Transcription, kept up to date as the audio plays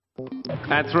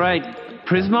That's right.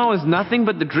 Prismo is nothing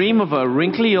but the dream of a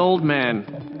wrinkly old man.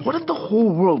 What if the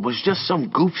whole world was just some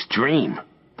goof's dream?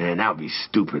 Man, that would be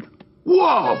stupid.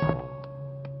 Whoa!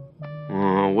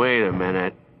 Oh, wait a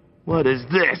minute. What is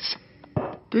this?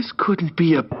 This couldn't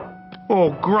be a...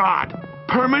 Oh, Grodd.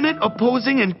 Permanent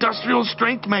opposing industrial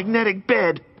strength magnetic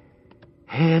bed.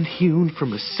 Hand-hewn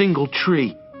from a single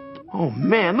tree. Oh,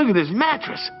 man, look at this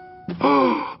mattress.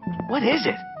 Oh, what is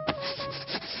it?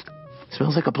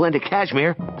 Smells like a blend of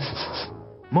cashmere.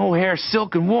 Mohair,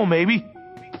 silk, and wool, maybe.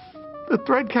 The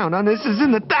thread count on this is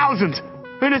in the thousands.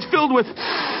 And it's filled with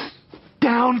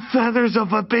down feathers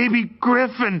of a baby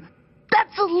griffin.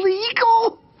 That's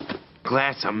illegal?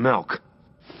 Glass of milk.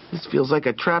 This feels like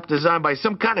a trap designed by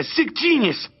some kind of sick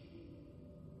genius.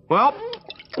 Well,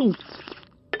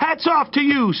 hats off to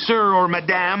you, sir or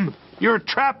madame. Your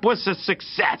trap was a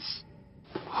success.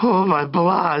 Oh, my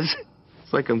blahs.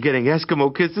 It's like I'm getting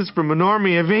Eskimo kisses from an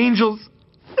army of angels.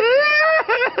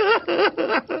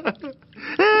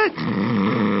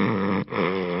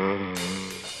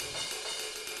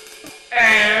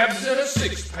 Abs in a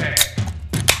six-pack.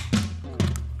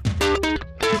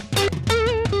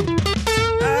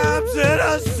 Abs in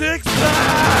a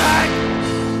six-pack!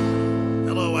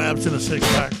 Hello, Abs in a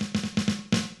six-pack.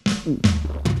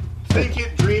 Think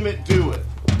it, dream it, do it.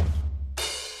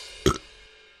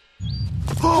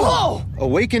 Whoa!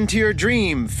 Awaken to your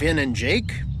dream, Finn and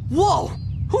Jake. Whoa!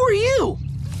 Who are you?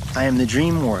 I am the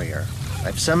Dream Warrior.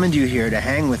 I've summoned you here to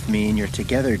hang with me in your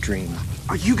together dream.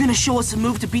 Are you gonna show us a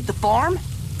move to beat the farm?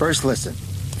 First listen,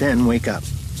 then wake up.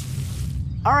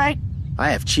 All right.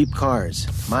 I have cheap cars.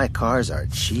 My cars are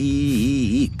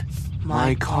cheap.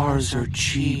 My cars are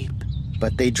cheap.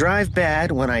 But they drive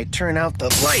bad when I turn out the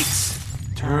lights.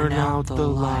 Turn out the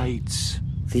lights.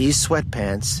 These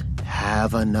sweatpants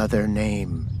have another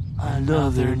name.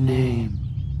 Another name.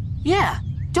 Yeah.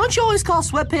 Don't you always call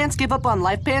sweatpants give up on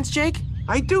life pants, Jake?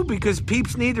 I do, because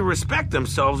peeps need to respect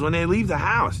themselves when they leave the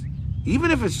house. Even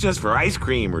if it's just for ice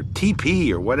cream or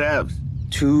TP or whatever.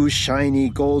 2 shiny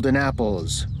golden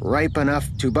apples, ripe enough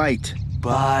to bite.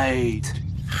 Bite.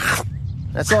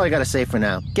 That's all I gotta say for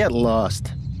now. Get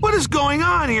lost. What is going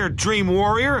on here, Dream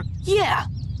Warrior? Yeah.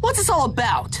 What's this all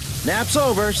about? Nap's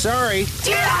over, sorry.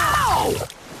 Ow!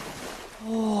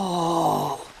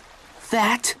 Oh,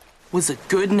 that was a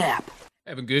good nap.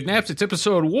 Having good naps. It's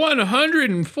episode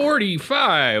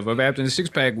 145 of Abs in a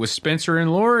Six-Pack with Spencer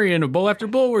and Lori and a Bowl After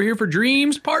Bowl. We're here for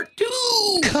Dreams Part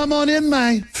 2. Come on in,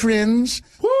 my friends.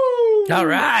 Woo! All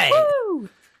right. Woo!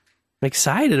 I'm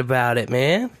excited about it,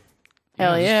 man.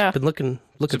 Hell yeah. Been looking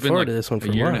forward to this one for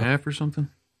a year while. and a half or something.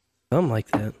 Something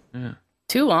like that. Yeah.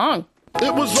 Too long.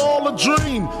 It was all a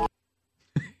dream.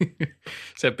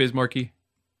 Is that Biz Markie?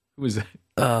 Who was that?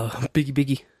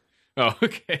 Biggie. Oh,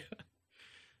 okay.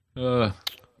 Wow.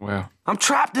 I'm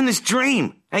trapped in this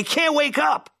dream. I can't wake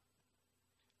up.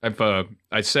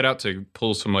 I set out to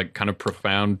pull some like kind of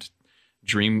profound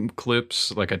dream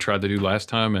clips like I tried to do last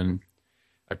time, and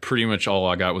I pretty much all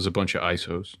I got was a bunch of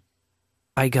ISOs.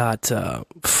 I got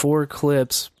 4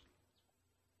 clips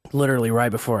literally right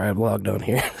before I logged on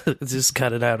here. Just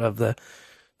cut it out of the...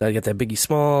 I got that Biggie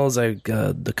Smalls. I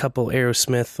got the couple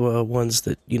Aerosmith ones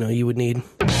that, you would need.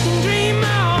 Dream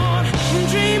on,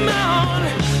 dream on,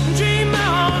 dream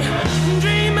on,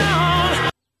 dream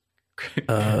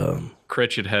on.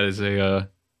 Cretchet has a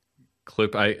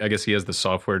clip. I guess he has the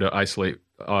software to isolate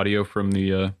audio from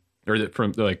the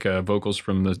vocals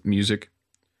from the music.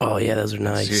 Oh yeah, those are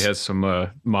nice. So he has some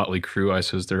Motley Crue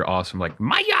ISOs. They're awesome. Like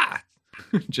Maya,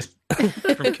 just from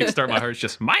Kickstart My Heart. It's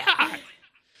just Maya.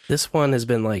 This one has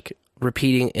been like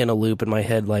repeating in a loop in my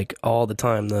head like all the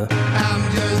time.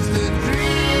 I'm just a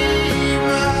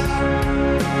dreamer.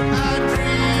 I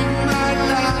dream my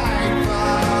life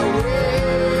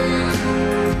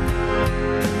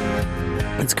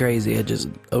away. It's crazy. It just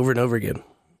over and over again.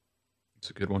 It's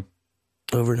a good one.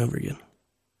 Over and over again.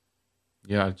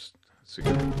 Yeah, it's a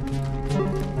good one.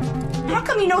 How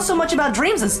come you know so much about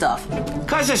dreams and stuff?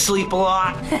 'Cause I sleep a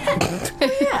lot.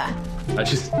 Yeah. I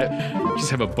just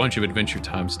have a bunch of Adventure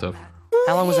Time stuff.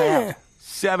 How long was that?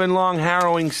 7 long,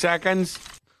 harrowing seconds.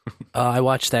 I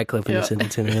watched that clip and you sent it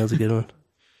to me. That was a good one.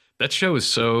 That show is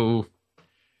so...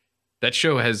 That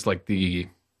show has like the...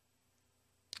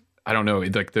 I don't know,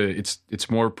 like it's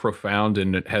more profound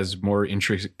and it has more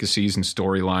intricacies and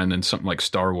storyline than something like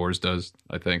Star Wars does,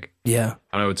 I think. Yeah.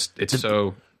 I don't know, it's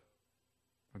so...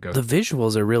 Okay. The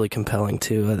visuals are really compelling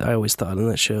too. I always thought in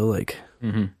that show, like...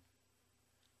 Mm-hmm.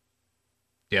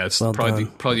 Yeah, it's Well probably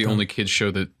done. the only kids show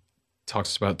that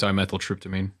talks about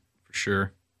dimethyltryptamine, for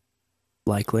sure.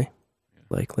 Likely.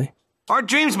 Our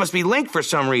dreams must be linked for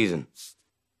some reason.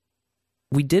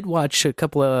 We did watch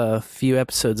a few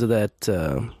episodes of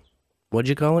that. What'd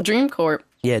you call it? Dream Corp.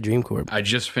 Yeah, Dream Corp. I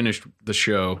just finished the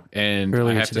show, and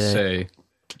Earlier I have to today. say,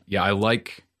 yeah, I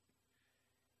like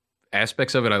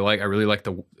aspects of it. I really like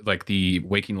the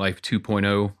Waking Life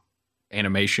 2.0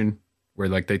 animation, where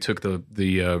like they took the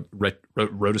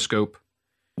rotoscope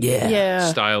Yeah.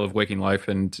 style of Waking Life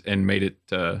and made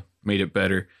it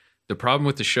better. The problem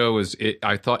with the show is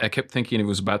I kept thinking it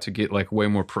was about to get like way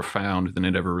more profound than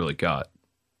it ever really got.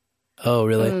 Oh,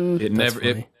 really? It That's never.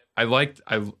 funny.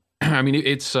 I mean,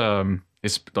 it's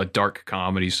like dark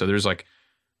comedy, so there's like,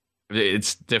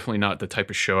 it's definitely not the type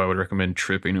of show I would recommend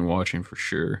tripping and watching for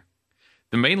sure.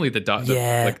 Mainly the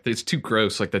like it's too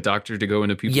gross. Like the doctor to go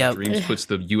into people's dreams puts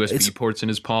the USB ports in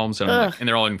his palms, and and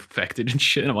they're all infected and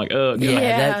shit. I'm like, oh, God.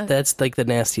 Yeah, that's like the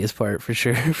nastiest part for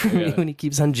sure. For me, when he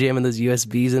keeps on jamming those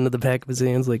USBs into the back of his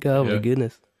hands, like, oh my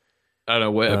goodness. I don't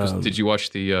know what episode did you watch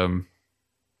the?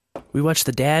 We watched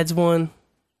the dad's one.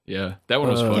 Yeah, that one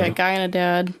was fun. Yeah, Guy and a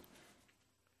Dad.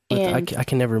 I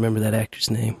can never remember that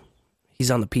actor's name. He's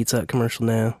on the Pizza Hut commercial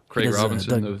now. Craig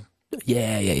Robinson.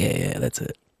 Yeah, that's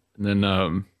it. And then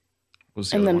what was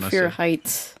the And other then one Fear I of said?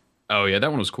 Heights. Oh yeah, that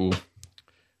one was cool.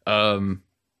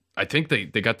 I think they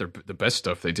got the best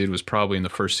stuff they did was probably in the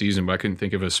first season, but I couldn't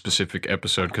think of a specific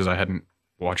episode because I hadn't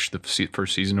watched the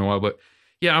first season in a while. But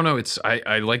yeah, I don't know.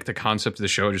 I like the concept of the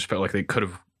show. I just felt like they could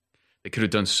have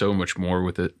done so much more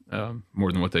with it,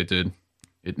 more than what they did.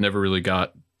 It never really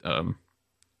got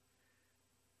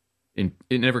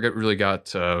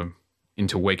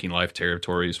into Waking Life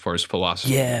territory as far as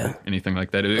philosophy or anything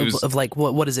like that. It was of like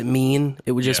what does it mean?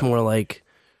 It was just more like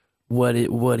what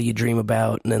do you dream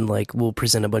about, and then like we'll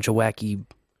present a bunch of wacky,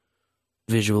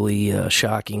 visually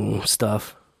shocking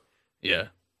stuff. Yeah.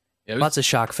 Lots of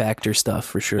shock factor stuff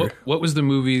for sure. What was the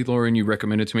movie, Lauren, you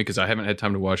recommended to me? Because I haven't had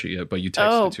time to watch it yet, but you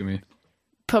texted it to me.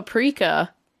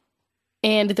 Paprika.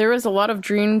 And there was a lot of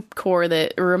dream core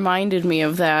that reminded me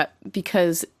of that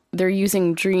because they're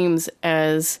using dreams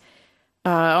as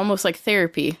almost like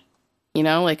therapy. You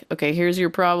know, like, okay, here's your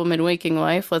problem in waking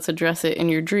life. Let's address it in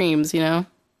your dreams, you know?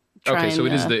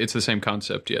 It's the same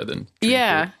concept, then.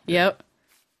 Yeah, yep.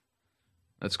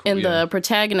 That's cool. And the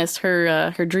protagonist,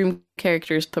 her dream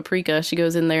character is Paprika. She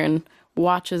goes in there and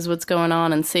watches what's going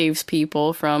on and saves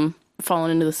people from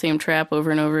falling into the same trap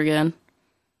over and over again.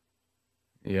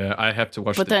 Yeah, I have to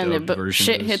watch but the then dubbed version.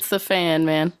 Shit hits the fan,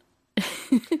 man.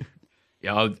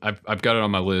 Yeah, I've got it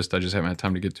on my list. I just haven't had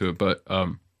time to get to it. But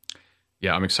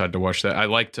yeah, I'm excited to watch that. I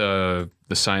liked The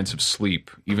Science of Sleep,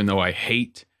 even though I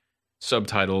hate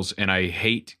subtitles and I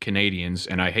hate Canadians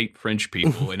and I hate French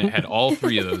people, and it had all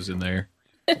three of those in there.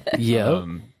 Yeah.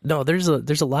 No, there's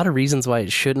a lot of reasons why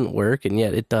it shouldn't work, and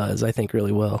yet it does, I think,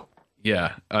 really well.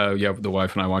 Yeah. The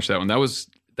wife and I watched that one. That was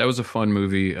a fun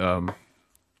movie.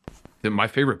 My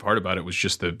favorite part about it was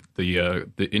just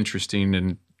the interesting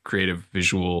and creative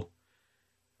visual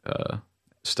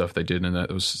stuff they did in that.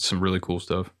 It was some really cool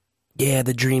stuff. Yeah,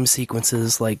 the dream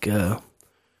sequences, like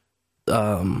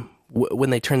when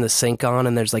they turn the sink on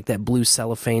and there's like that blue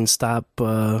cellophane stop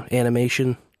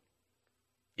animation.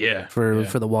 Yeah. For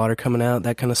the water coming out,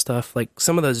 that kind of stuff. Like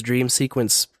some of those dream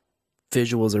sequence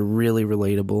visuals are really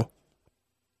relatable.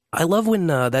 I love when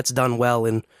that's done well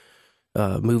in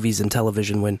movies and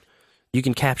television, when you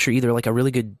can capture either like a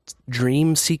really good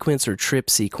dream sequence or trip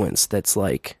sequence that's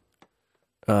like,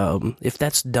 if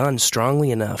that's done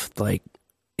strongly enough, like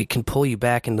it can pull you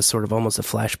back into sort of almost a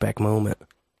flashback moment.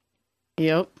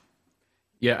 Yep.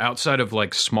 Yeah, outside of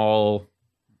like small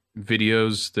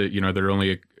videos that, they're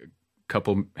only a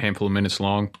handful of minutes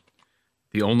long,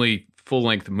 the only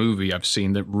full-length movie I've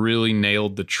seen that really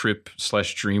nailed the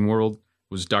trip/dream world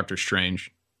was Doctor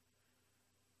Strange.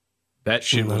 That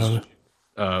shit was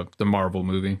the Marvel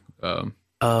movie. Oh,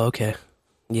 okay.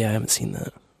 Yeah, I haven't seen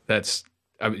that. That's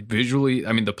visually.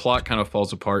 I mean, the plot kind of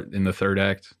falls apart in the third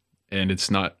act, and it's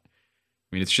not.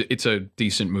 I mean, it's a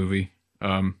decent movie,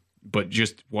 but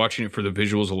just watching it for the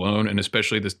visuals alone, and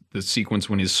especially the sequence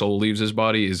when his soul leaves his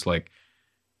body, is like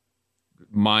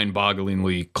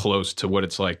mind-bogglingly close to what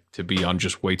it's like to be on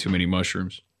just way too many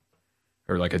mushrooms,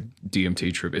 or like a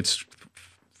DMT trip.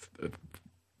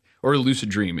 Or a lucid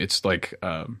dream. It's like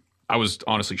I was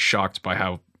honestly shocked by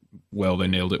how well they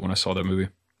nailed it when I saw that movie.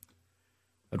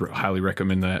 I'd highly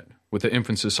recommend that, with the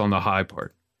emphasis on the high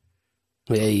part.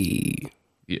 Hey.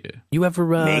 Yeah. You ever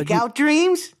make out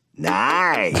dreams?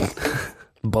 Nice.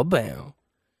 Ba-bam.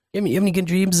 You have any good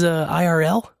dreams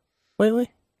IRL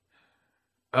lately?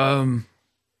 How's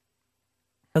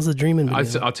the dreaming been?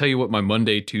 I'll tell you what my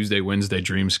Monday, Tuesday, Wednesday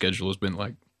dream schedule has been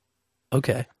like.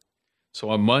 Okay. So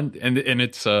on Monday, and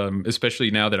it's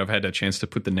especially now that I've had a chance to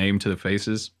put the name to the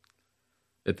faces.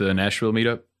 at the Nashville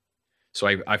meetup. So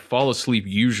I fall asleep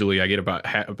usually. I get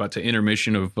about the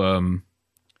intermission of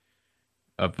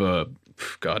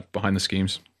God, behind the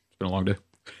schemes. It's been a long day.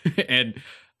 And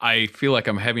I feel like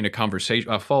I'm having a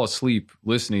conversation. I fall asleep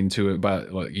listening to it about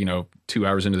 2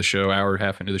 hours into the show, hour and a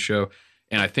half into the show.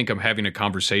 And I think I'm having a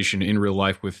conversation in real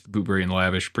life with Booberry and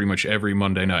Lavish pretty much every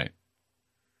Monday night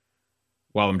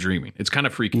while I'm dreaming. It's kind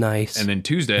of freaky. Nice. And then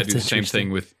Tuesday, I do the same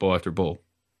thing with Bull After Bull.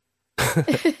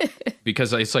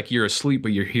 Because it's like you're asleep,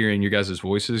 but you're hearing your guys'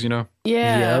 voices,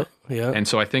 Yeah. Yeah. And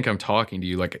so I think I'm talking to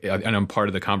you, and I'm part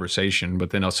of the conversation, but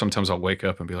then sometimes I'll wake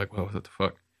up and be like, whoa, what the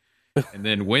fuck? And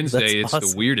then Wednesday, it's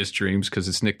awesome. the weirdest dreams because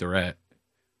it's Nick the Rat.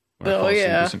 Oh,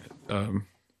 yeah.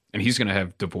 And he's going to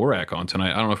have Dvorak on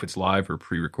tonight. I don't know if it's live or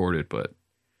pre-recorded, but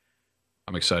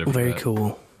I'm excited for Very that.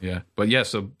 cool. Yeah. But yeah,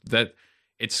 so that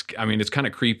it's kind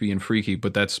of creepy and freaky,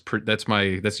 but that's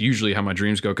usually how my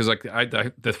dreams go. Cause like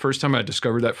the first time I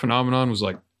discovered that phenomenon was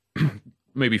like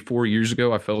maybe 4 years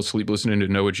ago. I fell asleep listening to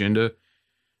No Agenda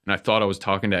and I thought I was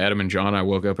talking to Adam and John. I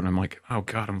woke up and I'm like, oh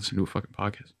God, I'm listening to a fucking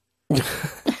podcast.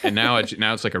 And now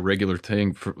it's like a regular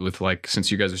thing with like, since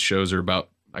you guys' shows are about,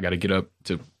 I got to get up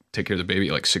to take care of the baby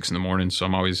at like 6 a.m. So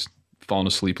I'm always falling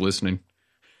asleep listening.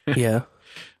 Yeah.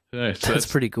 So that's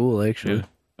pretty cool, actually.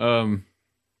 Yeah.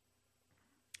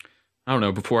 I don't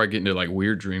know. Before I get into like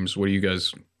weird dreams, I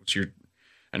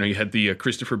know you had the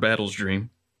Christopher Battles dream.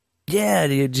 Yeah.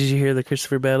 Did you hear the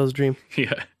Christopher Battles dream?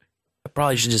 Yeah. I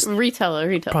probably should just retell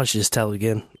it. Probably should just tell it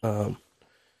again.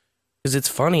 Because it's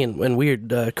funny and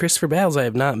weird. Christopher Battles I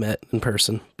have not met in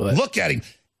person, but look at him.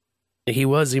 He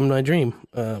was in my dream.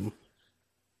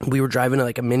 We were driving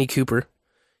like a Mini Cooper.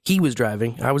 He was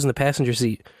driving. I was in the passenger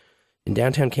seat in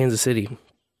downtown Kansas City.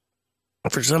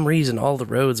 For some reason, all the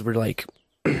roads were like,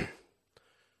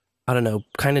 I don't know,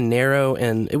 kind of narrow,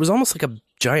 and it was almost like a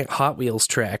giant Hot Wheels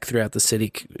track throughout the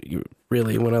city,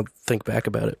 really, when I think back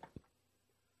about it.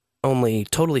 Only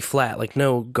totally flat, like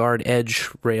no guard edge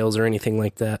rails or anything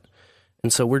like that.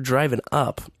 And so we're driving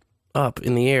up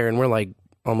in the air, and we're like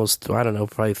almost, I don't know,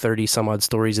 probably 30 some odd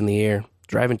stories in the air,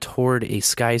 driving toward a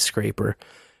skyscraper.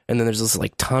 And then there's this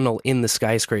like tunnel in the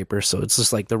skyscraper. So it's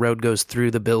just like the road goes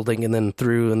through the building and then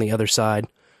through on the other side.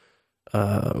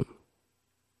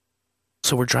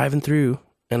 So we're driving through,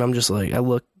 and I'm just like, I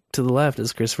look to the left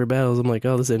as Christopher Battles. I'm like,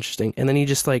 oh, this is interesting. And then he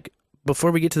just like, before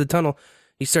we get to the tunnel,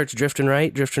 he starts drifting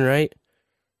right,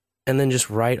 and then just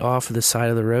right off of the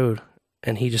side of the road.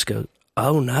 And he just goes,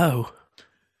 oh no.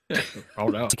 Oh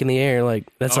no. Like in the air, like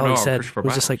that's all he said. It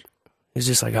was just like, he's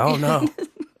just like, oh no.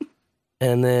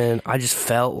 And then I just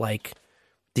felt like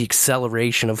the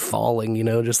acceleration of falling,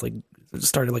 just like it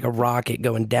started like a rocket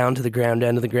going down to the ground.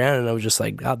 And I was just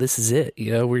like, oh, this is it.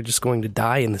 We're just going to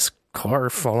die in this car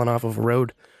falling off of a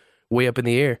road way up in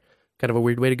the air. Kind of a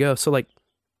weird way to go. So like,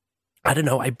 I don't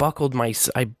know. I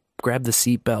grabbed the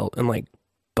seatbelt and like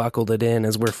buckled it in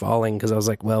as we're falling. Cause I was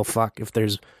like, well, fuck, if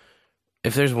there's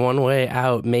one way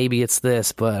out, maybe it's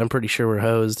this, but I'm pretty sure we're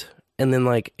hosed. And then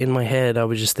like in my head, I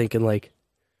was just thinking like,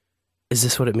 is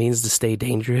this what it means to stay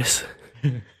dangerous?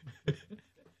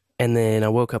 And then I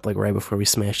woke up like right before we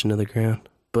smashed into the ground.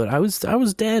 But I was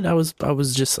dead. I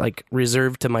was just like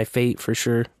reserved to my fate for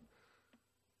sure.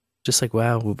 Just like,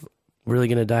 wow, we're really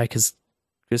gonna die because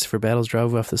Christopher Battles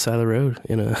drove off the side of the road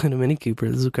in a Mini Cooper.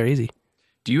 This is crazy.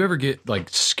 Do you ever get like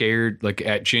scared, like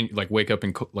wake up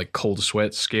in like cold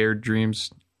sweats, scared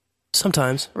dreams?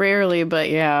 Sometimes. Rarely, but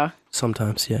yeah.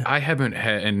 Sometimes, yeah. I haven't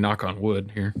had, and knock on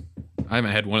wood here, I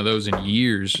haven't had one of those in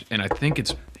years. And I think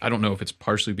I don't know if it's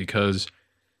partially because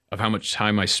of how much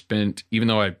time I spent, even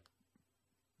though I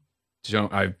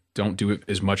don't do it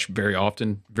as much very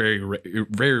often, very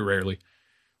rarely.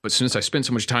 But since I spent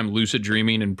so much time lucid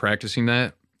dreaming and practicing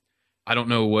that, I don't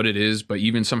know what it is, but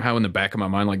even somehow in the back of my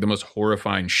mind, like the most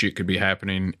horrifying shit could be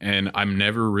happening. And I'm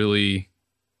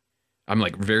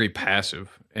like very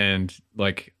passive, and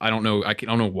like, I don't know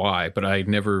know why, but I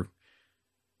never,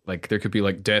 like, there could be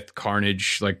like death,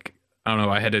 carnage. Like, I don't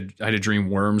know. I had a dream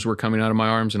worms were coming out of my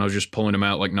arms, and I was just pulling them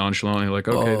out like nonchalantly, like,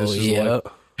 okay, this is like,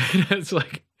 it's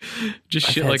like just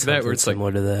shit like that, where it's like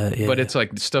similar to that, yeah. But it's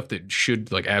like stuff that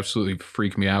should like absolutely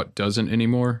freak me out doesn't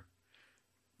anymore.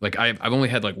 Like I've only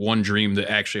had like one dream that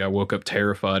actually I woke up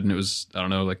terrified, and it was, I don't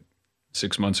know, like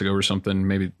 6 months ago or something,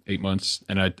 maybe 8 months.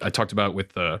 And I talked about it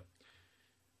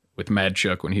with Mad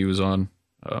Chuck when he was on.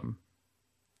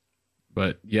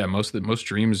 But yeah, most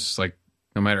dreams, like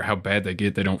no matter how bad they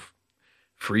get, they don't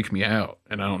freak me out,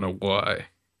 and I don't know why.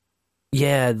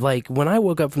 Yeah, like when I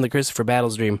woke up from the Christopher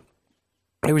Battles dream,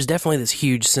 there was definitely this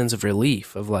huge sense of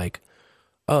relief of like,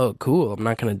 oh, cool, I'm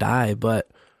not gonna die, but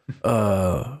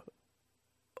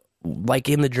like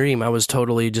in the dream, I was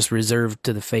totally just reserved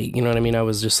to the fate. You know what I mean? I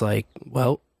was just like,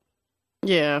 well,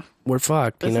 Yeah. we're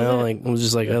fucked. You know, like I was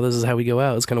just like, oh, this is how we go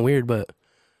out. It's kind of weird, but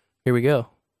here we go.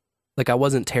 Like I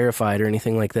wasn't terrified or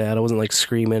anything like that. I wasn't like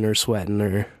screaming or sweating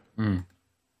or.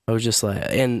 I was just like,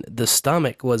 and the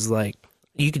stomach was like,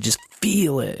 you could just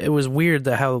feel it. It was weird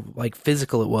how like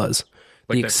physical it was.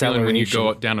 Like the that feeling when you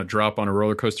acceleration. go down a drop on a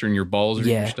roller coaster and your balls are in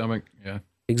Yeah. your stomach. Yeah.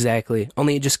 Exactly.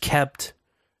 Only it just kept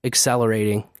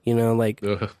accelerating, you know, like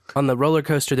on the roller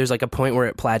coaster, there's like a point where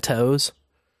it plateaus.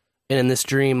 And in this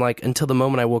dream, like until the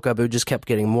moment I woke up, it just kept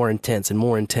getting more intense and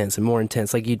more intense and more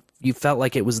intense. Like you felt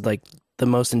like it was like the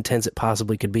most intense it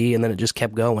possibly could be. And then it just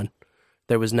kept going.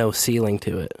 There was no ceiling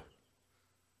to it.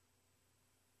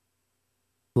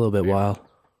 A little bit wild.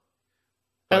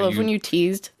 I love when you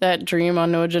teased that dream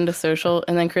on No Agenda Social,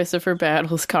 and then Christopher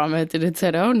Battles commented and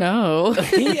said, "Oh no."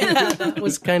 Yeah, that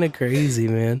was kind of crazy,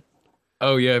 man.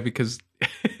 Oh yeah, because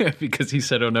he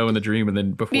said "oh no" in the dream, and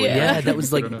then before that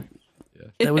was like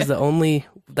that was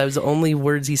the only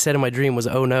words he said in my dream was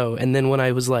 "oh no," and then when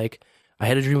I was like, I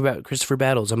had a dream about Christopher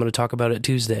Battles. I'm going to talk about it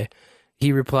Tuesday.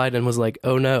 He replied and was like,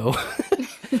 "oh no,"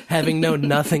 having known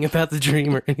nothing about the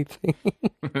dream or anything.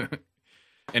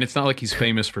 And it's not like he's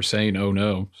famous for saying "oh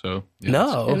no." So yeah,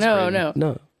 no,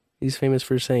 no. He's famous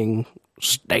for saying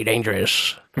 "stay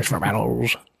dangerous," Christopher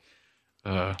Battles.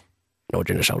 No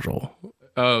Agenda Social.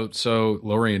 Oh, so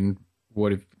Lorian,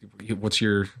 what's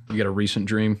you got a recent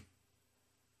dream?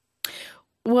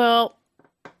 Well,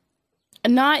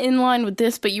 not in line with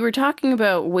this, but you were talking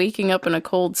about waking up in a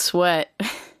cold sweat,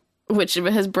 which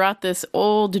has brought this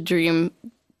old dream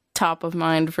top of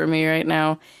mind for me right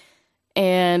now.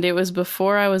 And it was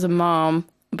before I was a mom,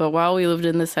 but while we lived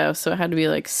in this house, so it had to be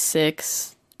like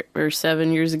 6 or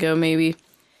 7 years ago, maybe.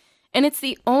 And it's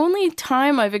the only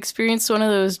time I've experienced one of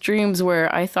those dreams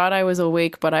where I thought I was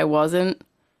awake, but I wasn't.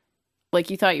 Like,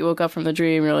 you thought you woke up from the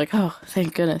dream, you're like, oh,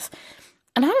 thank goodness.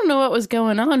 And I don't know what was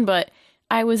going on, but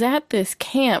I was at this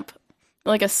camp,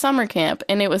 like a summer camp,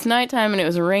 and it was nighttime and it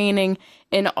was raining,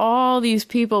 and all these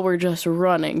people were just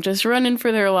running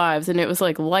for their lives, and it was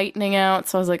like lightning out,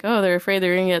 so I was like, oh, they're afraid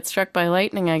they're gonna get struck by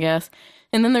lightning, I guess.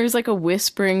 And then there's like a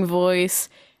whispering voice,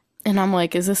 and I'm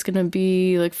like, is this gonna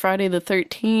be like Friday the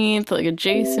 13th, like a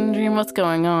Jason dream? What's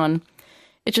going on?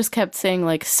 It just kept saying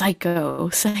like, psycho,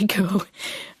 psycho.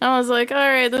 I was like, all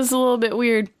right, this is a little bit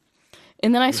weird.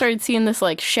 And then I started seeing this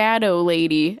like shadow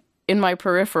lady in my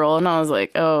peripheral, and I was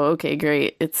like, oh, okay,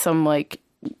 great. It's some like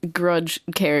grudge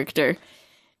character.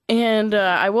 And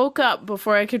I woke up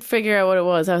before I could figure out what it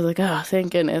was. I was like, oh,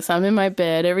 thank goodness. I'm in my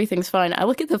bed. Everything's fine. I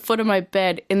look at the foot of my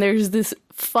bed, and there's this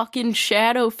fucking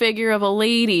shadow figure of a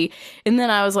lady. And then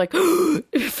I was like,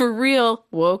 for real.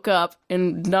 Woke up,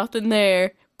 and nothing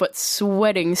there, but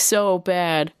sweating so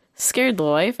bad. Scared the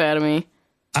life out of me.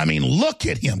 I mean, look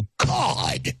at him.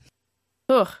 God.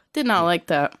 Ugh, did not like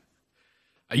that.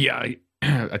 Yeah,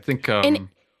 I think...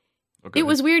 It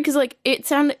was weird because, like, it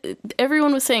sounded...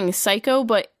 Everyone was saying psycho,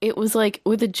 but it was, like,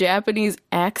 with a Japanese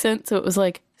accent, so it was,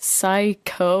 like,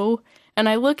 psycho. And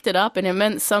I looked it up, and it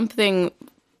meant something,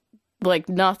 like,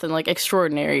 nothing, like,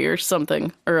 extraordinary or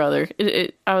something or other.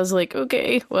 I was like,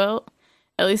 okay, well,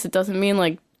 at least it doesn't mean,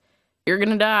 like, you're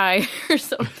gonna die or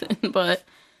something. But,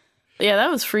 yeah, that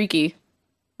was freaky.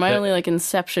 My only, like,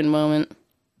 Inception moment.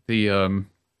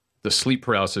 The sleep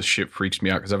paralysis shit freaks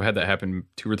me out because I've had that happen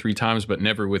 2 or 3 times, but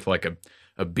never with like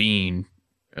a being,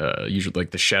 usually like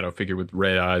the shadow figure with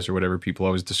red eyes or whatever people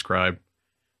always describe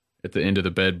at the end of the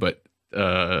bed. But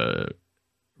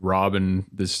Robin,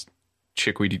 this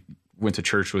chick we went to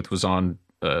church with, was on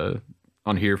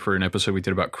here for an episode we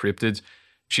did about cryptids.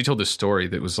 She told this story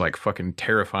that was like fucking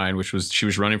terrifying, which was she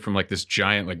was running from like this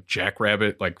giant like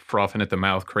jackrabbit, like frothing at the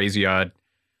mouth, crazy eyed,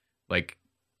 like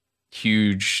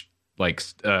huge. Like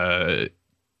you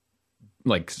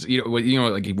know,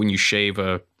 like when you shave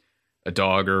a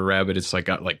dog or a rabbit, it's like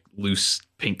got like loose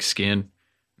pink skin.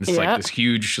 It's like this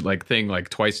huge like thing, like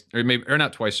twice or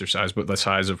not twice her size, but the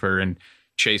size of her, and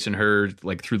chasing her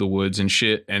like through the woods and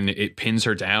shit. And it pins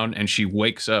her down, and she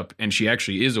wakes up, and she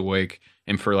actually is awake.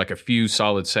 And for like a few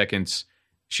solid seconds,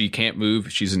 she can't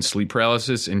move. She's in sleep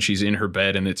paralysis, and she's in her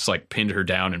bed, and it's like pinned her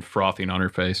down and frothing on her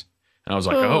face. And I was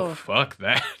like, oh fuck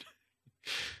that.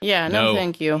 Yeah, no,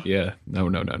 thank you. Yeah, no.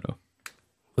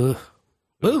 Oof.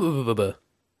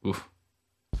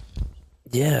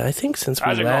 Yeah, I think since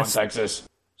How's we it last going, Texas?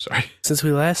 Sorry. Since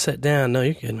we last sat down, no,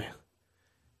 you're good, man.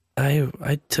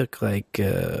 I took like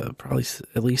probably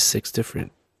at least 6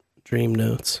 different dream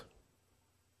notes,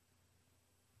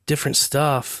 different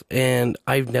stuff, and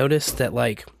I've noticed that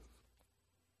like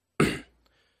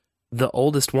the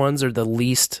oldest ones are the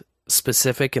least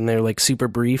specific and they're like super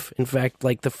brief. In fact,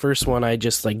 like the first one, I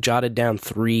just like jotted down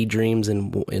 3 dreams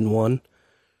in one.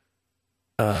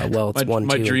 Well, it's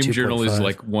my dream journal is 2.5.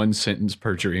 like 1 sentence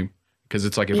per dream, because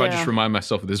it's like if I just remind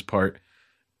myself of this part,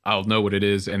 I'll know what it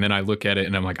is, and then I look at it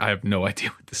and I'm like, I have no idea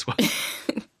what this was.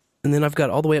 And then I've got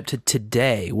all the way up to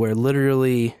today, where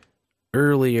literally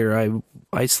earlier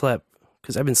I slept,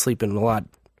 because I've been sleeping a lot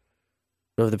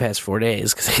over the past 4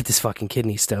 days because I had this fucking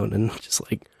kidney stone and just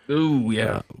like, ooh,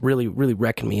 yeah, really, really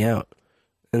wrecking me out.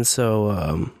 And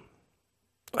so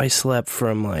I slept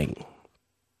from like,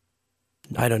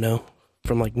 I don't know,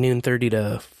 from like 12:30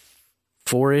 to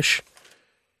 4-ish,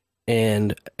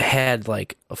 and had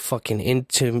like a fucking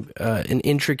an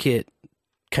intricate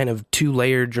kind of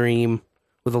 2-layer dream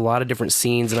with a lot of different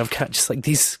scenes, and I've got just like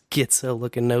these schizo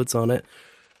looking notes on it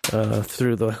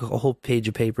through the whole page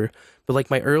of paper. But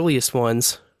like my earliest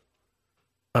ones,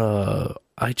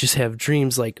 I just have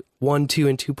dreams like 1, 2,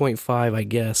 and 2.5, I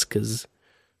guess, because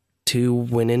 2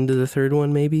 went into the third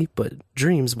one maybe. But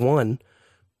dreams 1,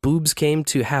 boobs came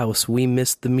to house, we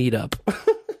missed the meetup,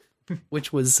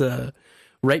 which was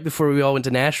right before we all went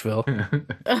to Nashville.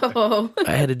 Oh.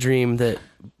 I had a dream that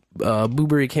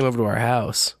Boobery came over to our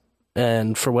house,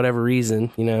 and for whatever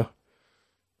reason, you know,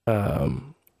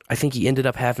 I think he ended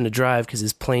up having to drive because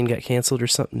his plane got canceled or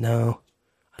something. No,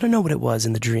 I don't know what it was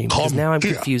in the dream, because now I'm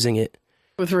confusing it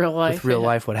with real life. With real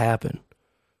life, what happened.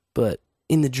 But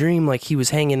in the dream, like, he was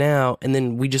hanging out, and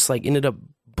then we just like ended up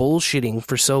bullshitting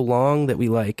for so long that we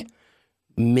like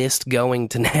missed going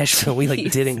to Nashville. We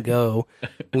like didn't go.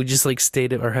 We just like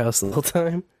stayed at our house the whole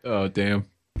time. Oh, damn.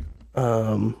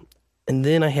 And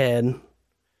then I had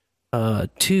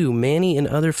 2, Manny and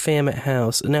other fam at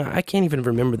house. Now, I can't even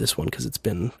remember this one because it's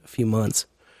been a few months.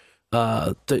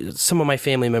 Some of my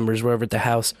family members were over at the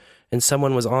house, and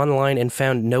someone was online and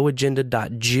found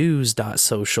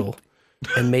noagenda.jews.social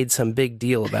and made some big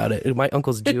deal about it. My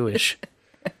uncle's Jewish.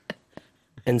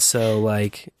 And so,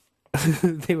 like,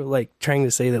 they were, like, trying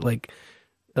to say that, like,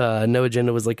 No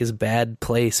Agenda was, like, his bad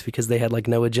place because they had, like,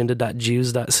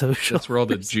 noagenda.jews.social. That's where all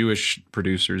the Jewish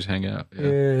producers hang out.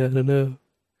 Yeah, I don't know.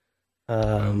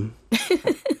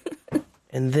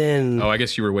 And then... Oh, I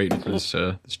guess you were waiting for this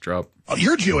drop. Oh,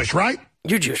 you're Jewish, right?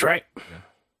 You're Jewish, right?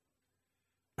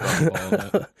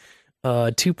 Yeah.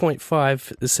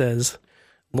 2.5 says,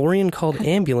 Lorian called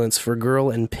ambulance for girl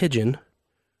and pigeon.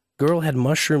 Girl had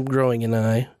mushroom growing in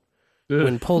eye.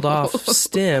 When pulled off,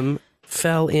 stem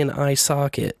fell in eye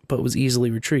socket, but was easily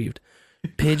retrieved.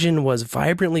 Pigeon was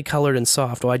vibrantly colored and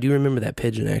soft. Oh, I do remember that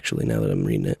pigeon, actually, now that I'm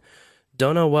reading it.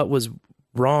 Don't know what was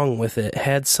wrong with it.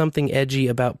 Had something edgy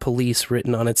about police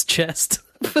written on its chest.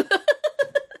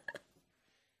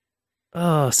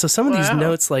 Oh, so some of these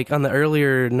notes, like on the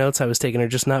earlier notes I was taking, are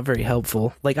just not very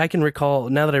helpful. Like, I can recall,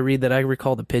 now that I read that, I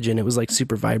recall the pigeon. It was like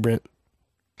super vibrant.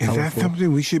 Is that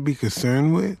something we should be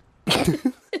concerned with?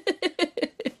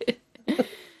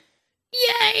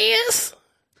 Yes!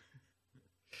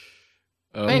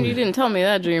 Man, you didn't tell me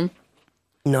that dream.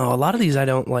 No, a lot of these I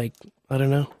don't like. I don't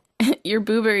know. Your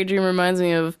Booberry dream reminds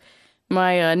me of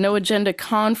my No Agenda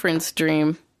conference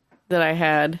dream that I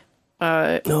had.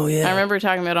 Oh, yeah. I remember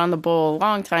talking about it on the Bowl a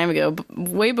long time ago,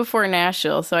 way before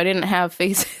Nashville, so I didn't have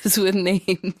faces with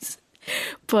names.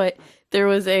 But there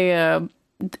was it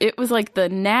was like the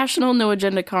National No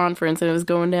Agenda Conference, and it was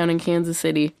going down in Kansas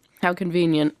City. How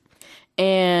convenient.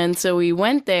 And so we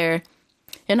went there,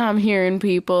 and I'm hearing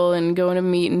people and going to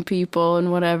meeting people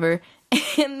and whatever.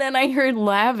 And then I heard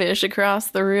Lavish across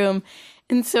the room.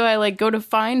 And so I like go to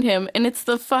find him, and it's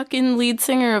the fucking lead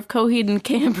singer of Coheed and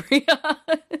Cambria.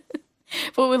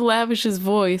 But with Lavish's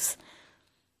voice.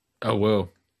 Oh, whoa.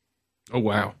 Oh,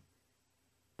 wow.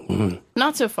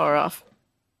 Not so far off,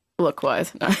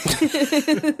 look-wise.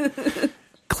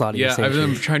 Claudia. Yeah,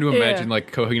 I'm trying to imagine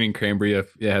like Coheed and Cambria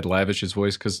if it had Lavish's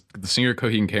voice, because the singer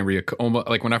Coheed and Cambria, almost,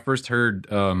 like when I first heard,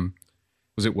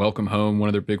 was it Welcome Home, one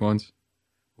of their big ones?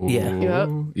 Yeah. Yep.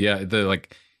 Yeah, the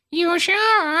like, you should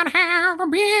have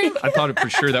been. I thought it for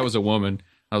sure that was a woman.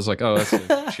 I was like, oh, that's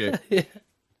a chick.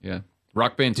 Yeah.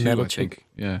 Rock Band 2, Metal I think. chick.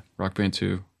 Yeah, Rock Band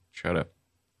 2. Shout out.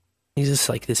 He's just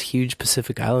like this huge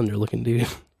Pacific Islander looking dude.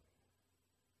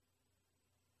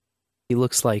 He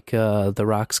looks like the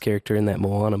Rock's character in that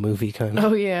Moana movie, kind of.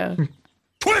 Oh, yeah.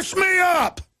 Twist me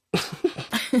up!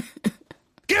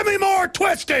 Give me more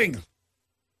twisting!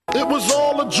 It was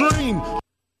all a dream.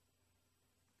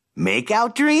 Make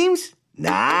out dreams?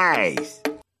 Nice.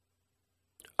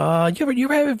 You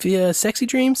ever have sexy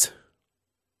dreams?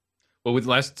 Well, with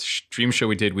the last dream show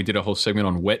we did a whole segment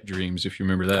on wet dreams, if you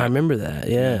remember that. I remember that,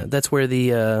 yeah. That's where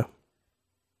the our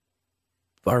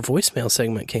voicemail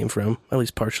segment came from, at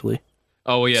least partially.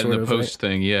 Oh yeah, Sort the of, post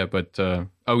thing, yeah. But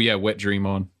wet dream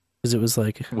on. Because it was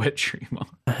like Wet dream on.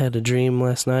 I had a dream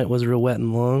last night. Was real wet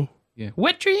and long. Yeah,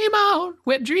 wet dream on,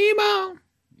 wet dream on.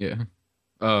 Yeah.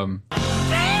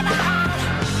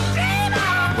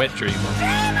 Wet dream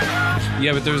on.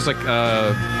 Yeah, but there's like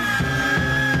I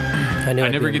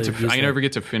never get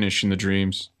to finish in the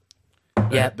dreams.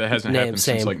 Yeah, that hasn't happened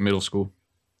since like middle school.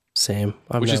 Same,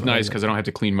 which is nice because I don't have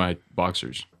to clean my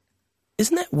boxers.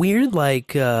 Isn't that weird?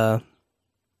 Like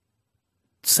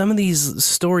some of these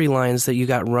storylines that you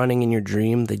got running in your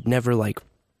dream, they never like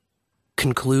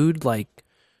conclude. Like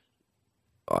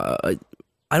I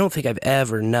don't think I've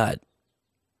ever nut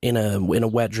in a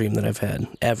wet dream that I've had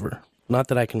ever. Not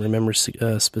that I can remember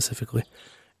specifically.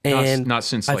 And not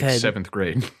since like 7th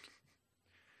grade.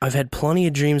 I've had plenty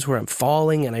of dreams where I'm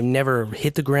falling and I've never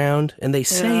hit the ground. And they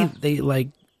say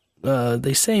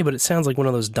they say, but it sounds like one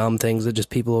of those dumb things that just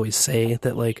people always say,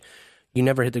 that like you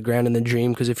never hit the ground in the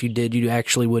dream because if you did, you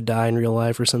actually would die in real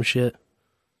life or some shit.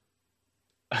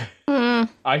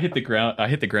 I hit the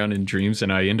ground in dreams,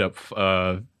 and I end up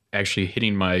actually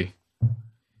hitting my.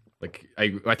 Like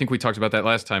I think we talked about that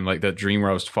last time. Like that dream where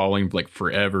I was falling like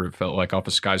forever. It felt like off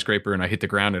a skyscraper, and I hit the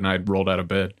ground, and I rolled out of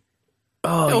bed.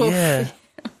 Oh yeah.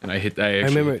 And I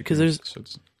remember because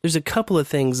there's a couple of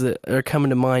things that are coming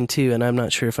to mind too, and I'm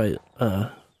not sure if I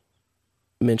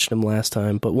mentioned them last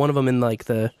time, but one of them in like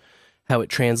how it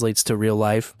translates to real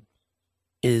life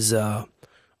is I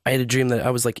had a dream that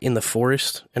I was like in the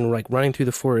forest and like running through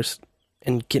the forest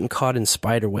and getting caught in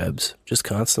spider webs just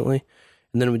constantly,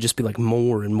 and then it would just be like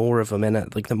more and more of them,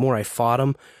 and like the more I fought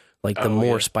them, like the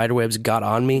more spider webs got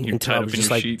on me until I was just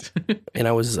like, and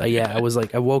I was I was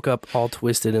like I woke up all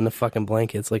twisted in the fucking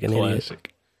blankets like an idiot.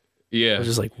 Yeah, I was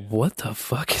just like, what the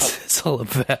fuck is this all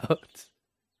about?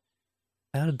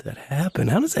 How did that happen?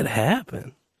 How does that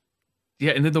happen?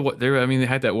 Yeah, and then they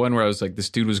had that one where I was like, this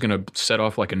dude was gonna set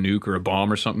off like a nuke or a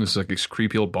bomb or something. This is like this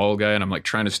creepy old bald guy, and I'm like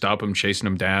trying to stop him, chasing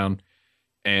him down,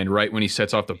 and right when he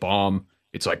sets off the bomb,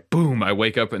 it's like boom! I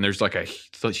wake up and there's like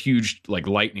a huge like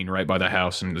lightning right by the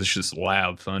house, and there's just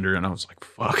loud thunder, and I was like,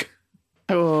 "Fuck!"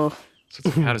 Oh, so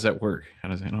it's like, how does that work? I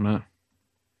don't know.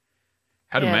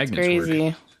 How do magnets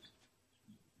work?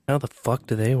 How the fuck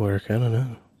do they work? I don't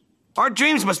know. Our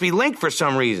dreams must be linked for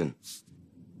some reason.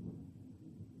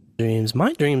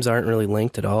 My dreams aren't really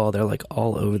linked at all. They're like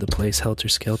all over the place, helter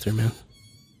skelter, man.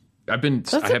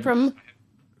 That's the problem.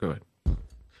 Go ahead.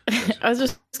 I was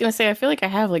just gonna say, I feel like I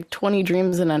have like 20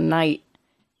 dreams in a night,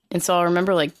 and so I'll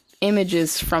remember like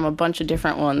images from a bunch of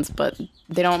different ones, but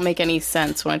they don't make any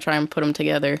sense when I try and put them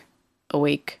together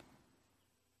awake.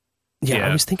 Yeah,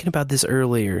 I was thinking about this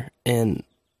earlier, and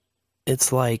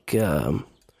it's like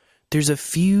there's a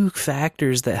few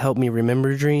factors that help me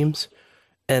remember dreams,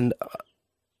 and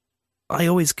I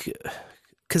always,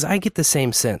 because I get the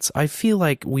same sense. I feel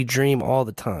like we dream all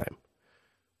the time,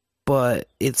 but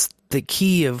it's the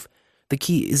key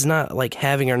is not like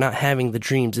having or not having the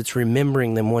dreams. It's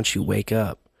remembering them once you wake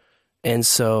up. And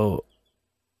so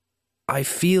I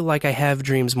feel like I have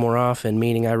dreams more often,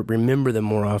 meaning I remember them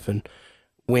more often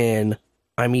when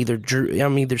I'm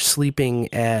either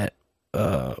sleeping at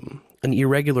an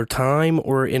irregular time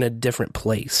or in a different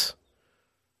place.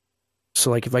 So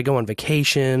like if I go on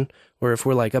vacation or if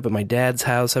we're like up at my dad's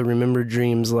house, I remember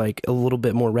dreams like a little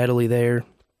bit more readily there.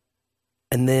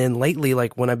 And then lately,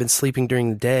 like when I've been sleeping during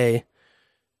the day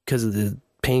because of the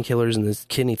painkillers and this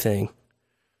kidney thing,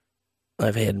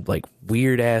 I've had like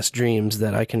weird ass dreams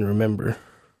that I can remember.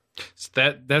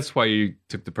 So that's why you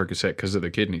took the Percocet, because of the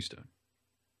kidney stone.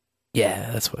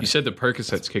 Yeah, that's why. You said the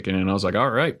Percocet's kicking in. I was like, all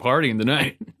right, partying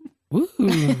tonight. Woo!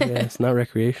 Yeah, it's not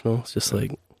recreational. It's just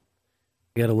like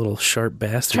I got a little sharp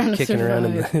bastard kicking around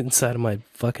inside of my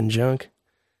fucking junk.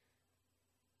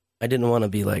 I didn't want to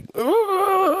be like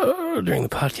during the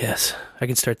podcast. I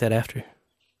can start that after.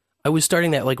 I was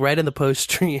starting that like right in the post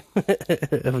stream.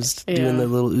 I was doing the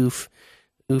little oof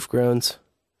groans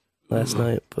last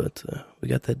night, but we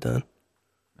got that done.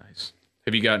 Nice.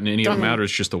 Have you gotten any of them out, or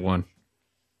it's just the one?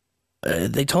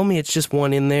 They told me it's just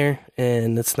one in there,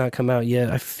 and it's not come out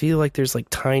yet. I feel like there's like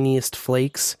tiniest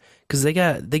flakes because they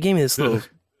gave me this little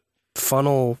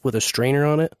funnel with a strainer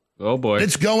on it. Oh boy,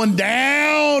 it's going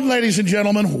down, ladies and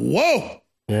gentlemen. Whoa.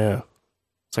 Yeah.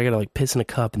 So I gotta like piss in a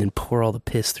cup and then pour all the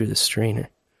piss through the strainer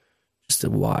just to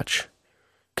watch.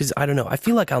 Because I don't know. I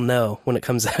feel like I'll know when it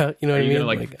comes out. You know what I mean?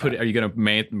 Are you gonna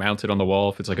mount it on the wall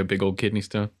if it's like a big old kidney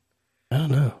stone? I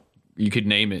don't know. You could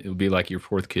name it. It would be like your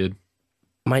fourth kid.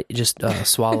 Might just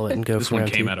swallow it and go. This for one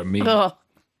came out of me. Oh.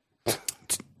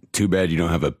 Too bad you don't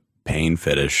have a pain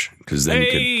fetish, because then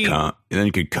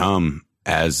you could come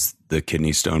as the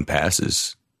kidney stone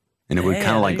passes And it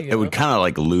would kind of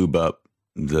like lube up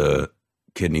the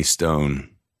kidney stone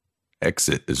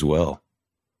exit as well.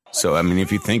 So, I mean,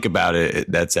 if you think about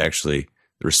it, that's actually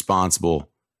the responsible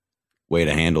way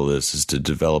to handle this is to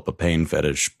develop a pain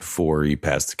fetish before you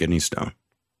pass the kidney stone.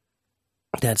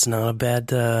 That's not a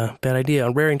bad idea.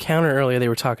 On Rare Encounter earlier, they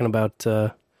were talking about,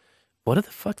 what the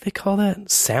fuck they call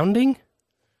that? Sounding?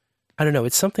 I don't know.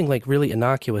 It's something like really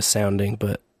innocuous sounding,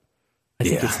 but I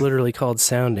think it's literally called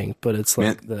sounding, but it's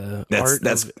like of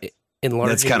enlarging.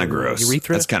 That's kind of gross.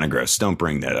 Urethra? That's kind of gross. Don't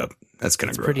bring that up. That's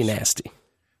kind of gross. Pretty nasty.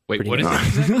 Wait, what is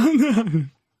it?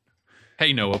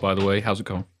 Hey, Noah, by the way, how's it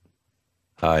going?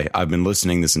 Hi, I've been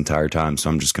listening this entire time, so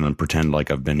I'm just going to pretend like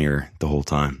I've been here the whole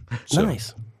time. So.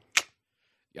 Nice.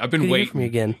 I've been waiting. From you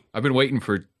again. I've been waiting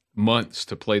for months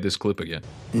to play this clip again.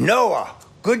 Noah,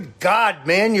 good God,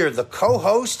 man, you're the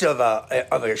co-host of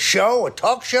a show, a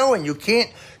talk show, and you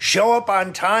can't show up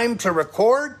on time to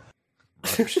record?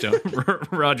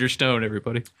 Roger Stone,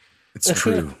 everybody. It's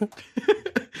true.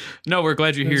 No, we're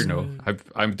glad you're here, Noah.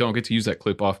 I don't get to use that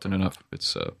clip often enough.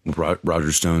 It's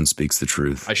Roger Stone speaks the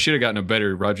truth. I should have gotten a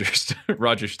better Roger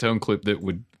Stone clip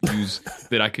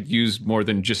that I could use more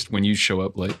than just when you show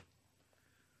up late.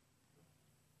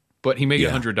 But he made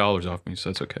 $100 off me, so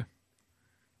that's okay.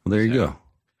 Well, there you go.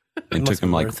 It took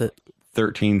him like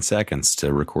 13 seconds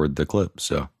to record the clip,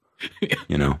 so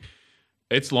you know.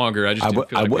 It's longer.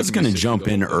 I was going to jump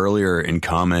in earlier in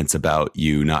comments about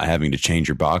you not having to change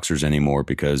your boxers anymore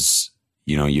because,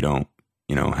 you don't,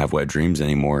 have wet dreams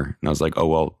anymore. And I was like,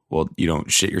 oh, well, you don't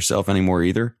shit yourself anymore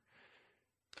either?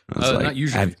 I was like, not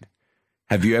usually.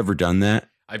 Have you ever done that?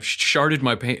 I've sharded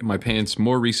my pants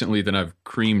more recently than I've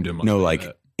creamed them. No, like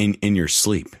in your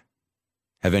sleep.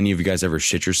 Have any of you guys ever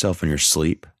shit yourself in your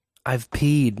sleep? I've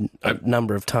peed a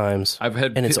number of times.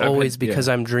 And it's always because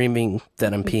I'm dreaming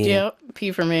that I'm peeing. Yeah,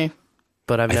 pee for me.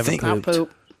 But I've never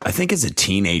pooped. I think as a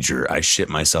teenager, I shit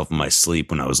myself in my sleep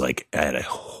when I was like, I had a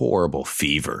horrible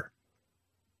fever.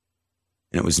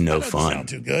 And it was no fun. Sound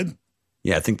too good.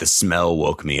 Yeah, I think the smell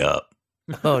woke me up.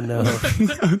 Oh, no.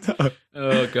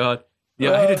 Oh, God.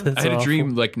 Yeah, I had a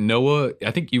dream like Noah.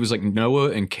 I think he was like Noah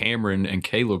and Cameron and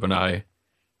Caleb and I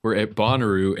were at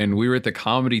Bonnaroo and we were at the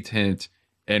comedy tent.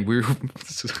 And we were,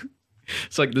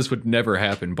 it's like this would never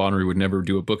happen. Bonnaroo would never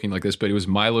do a booking like this, but it was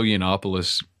Milo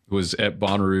Yiannopoulos was at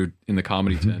Bonnaroo in the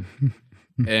comedy tent.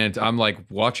 And I'm like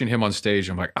watching him on stage.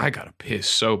 I'm like, I got to piss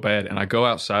so bad. And I go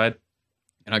outside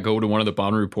and I go to one of the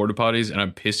Bonnaroo porta potties and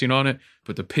I'm pissing on it.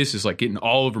 But the piss is like getting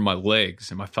all over my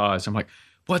legs and my thighs. I'm like,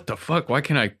 what the fuck? Why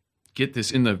can't I get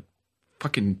this in the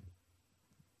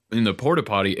porta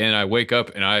potty? And I wake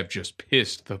up and I've just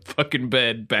pissed the fucking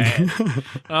bed bad.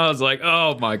 I was like,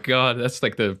 oh my God, that's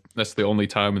the only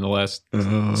time in the last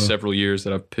several years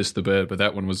that I've pissed the bed. But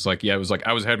that one was like, it was like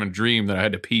I was having a dream that I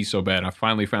had to pee so bad. I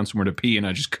finally found somewhere to pee and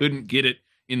I just couldn't get it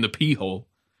in the pee hole.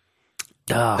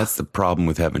 That's the problem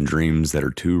with having dreams that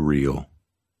are too real.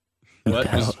 Well,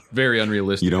 that was very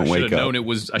unrealistic. You don't wake up.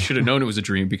 I should have known it was a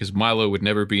dream because Milo would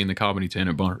never be in the comedy tent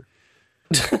at Bonnaroo.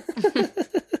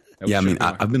 Yeah, I mean,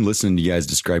 I've been listening to you guys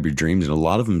describe your dreams, and a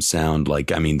lot of them sound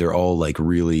like, I mean, they're all like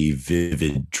really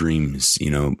vivid dreams.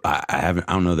 I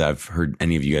don't know that I've heard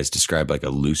any of you guys describe like a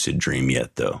lucid dream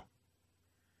yet, though.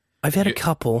 I've had a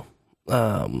couple,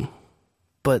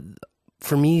 but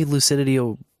for me, lucidity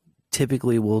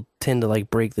typically will tend to like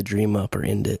break the dream up or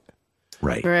end it.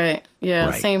 Right. Yeah.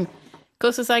 Right. Same.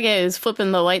 Closest I get is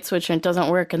flipping the light switch and it doesn't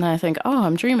work. And then I think, oh,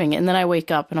 I'm dreaming. And then I wake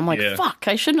up and I'm like, fuck,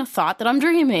 I shouldn't have thought that I'm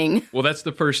dreaming. Well, that's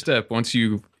the first step. Once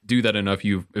you do that enough,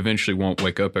 you eventually won't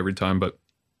wake up every time. But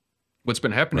what's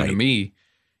been happening to me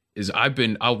is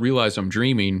I'll realize I'm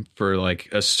dreaming for like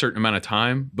a certain amount of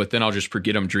time, but then I'll just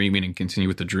forget I'm dreaming and continue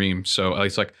with the dream. So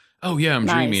it's like, oh yeah, I'm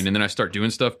dreaming. And then I start doing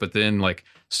stuff, but then like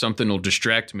something will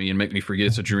distract me and make me forget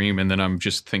it's a dream. And then I'm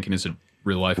just thinking it's a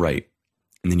real life. Right.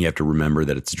 And then you have to remember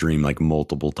that it's a dream like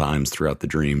multiple times throughout the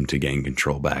dream to gain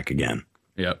control back again.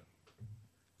 Yep.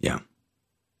 Yeah.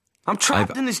 I'm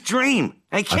trapped in this dream.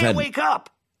 I can't wake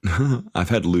up. I've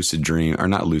had lucid dreams, or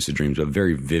not lucid dreams, but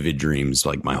very vivid dreams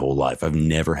like my whole life. I've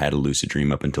never had a lucid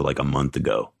dream up until like a month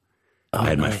ago. I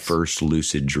had my first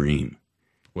lucid dream.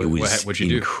 It was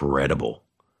incredible.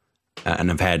 And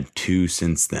I've had 2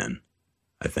 since then,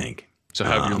 I think. So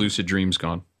how have your lucid dreams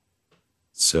gone?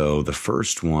 So the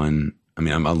first one, I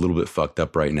mean, I'm a little bit fucked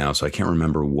up right now, so I can't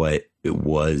remember what it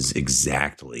was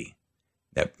exactly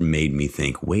that made me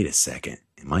think, wait a second,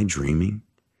 am I dreaming?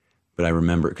 But I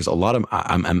remember, because a lot of,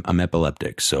 I'm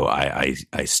epileptic, so I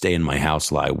stay in my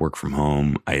house, I work from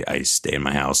home, I stay in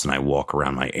my house and I walk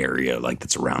around my area like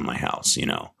that's around my house,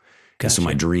 Gotcha. So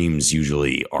my dreams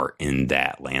usually are in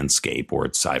that landscape, or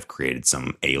I've created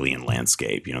some alien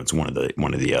landscape. You know, it's one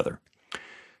or the other.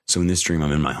 So in this dream,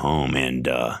 I'm in my home, and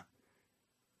I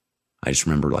just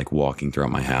remember like walking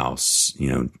throughout my house, you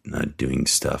know, doing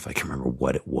stuff. I can't remember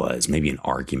what it was. Maybe an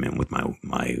argument with my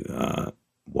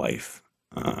wife,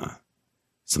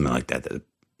 something like that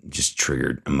just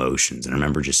triggered emotions. And I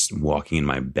remember just walking in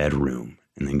my bedroom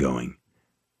and then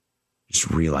just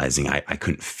realizing I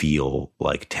couldn't feel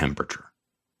like temperature.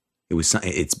 It was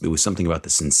something about the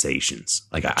sensations.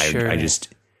 Like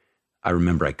I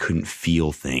remember I couldn't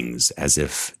feel things as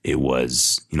if it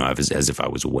was, you know, as if I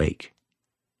was awake.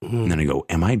 Mm-hmm. And then I go,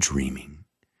 am I dreaming?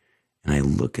 And I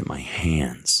look at my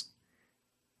hands,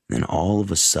 and then all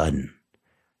of a sudden,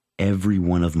 every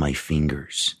one of my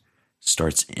fingers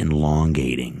starts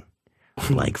elongating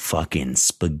like fucking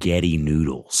spaghetti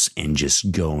noodles and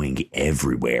just going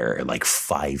everywhere, like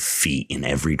 5 feet in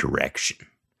every direction.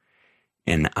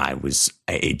 And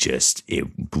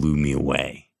it blew me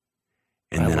away.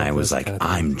 And then I was like,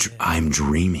 I'm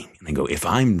dreaming. And I go, if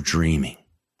I'm dreaming,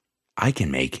 I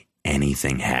can make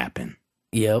anything happen.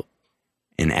 Yep.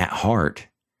 And at heart,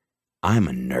 I'm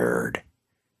a nerd.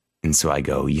 And so I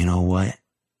go, you know what?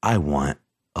 I want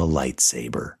a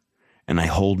lightsaber. And I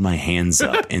hold my hands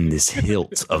up, and this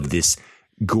hilt of this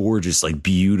gorgeous, like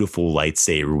beautiful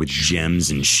lightsaber with gems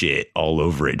and shit all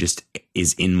over it just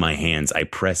is in my hands. I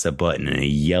press a button, and a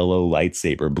yellow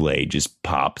lightsaber blade just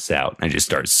pops out. And I just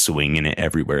start swinging it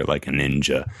everywhere like a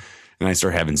ninja. And I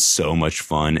start having so much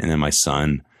fun. And then my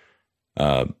son,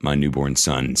 my newborn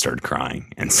son, started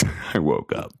crying, and so I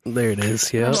woke up. There it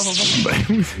is. Yeah.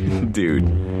 Dude,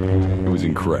 it was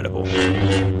incredible.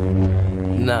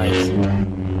 Nice.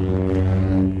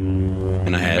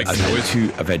 And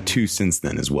I've had two since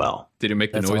then as well. Did it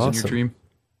make the noise in your dream?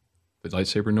 The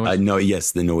lightsaber noise? No,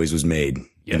 yes, the noise was made.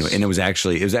 Yes. And it was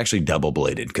actually double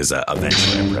bladed, because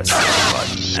eventually I pressed the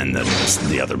button and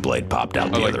the other blade popped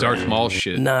out. Like Darth Maul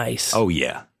shit. Nice. Oh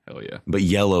yeah. Hell yeah. But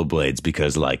yellow blades,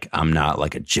 because like I'm not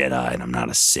like a Jedi and I'm not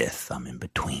a Sith. I'm in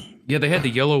between. Yeah, they had the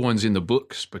yellow ones in the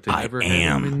books, but they never had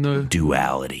them in the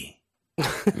duality.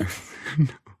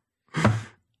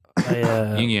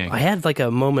 I had like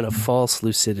a moment of false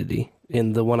lucidity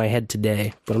in the one I had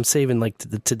today, but I'm saving like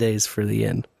the today's for the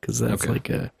end, because that's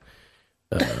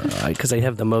because I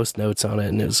have the most notes on it,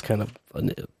 and it was kind of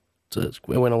it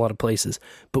went a lot of places.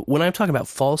 But when I'm talking about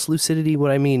false lucidity,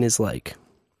 what I mean is like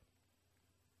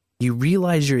you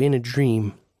realize you're in a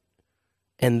dream,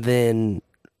 and then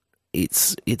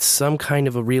it's some kind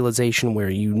of a realization where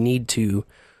you need to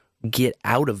get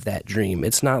out of that dream.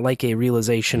 It's not like a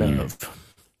realization of.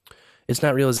 It's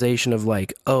not realization of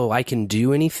like, oh, I can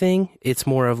do anything. It's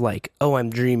more of like, oh, I'm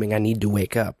dreaming. I need to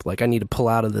wake up. Like, I need to pull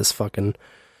out of this fucking...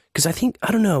 Because I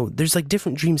don't know, there's like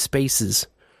different dream spaces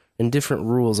and different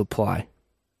rules apply.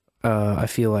 I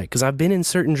feel like. Because I've been in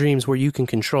certain dreams where you can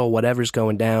control whatever's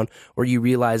going down, or you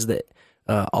realize that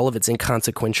all of it's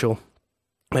inconsequential.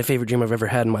 My favorite dream I've ever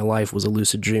had in my life was a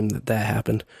lucid dream that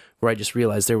happened, where I just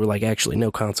realized there were like actually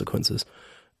no consequences.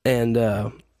 And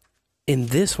in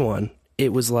this one,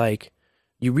 it was like,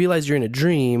 you realize you're in a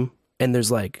dream, and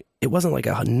there's like, it wasn't like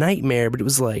a nightmare, but it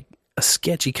was like a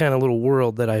sketchy kind of little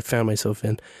world that I found myself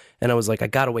in. And I was like, I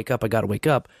gotta wake up.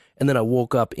 And then I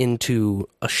woke up into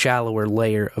a shallower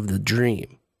layer of the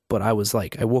dream. But I was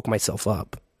like, I woke myself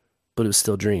up, but it was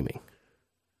still dreaming.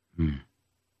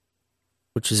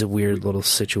 Which is a weird little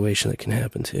situation that can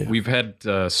happen too. We've had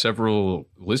several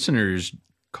listeners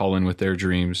call in with their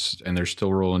dreams, and they're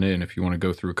still rolling in. If you want to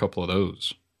go through a couple of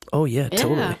those. Oh yeah,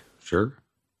 totally. Sure.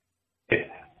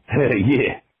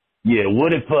 Yeah.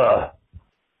 What if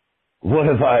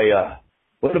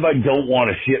I don't want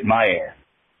to shit my ass?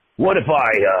 What if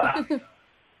I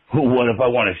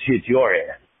want to shit your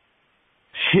ass?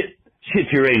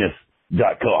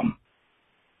 Shityouranus.com.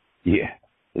 Yeah,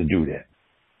 let's do that.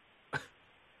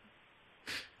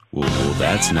 Well,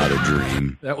 that's not a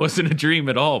dream. That wasn't a dream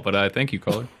at all, but thank you,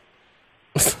 caller.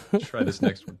 Let's try this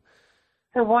next one.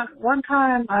 Hey, one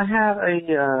time I had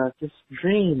this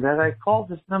dream that I called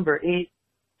this number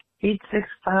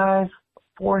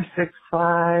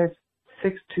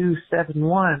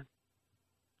 865-465-6271,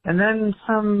 and then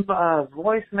some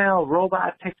voicemail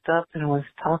robot picked up and was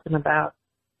talking about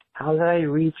how did I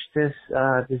reach this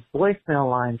voicemail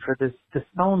line for this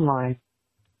phone line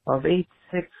of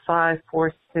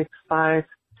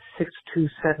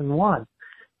 865-465-6271.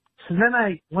 So then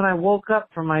when I woke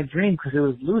up from my dream, because it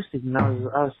was lucid, and I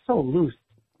was so lucid,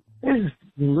 this is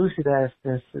lucid as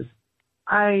this is.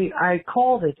 I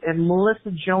called it, and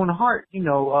Melissa Joan Hart,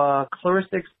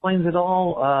 Clarissa Explains It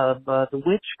All, the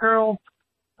witch girl,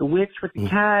 The witch with the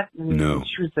cat? And No.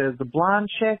 She was the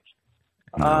blonde chick?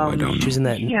 No, I don't know. She was in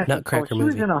that Nutcracker she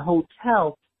was movie. in a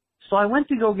hotel. So I went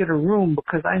to go get a room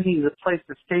because I needed a place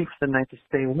to stay for the night to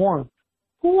stay warm.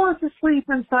 Who wants to sleep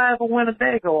inside of a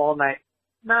Winnebago all night?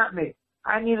 Not me.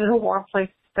 I needed a warm place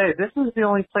to stay. This was the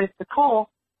only place to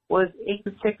call was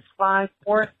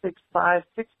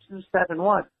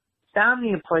 865-465-6271. Found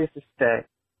me a place to stay.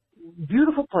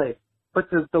 Beautiful place. But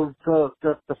the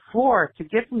floor, to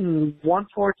get from one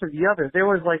floor to the other, there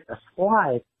was like a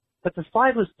slide. But the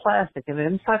slide was plastic, and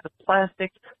inside the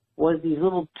plastic was these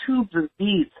little tubes of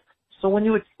beads. So when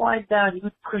you would slide down, you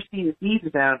would push these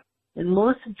beads down, and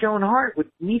Melissa Joan Hart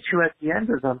would meet you at the end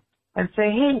of them and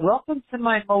say, hey, welcome to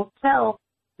my motel.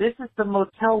 This is the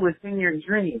motel within your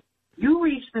dream. You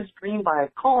reach this dream by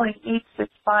calling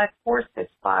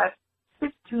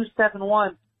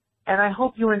 865-465-6271, and I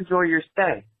hope you enjoy your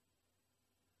stay.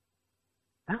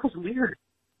 That was weird.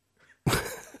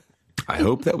 I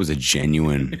hope that was a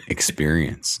genuine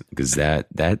experience because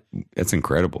that's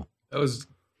incredible. I was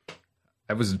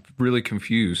really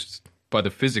confused by the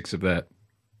physics of that.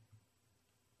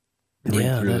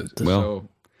 It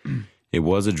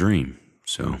was a dream.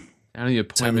 So down the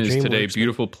appointment is today.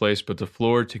 Beautiful place, but the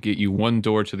floor to get you one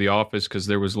door to the office because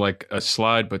there was like a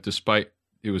slide, but despite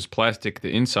it was plastic,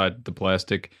 the inside the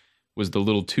plastic was the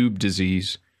little tube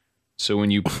disease. So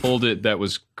when you pulled it, that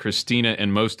was Christina,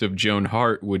 and most of Joan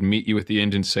Hart would meet you at the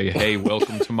end and say, hey,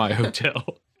 welcome to my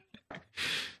hotel.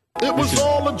 It was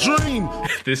all a dream.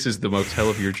 This is the motel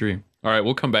of your dream. All right,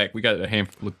 we'll come back. We got a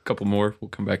couple more. We'll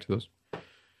come back to those.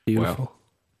 Beautiful.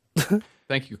 Wow.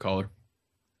 Thank you, caller.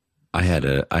 I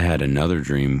had another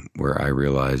dream where I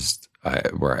realized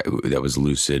that was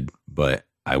lucid, but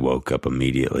I woke up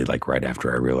immediately, like right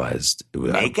after I realized it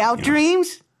was Makeout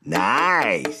dreams?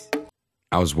 Nice.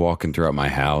 I was walking throughout my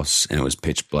house and it was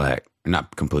pitch black.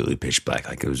 Not completely pitch black,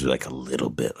 like it was like a little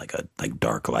bit like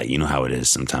dark light. You know how it is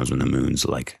sometimes when the moon's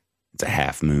like it's a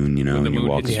half moon, you know, when the and you moon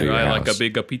walk hits through your your eye house. like a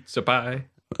big pizza pie.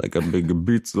 Like a big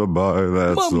pizza pie,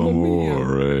 that's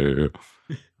amore.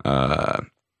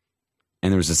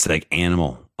 And there was this like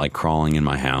animal like crawling in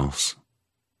my house,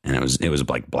 and it was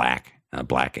like black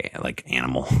like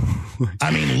animal.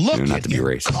 I mean, look, not to be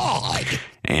racist. God.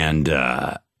 And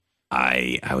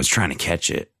I was trying to catch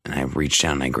it, and I reached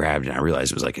down and I grabbed it. And I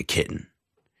realized it was like a kitten,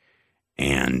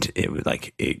 and it was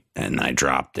like it. And I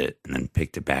dropped it, and then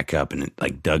picked it back up, and it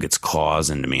like dug its claws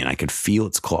into me, and I could feel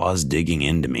its claws digging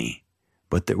into me,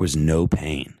 but there was no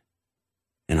pain.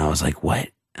 And I was like, "What?"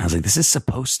 I was like, "This is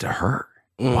supposed to hurt.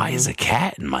 Why is a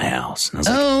cat in my house?" And I was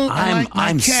like,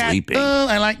 I'm sleeping. Oh,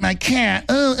 I like my cat.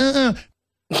 And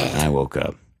I woke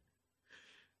up.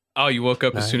 Oh, you woke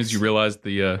up as soon as you realized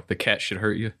the cat should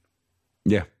hurt you?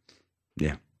 Yeah.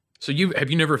 So have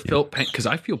you never felt pain? Because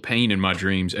I feel pain in my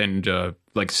dreams, and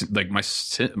like my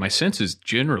senses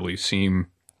generally seem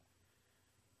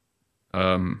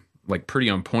like pretty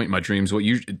on point in my dreams.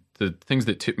 The things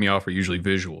that tip me off are usually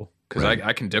visual, because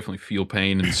I can definitely feel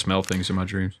pain and smell things in my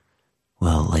dreams.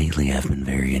 Well, lately I've been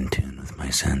very in tune with my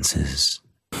senses,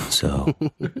 so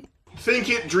think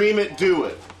it, dream it, do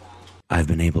it. I've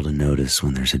been able to notice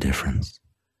when there's a difference.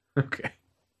 Okay.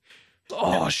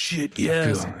 Oh shit!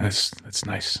 Yes, that's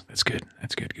nice. That's good.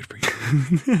 That's good. Good for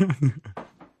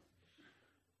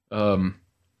you.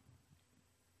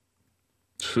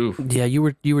 Yeah,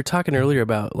 you were talking earlier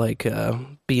about like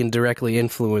being directly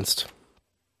influenced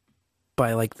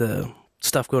by like the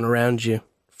stuff going around you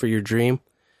for your dream,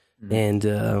 and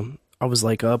I was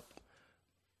like up,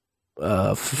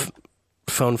 phone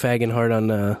fagging hard on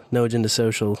No Agenda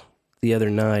Social the other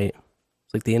night.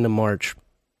 It's like the end of March.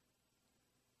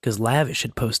 Because Lavish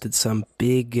had posted some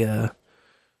big,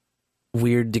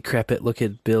 weird,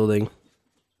 decrepit-looking building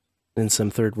in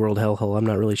some third world hellhole. I'm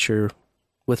not really sure,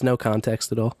 with no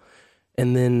context at all.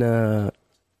 And then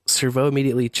Servo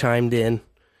immediately chimed in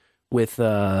with,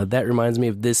 that reminds me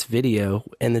of this video.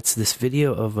 And it's this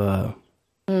video of a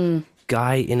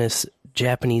guy in a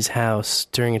Japanese house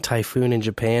during a typhoon in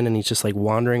Japan, and he's just like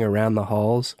wandering around the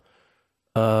halls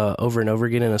over and over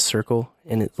again in a circle,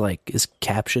 and it like is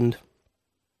captioned.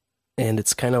 And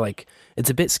it's kind of like, it's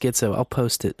a bit schizo. I'll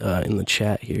post it in the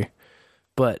chat here.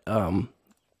 But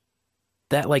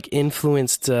that like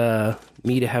influenced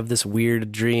me to have this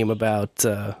weird dream about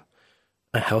a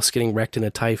house getting wrecked in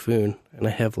a typhoon. And I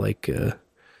have like, this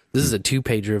is a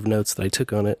 2-pager of notes that I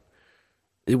took on it.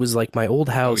 It was like my old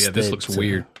house. Oh yeah, this looks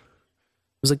weird.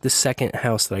 It was like the second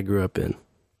house that I grew up in.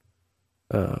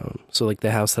 So like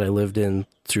the house that I lived in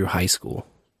through high school.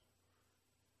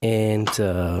 And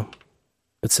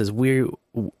it says, we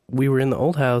were in the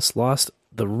old house, lost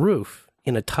the roof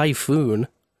in a typhoon,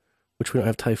 which we don't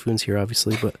have typhoons here,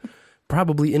 obviously, but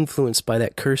probably influenced by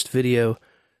that cursed video.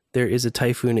 There is a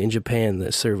typhoon in Japan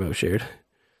that Servo shared.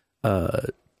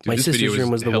 My sister's room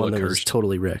was the one that was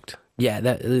totally wrecked. Yeah,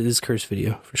 that is cursed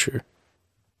video for sure.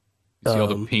 You see all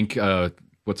the pink,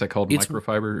 what's that called?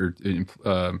 Microfiber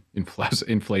or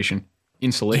insulation.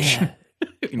 Yeah,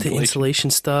 the insulation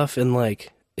stuff, and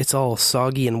like it's all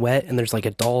soggy and wet, and there's like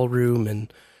a doll room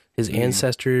and his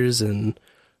ancestors, and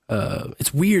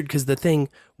it's weird because the thing,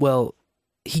 well,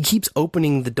 he keeps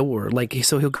opening the door, like,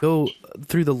 so he'll go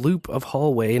through the loop of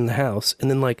hallway in the house, and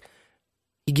then like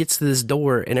he gets to this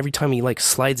door, and every time he like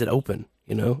slides it open,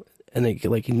 you know, and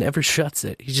like he never shuts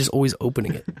it. He's just always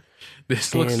opening it.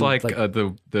 This looks like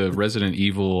the Resident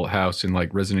Evil house in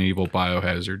like Resident Evil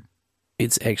Biohazard.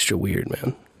 It's extra weird,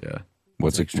 man. Yeah.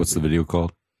 What's the video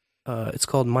called? It's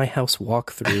called My House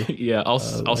Walkthrough. Yeah, I'll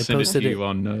send it to you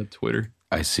on Twitter.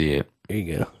 I see it. There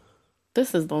you go.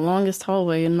 This is the longest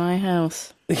hallway in my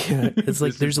house. Yeah, it's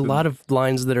like there's a lot of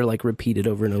lines that are like repeated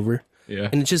over and over. Yeah.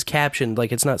 And it's just captioned,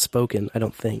 like it's not spoken, I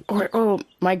don't think. Or,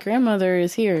 my grandmother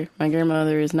is here. My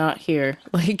grandmother is not here.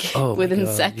 Like, within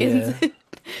seconds.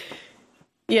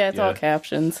 Yeah, it's all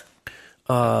captions.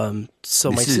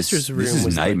 So my sister's room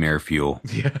was nightmare fuel.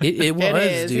 Yeah. It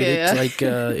was, dude. Yeah. It's like,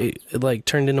 it like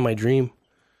turned into my dream.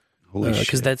 Holy shit.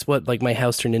 Because that's what like my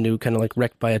house turned into, kind of like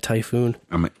wrecked by a typhoon.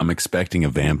 I'm expecting a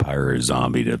vampire or a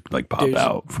zombie to like pop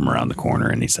out from around the corner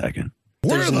any second.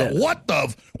 What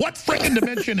freaking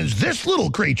dimension is this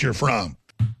little creature from?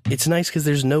 It's nice because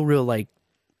there's no real like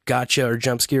gotcha or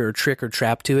jump scare or trick or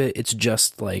trap to it. It's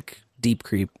just like deep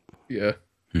creep. Yeah.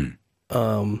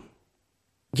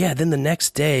 Yeah, then the next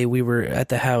day we were at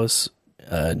the house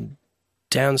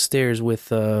downstairs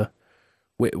with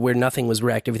where nothing was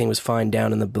wrecked, everything was fine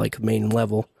down in the like main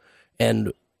level,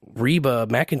 and Reba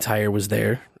McEntire was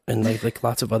there, and like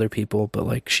lots of other people, but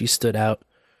like she stood out.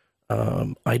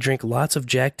 I drank lots of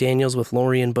Jack Daniels with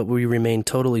Lorian, but we remained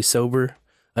totally sober.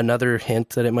 Another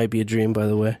hint that it might be a dream, by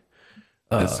the way.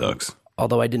 That sucks.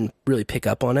 Although I didn't really pick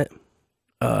up on it.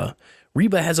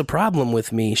 Reba has a problem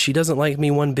with me. She doesn't like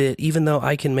me one bit, even though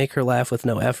I can make her laugh with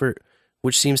no effort,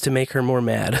 which seems to make her more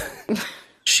mad.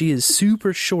 She is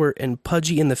super short and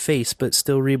pudgy in the face, but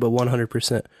still Reba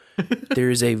 100%. There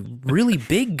is a really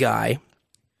big guy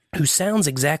who sounds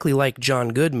exactly like John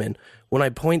Goodman. When I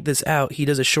point this out, he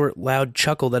does a short, loud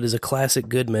chuckle that is a classic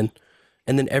Goodman.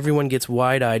 And then everyone gets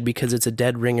wide-eyed because it's a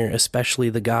dead ringer, especially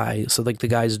the guy. So like the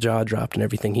guy's jaw dropped and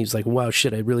everything. He's like, wow,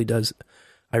 shit, I really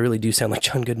do sound like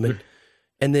John Goodman.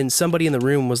 And then somebody in the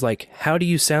room was like, how do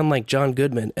you sound like John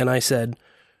Goodman? And I said,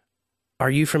 are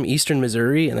you from Eastern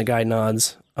Missouri? And the guy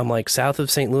nods. I'm like, south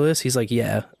of St. Louis? He's like,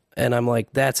 yeah. And I'm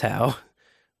like, that's how.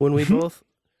 When we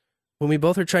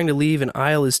both are trying to leave, an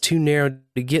aisle is too narrow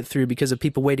to get through because of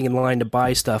people waiting in line to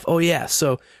buy stuff. Oh yeah,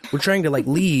 so we're trying to like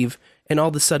leave, and all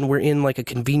of a sudden we're in like a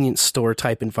convenience store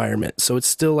type environment. So it's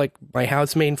still like my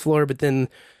house main floor, but then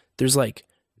there's like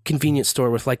convenience store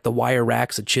with like the wire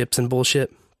racks of chips and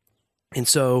bullshit. And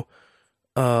so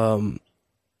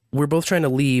we're both trying to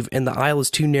leave, and the aisle is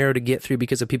too narrow to get through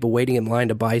because of people waiting in line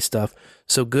to buy stuff.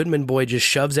 So Goodman Boy just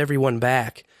shoves everyone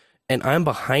back, and I'm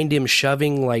behind him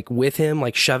shoving like with him,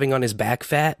 like shoving on his back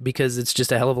fat because it's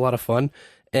just a hell of a lot of fun.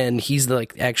 And he's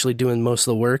like actually doing most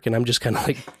of the work, and I'm just kind of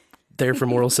like there for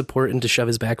moral support and to shove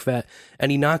his back fat.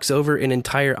 And he knocks over an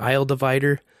entire aisle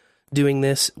divider doing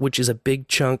this, which is a big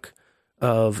chunk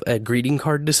of a greeting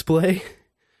card display.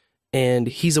 And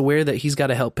he's aware that he's got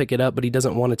to help pick it up, but he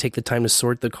doesn't want to take the time to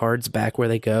sort the cards back where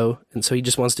they go. And so he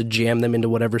just wants to jam them into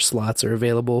whatever slots are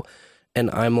available.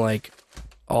 And I'm like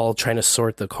all trying to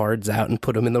sort the cards out and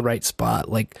put them in the right spot.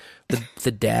 Like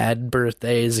the dad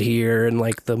birthday is here, and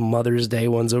like the Mother's Day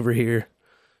one's over here.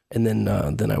 And then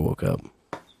I woke up.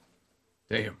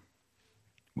 Damn.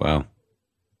 Wow.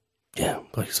 Yeah.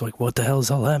 Like, it's like, what the hell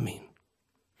does all that mean?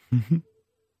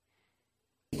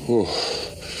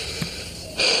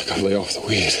 Gotta lay off the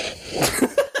weed.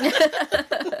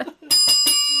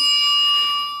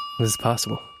 This is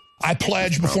possible. I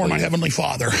pledge before my heavenly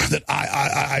Father that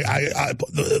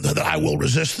I will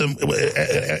resist them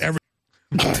every.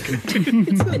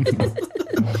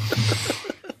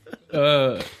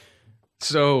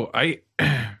 So I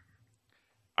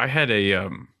had a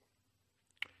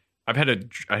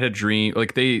dream.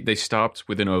 Like they stopped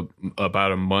within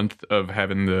about a month of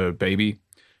having the baby.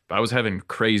 I was having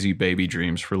crazy baby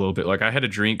dreams for a little bit. Like I had a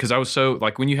dream because I was so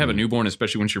like when you have a newborn,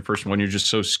 especially when it's your first one, you're just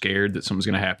so scared that something's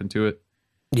going to happen to it.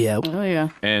 Yeah. Oh yeah.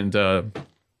 And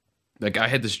like I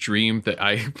had this dream that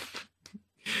I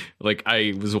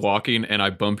was walking and I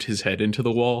bumped his head into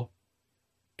the wall,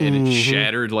 and it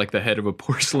shattered like the head of a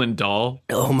porcelain doll.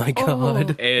 Oh my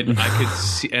God. And I could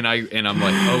see, and I'm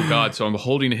like, oh God. So I'm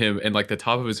holding him, and like the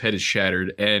top of his head is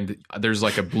shattered, and there's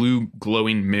like a blue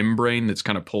glowing membrane that's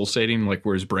kind of pulsating, like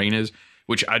where his brain is,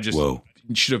 which I just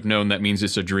should have known that means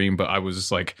it's a dream. But I was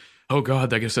just like, oh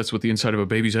God, I guess that's what the inside of a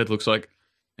baby's head looks like.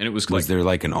 And it was there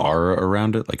like an aura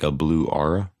around it, like a blue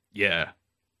aura? Yeah.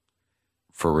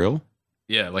 For real?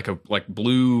 Yeah, like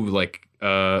blue, like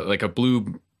a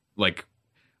blue, like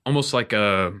almost like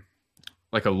a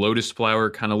lotus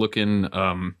flower kind of looking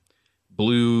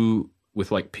blue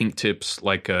with like pink tips,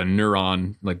 like a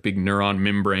neuron, like big neuron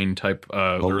membrane type.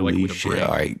 Holy or like shit!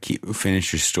 All right,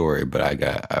 finish your story, but I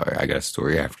got a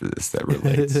story after this that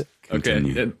relates.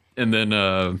 Okay, and then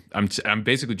I'm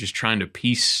basically just trying to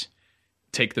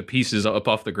take the pieces up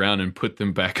off the ground and put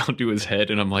them back onto his head,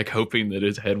 and I'm like hoping that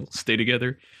his head will stay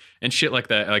together and shit like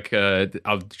that. Like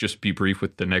I'll just be brief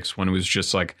with the next one. It was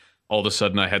just like all of a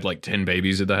sudden I had like 10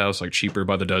 babies at the house, like cheaper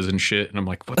by the dozen shit, and I'm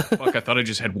like, what the fuck? I thought I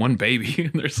just had one baby,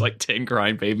 and there's like 10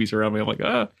 crying babies around me. I'm like,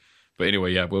 ah. But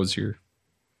anyway, yeah. What's your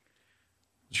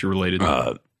related?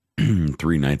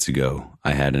 3 nights ago,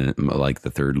 I had like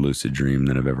the third lucid dream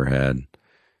that I've ever had.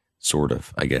 Sort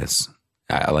of, I guess.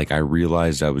 I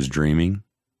realized I was dreaming,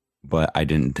 but I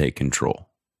didn't take control.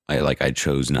 I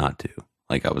chose not to.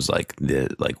 Like I was like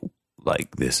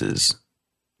this is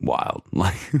wild.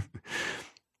 Like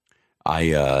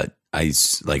I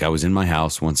was in my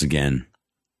house once again,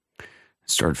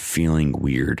 started feeling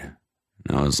weird.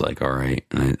 And I was like, all right.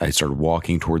 And I started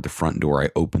walking toward the front door. I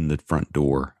opened the front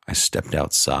door. I stepped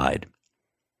outside,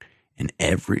 and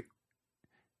everything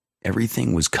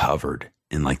was covered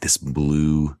in like this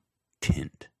blue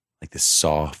tint, like this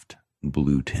soft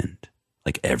blue tint,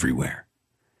 like everywhere.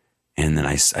 And then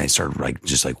I started like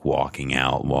just like walking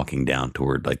down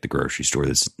toward like the grocery store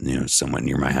that's, somewhat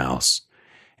near my house.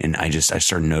 And I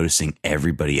started noticing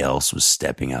everybody else was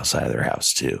stepping outside of their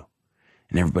house too.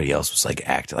 And everybody else was like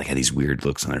acting like had these weird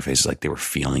looks on their faces, like they were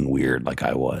feeling weird, like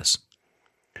I was.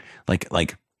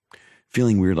 Like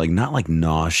feeling weird, like not like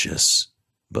nauseous,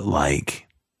 but like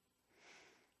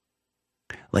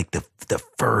the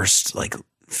first like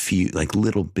few like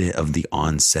little bit of the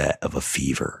onset of a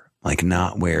fever. Like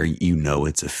not where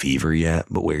it's a fever yet,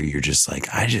 but where you're just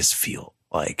like, I just feel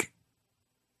like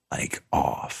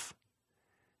off.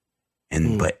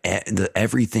 And but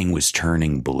everything was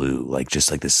turning blue, like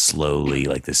just like this slowly,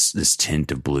 like this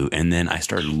tint of blue. And then I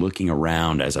started looking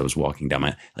around as I was walking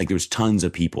down like there was tons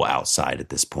of people outside at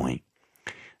this point.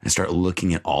 I start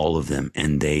looking at all of them,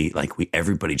 and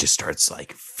everybody just starts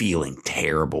like feeling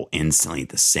terrible instantly at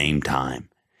the same time,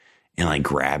 and like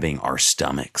grabbing our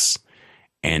stomachs,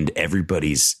 and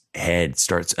everybody's head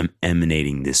starts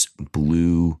emanating this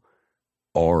blue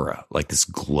aura, like this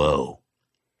glow.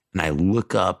 And I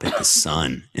look up at the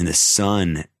sun, and the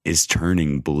sun is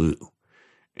turning blue.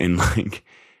 And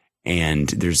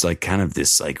there's like kind of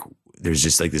this, like, there's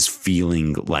just like this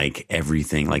feeling like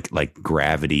everything, like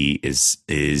gravity is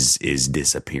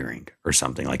disappearing or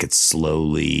something, like it's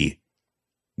slowly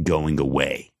going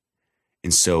away.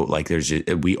 And so like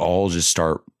we all just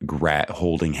start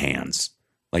holding hands,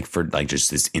 like for like just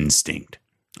this instinct.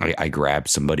 I grab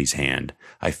somebody's hand,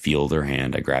 I feel their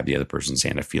hand, I grab the other person's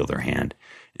hand, I feel their hand.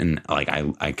 And like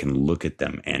I can look at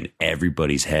them, and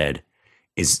everybody's head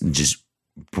is just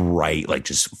bright, like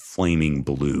just flaming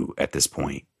blue at this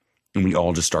point. And we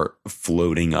all just start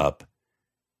floating up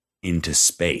into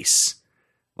space,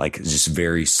 like just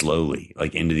very slowly,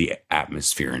 like into the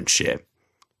atmosphere and shit.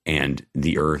 And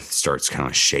the earth starts kind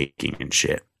of shaking and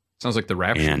shit. Sounds like the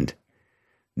Rapture. And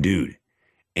dude,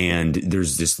 and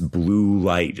there's this blue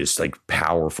light, just like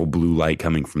powerful blue light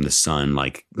coming from the sun,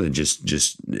 like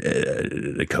just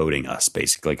coating us,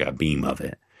 basically like a beam of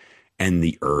it. And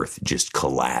the earth just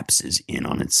collapses in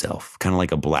on itself, kind of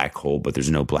like a black hole, but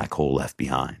there's no black hole left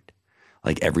behind.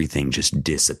 Like everything just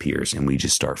disappears, and we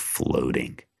just start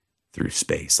floating through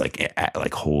space,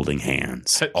 like holding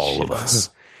hands, all of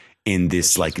us in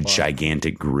this like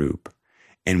gigantic group.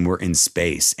 And we're in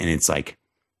space, and it's like,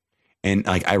 and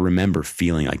like I remember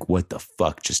feeling like, what the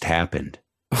fuck just happened?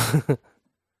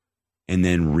 And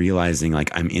then realizing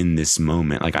like I'm in this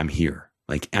moment, like I'm here,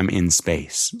 like I'm in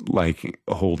space, like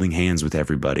holding hands with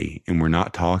everybody, and we're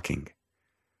not talking.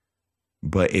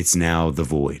 But it's now the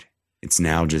void. It's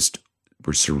now just,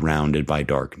 we're surrounded by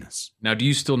darkness. Now, do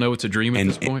you still know it's a dream at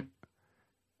this point?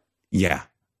 Yeah.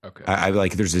 Okay. I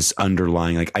like, there's this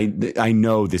underlying, like, I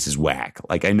know this is whack.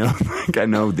 Like I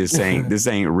know this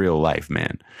ain't real life,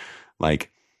 man.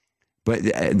 Like, But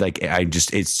like,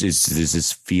 it's just there's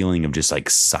this feeling of just like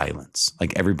silence.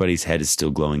 Like everybody's head is still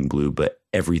glowing blue, but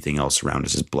everything else around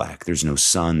us is black. There's no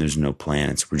sun. There's no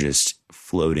planets. We're just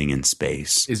floating in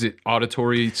space. Is it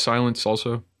auditory silence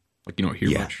also? Like you don't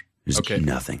hear much? There's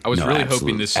nothing. I was really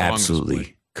hoping this song absolutely was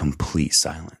complete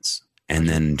silence. And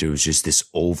then there was just this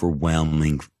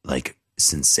overwhelming like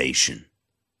sensation,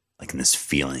 like this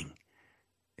feeling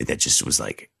that just was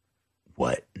like,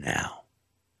 what now?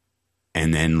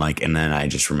 And then I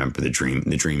just remember the dream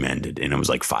ended and it was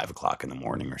like 5 o'clock in the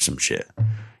morning or some shit.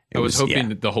 I was hoping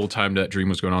that the whole time that dream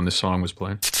was going on, this song was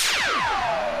playing.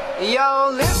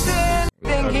 Yo, listen,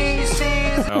 think he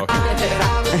sees. Oh.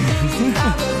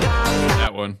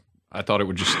 That one. I thought it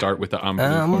would just start with the I'm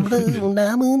blue. See,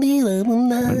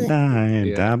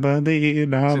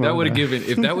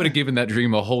 that would have given that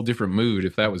dream a whole different mood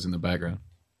if that was in the background.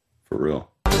 For real.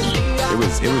 It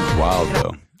was wild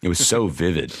though. It was so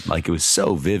vivid. Like it was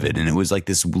so vivid. And it was like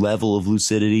this level of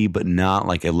lucidity, but not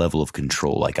like a level of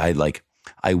control. Like I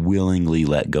willingly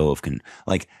let go of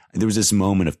there was this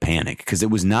moment of panic because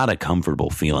it was not a comfortable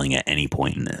feeling at any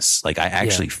point in this. Like I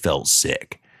actually felt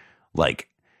sick. Like,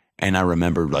 and I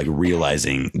remember like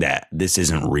realizing that this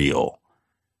isn't real.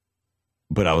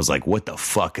 But I was like, what the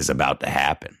fuck is about to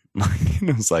happen? Like,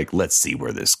 it was like, let's see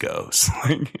where this goes.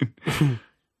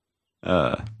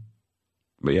 But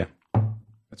yeah.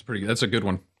 That's a good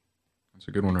one. That's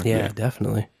a good one right there. Yeah,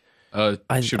 definitely.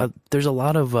 There's a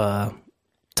lot of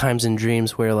times in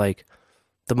dreams where like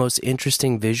the most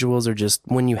interesting visuals are just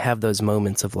when you have those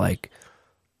moments of like,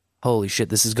 holy shit,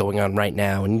 this is going on right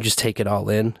now. And you just take it all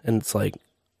in. And it's like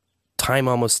time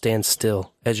almost stands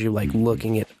still as you're like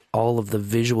looking at all of the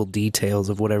visual details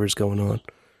of whatever's going on.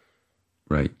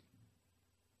 Right.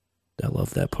 I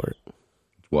love that part.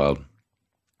 It's wild.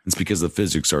 It's because the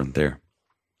physics aren't there.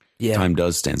 Yeah. Time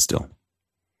does stand still.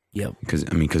 Yep. Because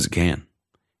it can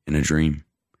in a dream.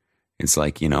 It's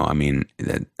like,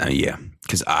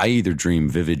 because I either dream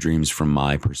vivid dreams from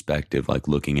my perspective, like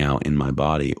looking out in my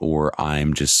body, or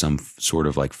I'm just some sort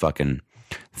of like fucking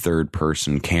third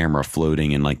person camera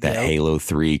floating in like that Halo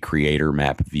 3 creator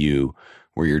map view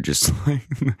where you're just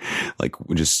like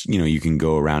you can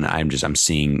go around. I'm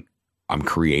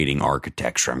creating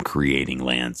architecture. I'm creating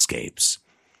landscapes.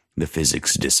 The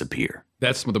physics disappear.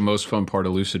 That's the most fun part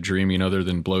of lucid dreaming, other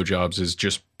than blowjobs, is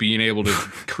just being able to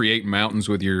create mountains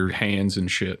with your hands and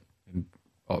shit, and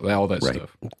all that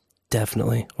stuff.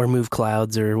 Definitely, or move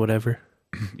clouds or whatever.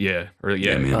 Yeah,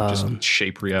 just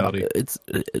shape reality. It's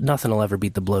nothing will ever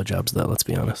beat the blowjobs, though. Let's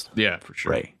be honest. Yeah, for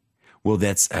sure. Right. Well,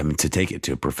 that's to take it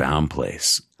to a profound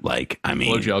place.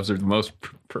 Blowjobs are the most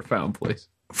profound place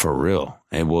for real.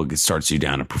 And it starts you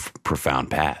down a profound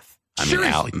path.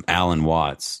 Alan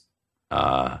Watts.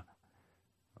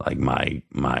 Like my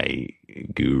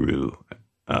guru,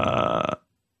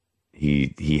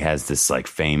 he has this like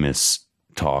famous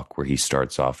talk where he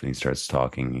starts off and he starts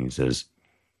talking. And he says,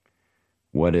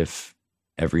 "What if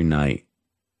every night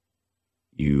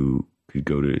you could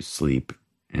go to sleep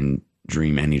and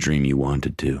dream any dream you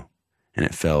wanted to, and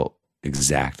it felt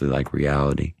exactly like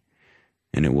reality,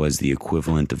 and it was the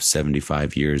equivalent of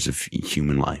 75 years of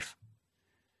human life,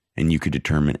 and you could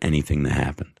determine anything that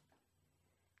happened?"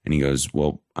 And he goes,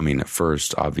 well, at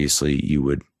first, obviously, you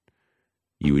would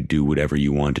do whatever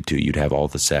you wanted to. You'd have all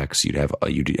the sex. You'd have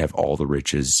all the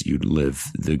riches. You'd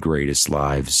live the greatest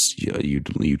lives.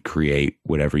 You'd create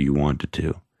whatever you wanted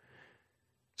to.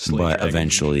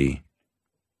 Eventually,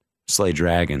 slay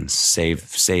dragons,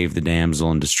 save the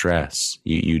damsel in distress.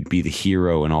 You'd be the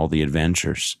hero in all the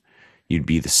adventures. You'd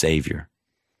be the savior.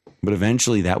 But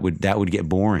eventually, that would get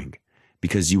boring.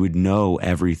 Because you would know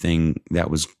everything that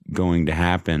was going to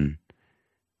happen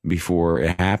before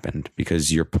it happened,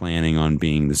 because you're planning on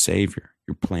being the savior.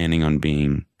 You're planning on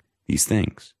being these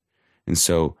things. And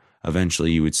so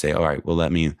eventually you would say, all right, well,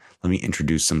 let me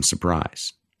introduce some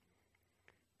surprise.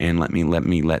 And let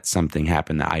me let something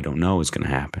happen that I don't know is going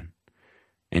to happen.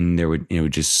 And it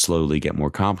would just slowly get more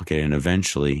complicated. And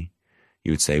eventually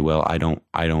you would say, well, I don't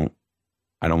want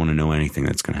to know anything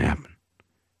that's going to happen.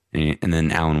 And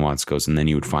then Alan Watts goes, and then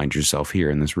you would find yourself here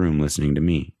in this room listening to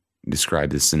me describe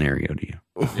this scenario to you.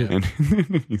 Yeah.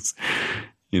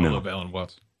 And, I love Alan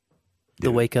Watts.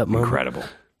 The wake up moment. Incredible.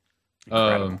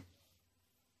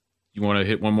 You want to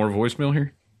hit one more voicemail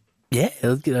here? Yeah,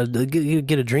 let's get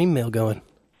a dream mail going.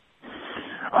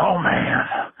 Oh, man.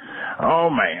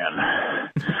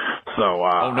 So,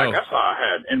 I guess I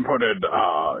had inputted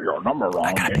your number wrong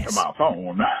into my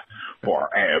phone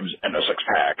for abs and a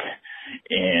six-pack.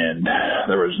 And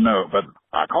but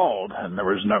I called and there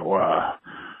was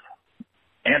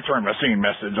answering machine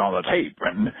message on the tape,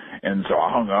 and so I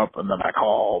hung up, and then I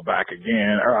called back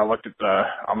again, or I looked at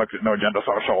No Agenda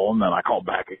Social, and then I called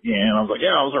back again. I was like,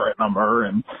 yeah, that was the right number,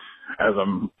 and as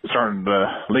I'm starting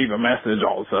to leave a message,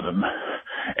 all of a sudden,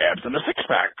 Abs in a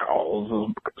Six-Pack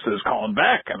says calling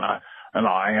back, and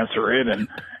I answer it,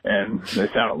 and they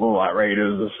sound a little irate.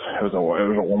 It was a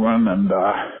woman, and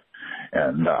I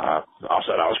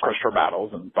said I was Christopher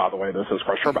Battles, and by the way, this is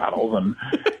Christopher Battles, and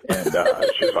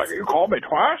she's like, you called me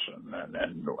twice,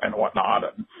 and whatnot,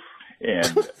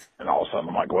 and all of a sudden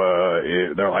I'm like, well,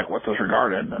 they're like, what's this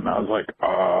regarding? And I was like,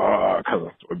 because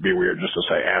it would be weird just to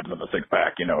say Abs in a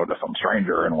Six-Pack, to some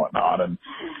stranger and whatnot, and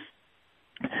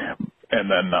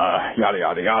then yada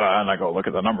yada yada, and I go look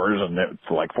at the numbers, and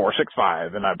it's like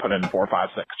 465, and I put in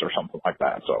 456 or something like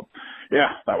that. So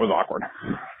yeah, that was awkward.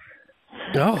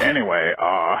 Oh. Anyway,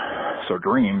 so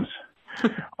dreams.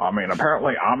 I mean,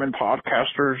 apparently I'm in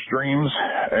podcasters' dreams,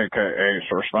 aka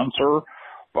Sir Spencer,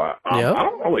 but I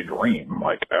don't really dream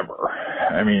like ever.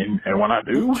 I mean, and when I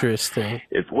do, interesting,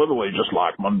 it's literally just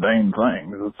like mundane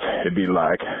things. It'd be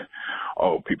like,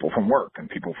 people from work and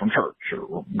people from church,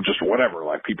 or just whatever,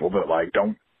 like people that like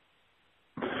don't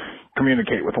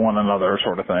communicate with one another,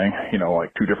 sort of thing.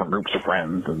 Like two different groups of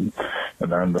friends, and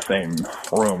they're in the same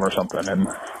room or something, and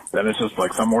then it's just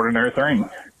like some ordinary thing.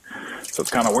 So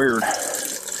it's kind of weird.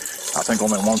 I think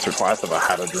only once or twice have I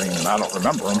had a dream, and I don't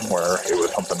remember them, where it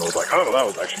was something that was like, oh, that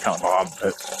was actually kind of odd.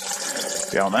 But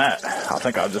beyond that, I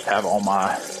think I just have all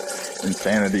my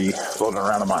insanity floating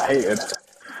around in my head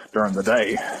during the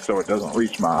day, so it doesn't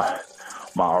reach my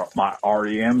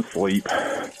REM sleep.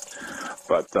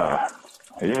 But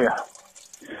yeah.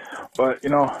 But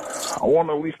I want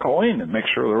to at least call in and make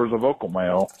sure there was a vocal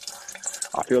mail.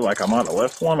 I feel like I might have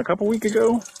left one a couple weeks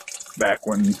ago, back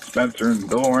when Spencer and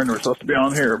DeLorean were supposed to be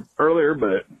on here earlier,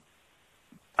 but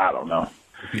I don't know.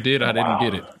 If you did, I didn't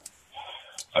get it.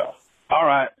 So, all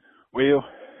right. Well,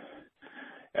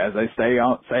 as they say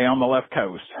on the left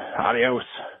coast, adios.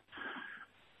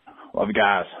 Love you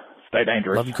guys. Stay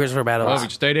dangerous. Love you, Christopher Battles. Love you.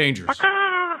 Stay dangerous.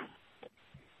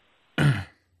 I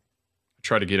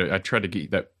tried to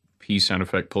get that pee sound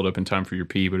effect pulled up in time for your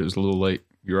pee, but it was a little late.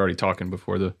 You were already talking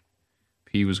before the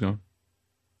pee was going.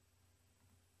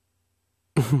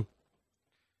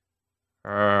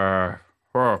 I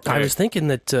was thinking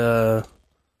that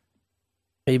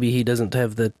maybe he doesn't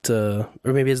have that, or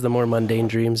maybe he has the more mundane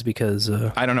dreams because...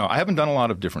 I don't know. I haven't done a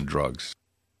lot of different drugs.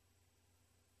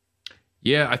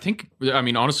 Yeah, I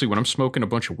mean, honestly, when I'm smoking a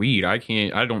bunch of weed, I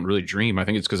don't really dream. I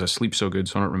think it's because I sleep so good,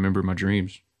 so I don't remember my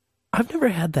dreams. I've never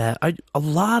had that. A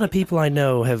lot of people I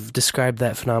know have described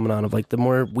that phenomenon of like the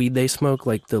more weed they smoke,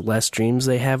 like the less dreams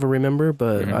they have or remember,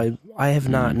 but I have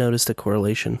not noticed a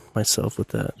correlation myself with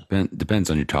that. Depends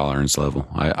on your tolerance level.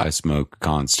 I smoke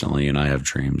constantly and I have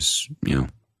dreams,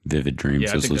 vivid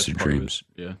dreams, those lucid dreams.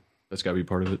 Yeah, that's got to be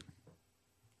part of it.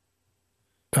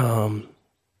 I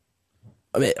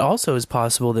mean, it also is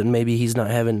possible that maybe he's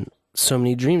not having so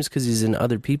many dreams because he's in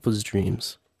other people's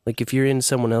dreams. Like, if you're in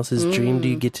someone else's dream, do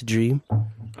you get to dream?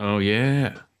 Oh,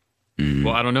 yeah.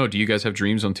 Well, I don't know. Do you guys have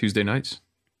dreams on Tuesday nights?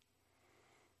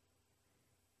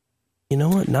 You know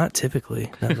what? Not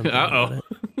typically. Uh-oh.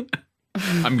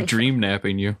 I'm dream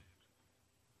napping you.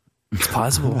 It's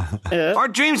possible. Our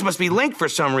dreams must be linked for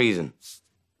some reason.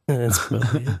 That's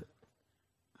probably it.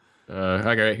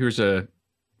 Okay,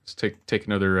 let's take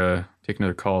another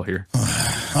call here. All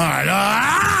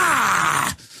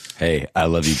right. Hey, I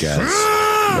love you guys.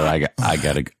 But I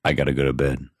gotta go to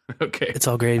bed. Okay. It's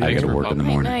all great. I gotta work in the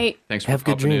morning. Night. Thanks for Have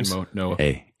good popping dreams. in, Noah.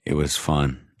 Hey, it was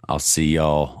fun. I'll see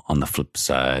y'all on the flip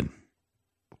side.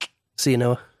 See you,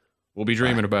 Noah. We'll be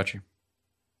dreaming about you.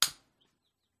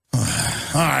 All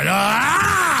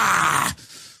right.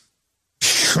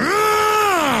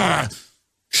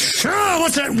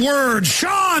 What's that word?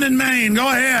 Sean in Maine. Go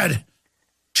ahead.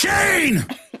 Shane.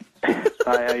 Hi,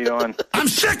 how you doing? I'm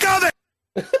sick of it.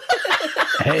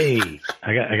 Hey,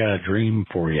 I got a dream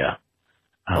for you.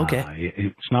 Okay.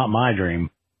 It's not my dream.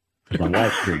 It's my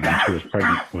wife's dream. She was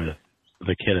pregnant with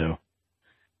the kiddo.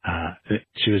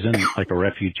 She was in like a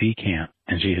refugee camp,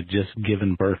 and she had just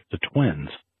given birth to twins.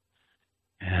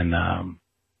 And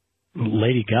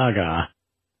Lady Gaga,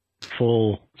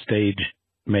 full stage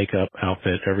makeup,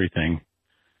 outfit, everything,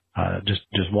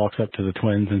 just walks up to the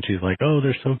twins, and she's like, "Oh,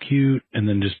 they're so cute," and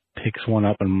then just picks one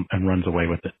up and runs away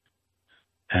with it.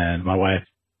 And my wife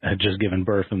had just given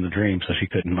birth in the dream, so she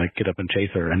couldn't like get up and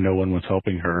chase her, and no one was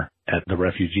helping her at the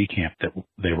refugee camp that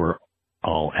they were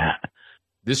all at.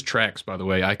 This tracks, by the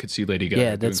way. I could see Lady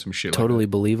Gaga doing some shit totally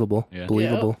like that. believable. Yeah.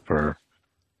 Believable. For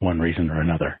one reason or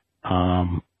another.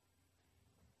 So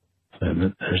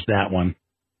there's that one.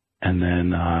 And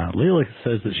then Leela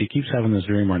says that she keeps having this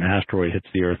dream where an asteroid hits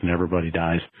the Earth and everybody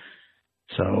dies.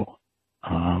 So,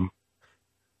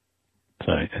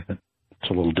 it's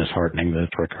a little disheartening that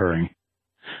it's recurring.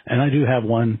 And I do have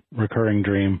one recurring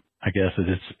dream. I guess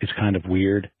it's kind of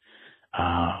weird.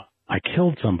 I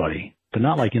killed somebody, but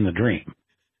not like in the dream.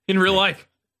 In real life.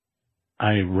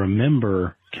 I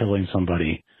remember killing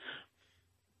somebody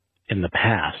in the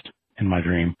past in my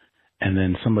dream, and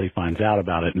then somebody finds out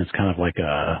about it, and it's kind of like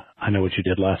a I know what you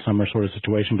did last summer sort of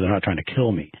situation, but they're not trying to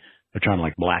kill me. They're trying to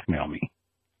like blackmail me.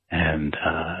 And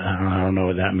I don't know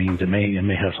what that means. It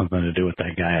may have something to do with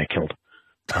that guy I killed.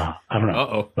 I don't know.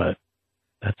 Uh-oh. But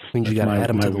that's you got to add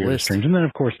them to the list. Dreams. And then,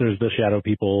 of course, there's the shadow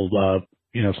people,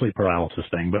 sleep paralysis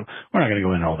thing. But we're not going to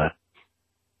go into all that.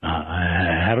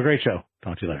 Have a great show.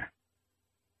 Talk to you later.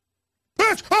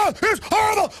 It's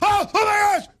horrible! Oh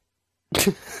my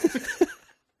gosh!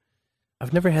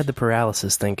 I've never had the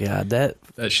paralysis, thank God. That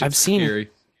shit's I've seen. Scary.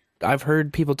 I've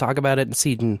heard people talk about it and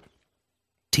seen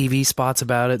TV spots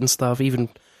about it and stuff. Even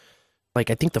like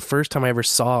I think the first time I ever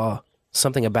saw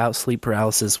something about sleep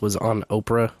paralysis was on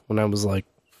Oprah when I was like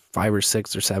 5 or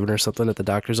 6 or 7 or something at the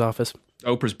doctor's office.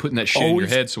 Oprah's putting that shit in your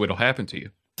head so it'll happen to you.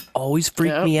 Always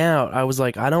freaked me out. I was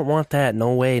like, I don't want that.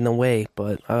 No way, no way.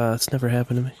 But it's never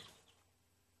happened to me.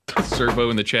 Servo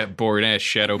in the chat, boring ass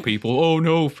shadow people. Oh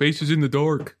no, faces in the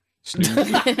dark.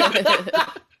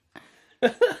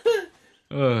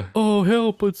 Oh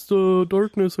help! It's the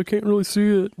darkness. I can't really see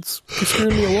it. It's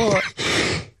scaring me a lot.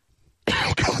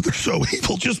 Oh God, they're so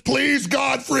evil. Just please,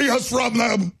 God, free us from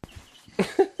them.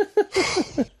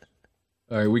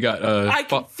 All right, we got. I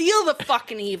can feel the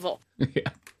fucking evil.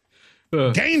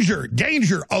 Danger!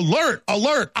 Danger! Alert!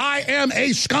 Alert! I am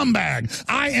a scumbag.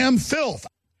 I am filth.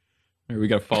 All right, we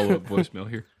got a follow-up voicemail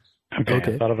here. Okay,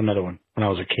 I thought of another one. When I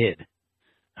was a kid,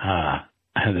 I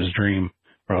had this dream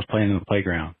where I was playing in the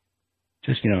playground.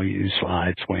 Just, you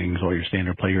slide, swings, all your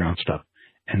standard playground stuff.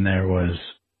 And there was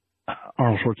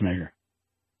Arnold Schwarzenegger,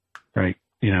 right?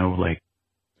 Like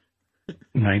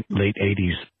late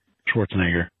 80s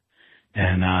Schwarzenegger.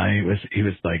 And he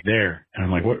was like there. And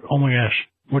I'm like, what? Oh my gosh,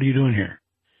 what are you doing here?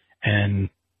 And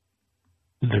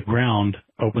the ground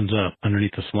opens up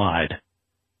underneath the slide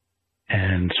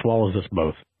and swallows us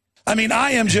both. I mean,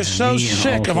 I am just so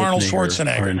sick of Arnold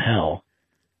Schwarzenegger. Are in hell.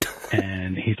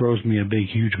 And he throws me a big,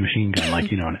 huge machine gun,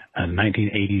 like, a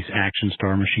 1980s action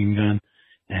star machine gun.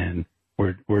 And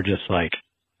we're just like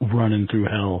running through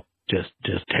hell, just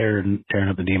tearing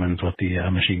up the demons with the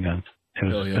machine guns.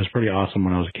 It was pretty awesome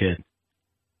when I was a kid.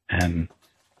 And,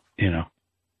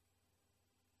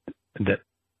 that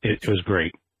it was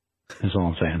great. That's all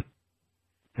I'm saying.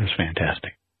 It was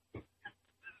fantastic.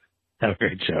 Have a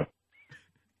great show.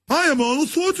 I am Arnold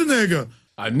Schwarzenegger.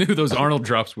 I knew those Arnold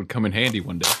drops would come in handy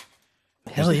one day.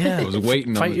 Hell yeah. I was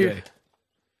waiting on the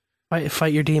day.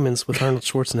 Fight your demons with Arnold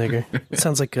Schwarzenegger. It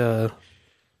sounds like some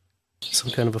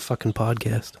kind of a fucking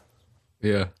podcast.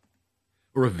 Yeah.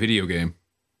 Or a video game.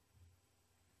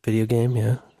 Video game,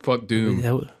 yeah. Fuck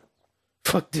Doom.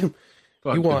 Fuck Doom.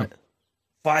 Fuck you Doom. want?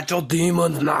 Fight your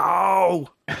demons now.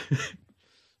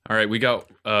 All right, we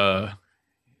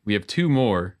have 2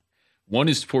 more. One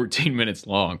is 14 minutes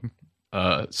long.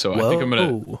 So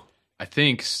I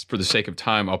think for the sake of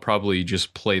time, I'll probably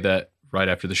just play that right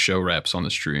after the show wraps on the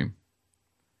stream.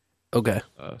 Okay.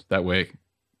 That way,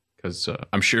 because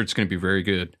I'm sure it's going to be very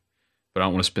good, but I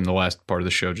don't want to spend the last part of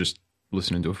the show just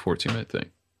listening to a 14-minute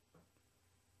thing.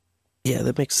 Yeah,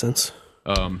 that makes sense.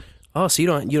 So you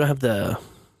don't have the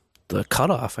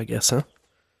cutoff, I guess, huh?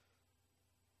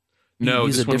 No,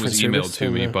 this one was emailed to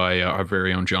me by our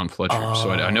very own John Fletcher, so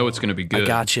I know it's going to be good. I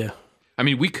gotcha. I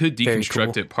mean, we could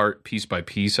deconstruct it piece by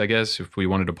piece, I guess, if we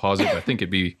wanted to pause it. But I think it'd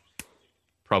be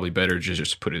probably better to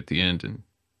just put it at the end. And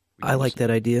I like that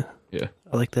idea. Yeah,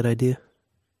 I like that idea.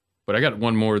 But I got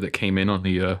one more that came in on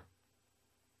the.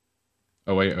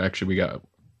 Oh wait, actually,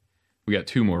 we got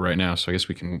 2 more right now, so I guess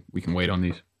we can wait on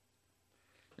these.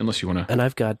 Unless you want to. And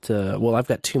I've got 2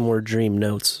 more dream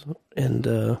notes, and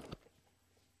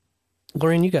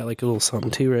Lauren, you got like a little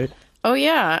something too, right? Oh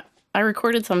yeah, I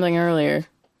recorded something earlier.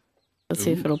 Let's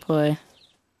see if it'll play.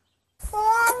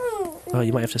 Oh,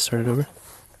 you might have to start it over.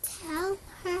 Tell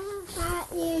her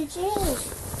about your dream.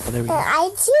 Oh, there we go. I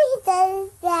dreamed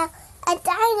a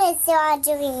dinosaur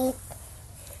dream.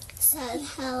 So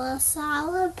tell us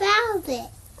all about it.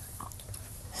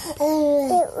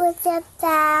 It was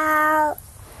about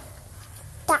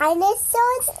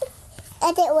dinosaurs,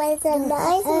 and it was a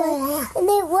nice one, and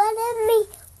they wanted me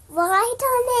ride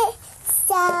on it,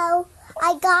 so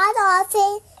I got off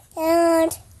it,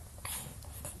 and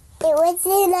it was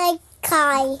in a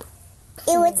sky.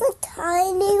 It was a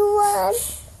tiny one,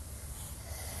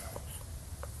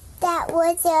 that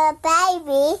was a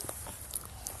baby,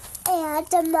 and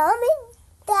the mommy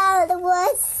that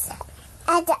was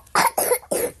at the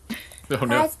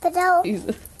hospital.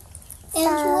 And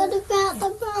what about the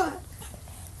mom?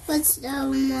 Was the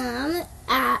mom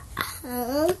at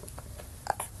home?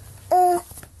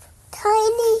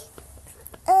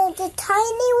 The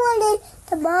tiny one,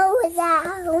 the mom was at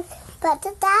home, but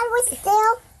the dad was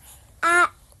still at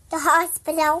the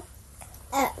hospital.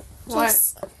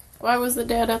 Why was the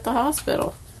dad at the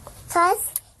hospital?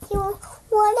 Because he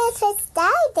wanted to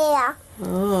stay there.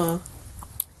 Oh.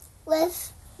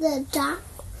 With the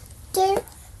doctor?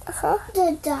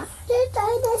 The doctor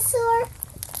dinosaur?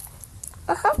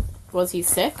 Was he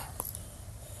sick?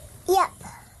 Yep.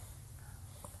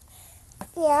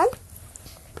 And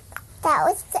that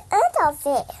was the end of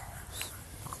it.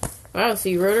 Wow, so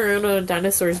you rode around on a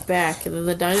dinosaur's back, and then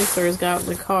the dinosaurs got in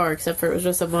the car, except for it was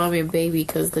just a mommy and baby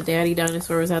because the daddy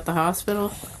dinosaur was at the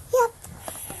hospital? Yep.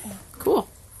 Cool.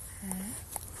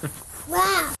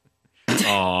 Wow.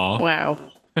 Aw.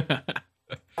 Wow.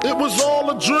 It was all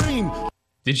a dream.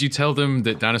 Did you tell them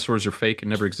that dinosaurs are fake and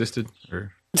never existed?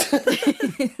 Or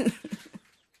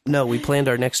No, we planned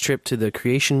our next trip to the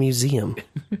Creation Museum.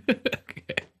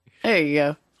 There you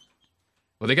go.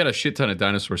 Well, they got a shit ton of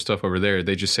dinosaur stuff over there.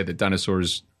 They just say that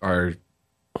dinosaurs are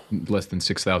less than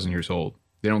 6,000 years old.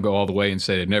 They don't go all the way and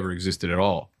say it never existed at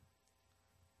all.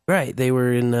 Right, they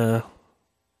were in,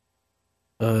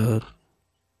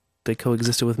 they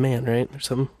coexisted with man, right? Or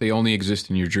something? They only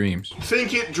exist in your dreams.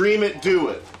 Think it, dream it, do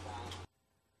it.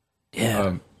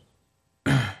 Yeah.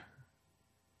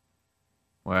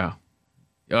 Wow.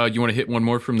 You want to hit one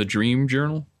more from the Dream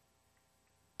Journal?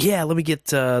 Yeah, let me get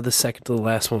the second to the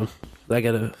last one. I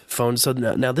got a phone. So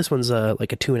now this one's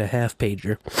like a 2.5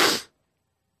 pager.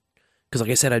 Because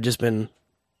like I said, I've just been,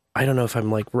 I don't know if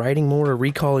I'm like writing more or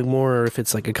recalling more or if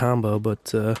it's like a combo,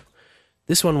 but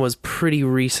this one was pretty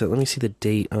recent. Let me see the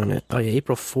date on it. Oh yeah,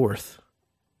 April 4th.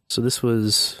 So this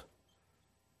was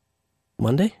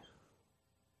Monday?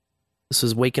 This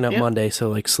was waking up Monday, so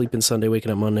like sleeping Sunday,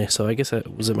 waking up Monday. So I guess I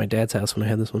was at my dad's house when I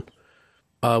had this one.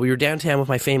 We were downtown with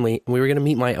my family, and we were going to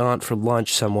meet my aunt for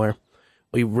lunch somewhere.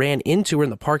 We ran into her in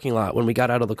the parking lot. When we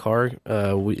got out of the car,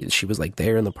 she was like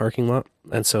there in the parking lot.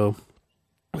 And so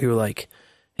we were like,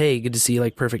 hey, good to see you,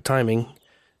 like perfect timing.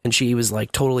 And she was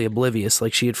like totally oblivious.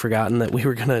 Like she had forgotten that we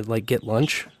were going to like get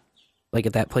lunch, like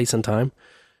at that place and time.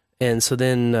 And so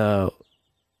then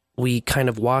we kind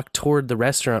of walked toward the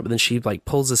restaurant, but then she like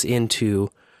pulls us into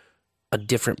a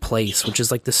different place, which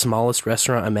is like the smallest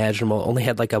restaurant imaginable. It only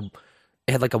had like a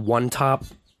 1 top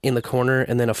in the corner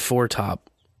and then a 4 top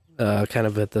kind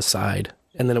of at the side.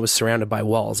 And then it was surrounded by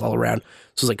walls all around.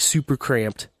 So it was like super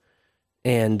cramped.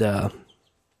 And then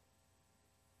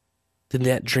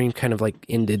that dream kind of like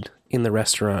ended in the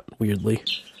restaurant weirdly.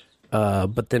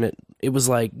 But then it was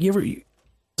like,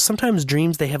 sometimes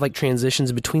dreams, they have like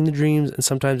transitions between the dreams, and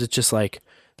sometimes it's just like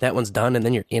that one's done and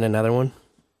then you're in another one.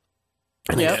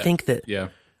 And I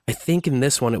think in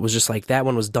this one it was just like that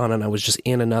one was done and I was just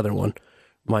in another one.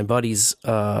 My buddy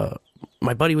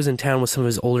was in town with some of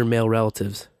his older male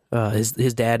relatives,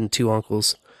 his dad and 2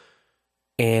 uncles,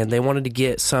 and they wanted to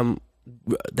get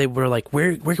they were like,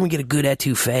 where can we get a good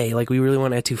etouffee? Like we really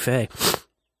want etouffee.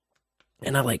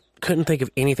 And I like couldn't think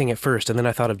of anything at first, and then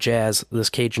I thought of Jazz,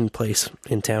 this Cajun place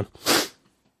in town.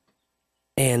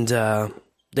 And they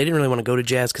didn't really want to go to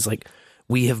Jazz because like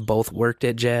we have both worked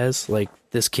at Jazz, like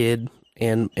this kid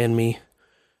and me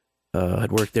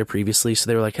had worked there previously, so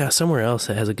they were like, somewhere else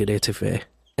that has a good etouffee.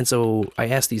 And so I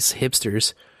asked these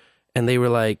hipsters, and they were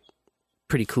like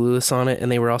pretty clueless on it,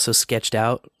 and they were also sketched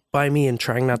out by me and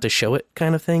trying not to show it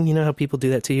kind of thing. You know how people do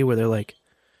that to you, where they're like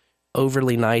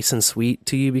overly nice and sweet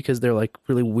to you because they're like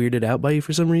really weirded out by you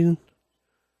for some reason.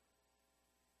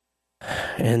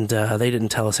 And they didn't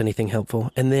tell us anything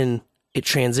helpful. And then it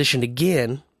transitioned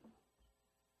again.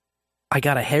 I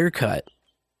got a haircut,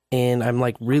 and I'm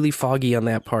like really foggy on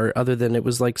that part, other than it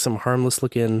was like some harmless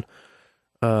looking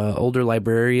older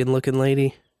librarian looking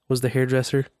lady was the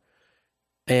hairdresser.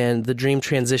 And the dream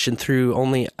transitioned through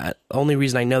only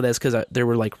reason I know that is because there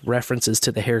were like references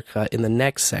to the haircut in the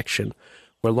next section,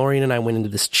 where Lorian and I went into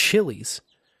this Chili's,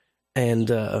 and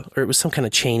or it was some kind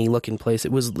of chainy looking place.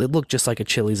 It looked just like a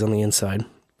Chili's on the inside,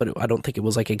 but I don't think it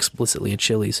was like explicitly a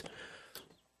Chili's.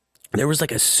 There was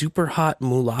like a super hot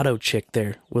mulatto chick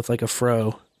there with like a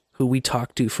fro who we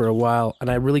talked to for a while, and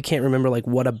I really can't remember like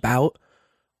what about,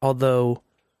 although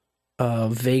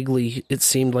vaguely it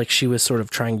seemed like she was sort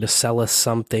of trying to sell us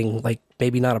something, like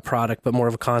maybe not a product, but more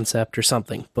of a concept or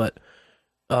something. But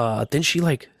then she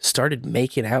like started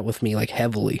making out with me like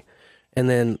heavily. And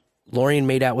then Lorian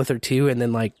made out with her too, and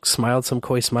then like smiled some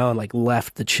coy smile and like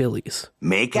left the Chili's.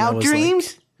 Make out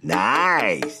dreams?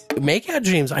 Nice. Make out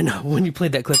dreams. I know. When you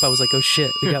played that clip, I was like, oh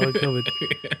shit, we got one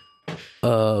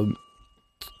COVID.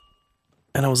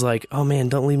 And I was like, oh man,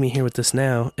 don't leave me here with this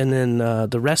now. And then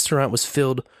the restaurant was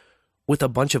filled with a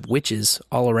bunch of witches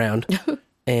all around.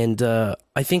 And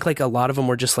I think like a lot of them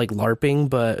were just like LARPing,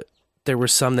 but there were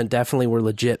some that definitely were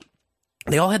legit.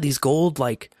 They all had these gold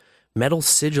like metal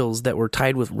sigils that were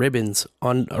tied with ribbons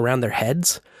on around their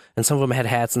heads. And some of them had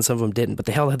hats and some of them didn't. But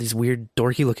they all had these weird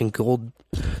dorky looking gold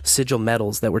sigil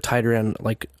medals that were tied around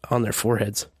like on their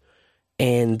foreheads.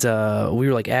 And we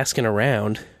were like asking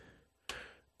around.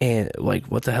 And like,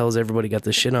 what the hell has everybody got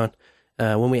this shit on?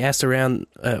 When we asked around,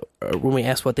 when we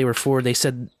asked what they were for, they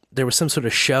said there was some sort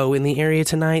of show in the area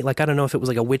tonight. Like, I don't know if it was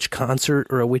like a witch concert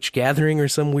or a witch gathering or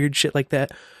some weird shit like that.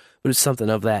 But it was something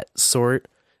of that sort.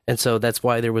 And so that's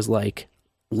why there was like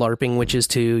LARPing witches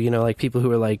too, you know, like people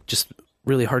who are like just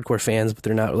really hardcore fans, but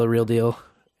they're not the real deal.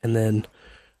 And then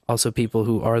also people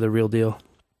who are the real deal.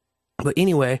 But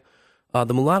anyway,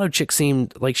 the mulatto chick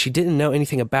seemed like she didn't know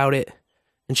anything about it.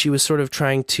 And she was sort of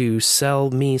trying to sell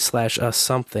me/us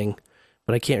something,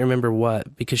 but I can't remember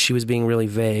what because she was being really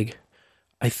vague.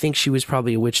 I think she was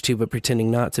probably a witch too, but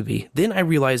pretending not to be. Then I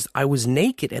realized I was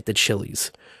naked at the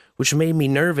Chili's, which made me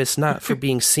nervous, not for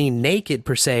being seen naked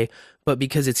per se, but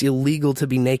because it's illegal to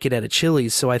be naked at a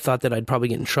Chili's. So I thought that I'd probably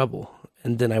get in trouble.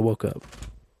 And then I woke up.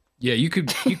 Yeah, you can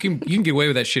get away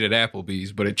with that shit at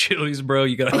Applebee's, but at Chili's, bro,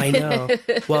 you gotta. I know.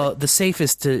 Well, the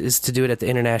safest is to do it at the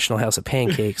International House of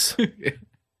Pancakes.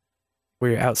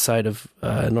 Where you're outside of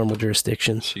normal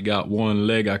jurisdictions. She got one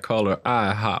leg. I call her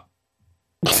IHOP.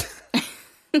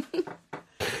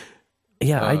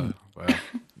 Yeah, wow.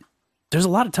 There's a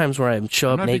lot of times where I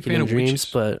show up naked in dreams,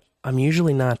 but I'm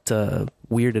usually not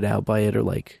weirded out by it or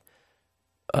like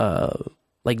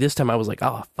this time I was like,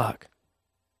 oh fuck,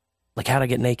 like how'd I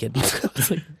get naked?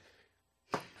 Like,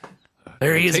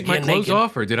 there he is. Take my clothes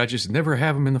off, or did I just never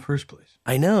have them in the first place?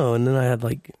 I know, and then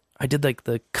I did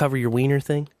the cover your wiener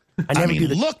thing.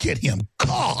 Look at him.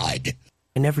 God.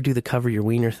 I never do the cover your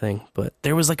wiener thing, but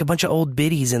there was like a bunch of old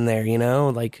biddies in there, you know,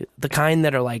 like the kind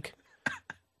that are like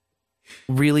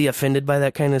really offended by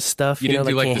that kind of stuff. You know,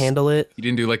 they can't handle it. You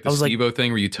didn't do like the Steve-O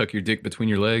thing where you tuck your dick between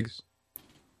your legs?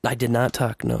 I did not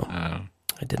tuck, no.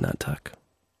 I did not tuck.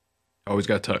 Always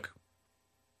got tuck.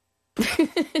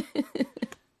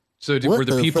 So were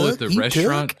the people at the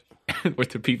restaurant, were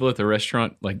the people at the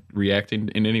restaurant like reacting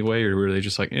in any way, or were they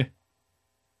just like, eh?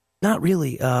 Not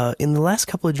really. In the last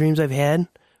couple of dreams I've had,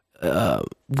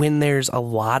 when there's a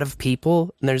lot of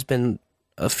people, and there's been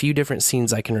a few different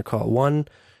scenes I can recall. One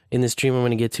in this dream I'm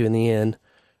going to get to in the end.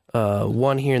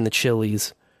 One here in the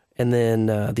Chili's. And then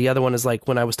the other one is like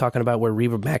when I was talking about where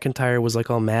Reba McEntire was like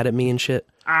all mad at me and shit.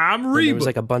 I'm Reba. There was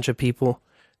like a bunch of people.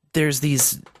 There's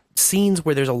these scenes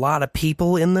where there's a lot of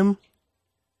people in them.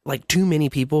 Like too many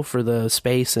people for the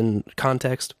space and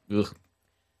context. Ugh.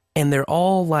 And they're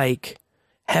all like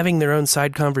having their own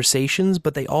side conversations,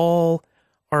 but they all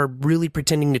are really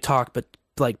pretending to talk, but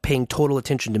like paying total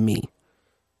attention to me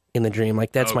in the dream.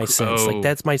 Like that's my sense. Like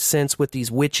that's my sense with these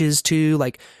witches too.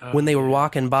 Like when they were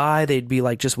walking by, they'd be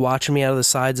like just watching me out of the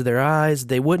sides of their eyes.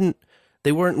 They weren't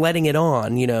letting it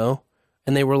on, you know,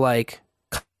 and they were like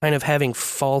kind of having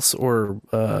false or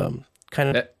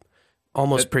kind of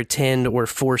almost pretend or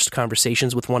forced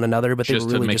conversations with one another, but they were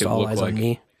really just all eyes on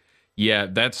me. Yeah,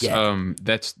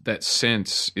 that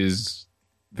sense is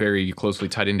very closely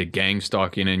tied into gang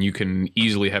stalking, and you can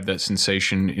easily have that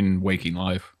sensation in waking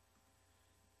life,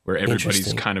 where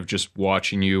everybody's kind of just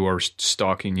watching you or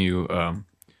stalking you.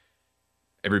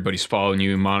 Everybody's following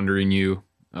you, monitoring you.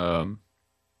 You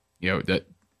know,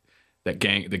 the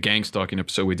gang stalking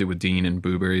episode we did with Dean and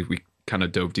Booberry, we kind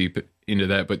of dove deep into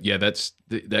that. But yeah,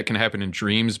 that can happen in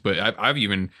dreams. But I've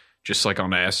even just like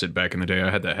on acid back in the day,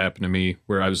 I had that happen to me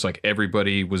where I was like,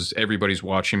 everybody's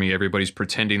watching me. Everybody's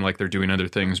pretending like they're doing other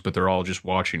things, but they're all just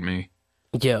watching me.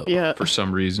 Yeah. For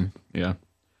some reason. Yeah.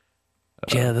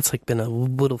 Yeah, that's like been a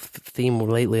little theme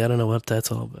lately. I don't know what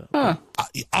that's all about. Huh.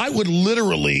 I would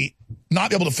literally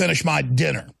not be able to finish my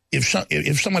dinner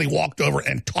if somebody walked over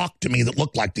and talked to me that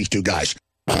looked like these two guys.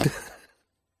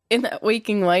 In that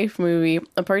Waking Life movie,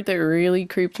 a part that really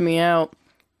creeped me out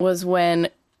was when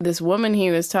this woman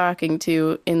he was talking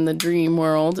to in the dream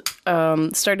world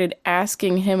started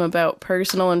asking him about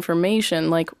personal information,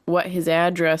 like what his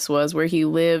address was, where he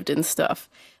lived and stuff,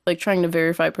 like trying to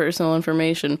verify personal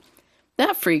information.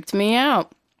 That freaked me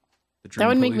out. That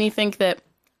would make me think that,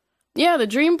 yeah, the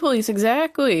dream police,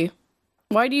 exactly.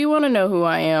 Why do you want to know who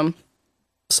I am?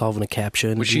 Solving a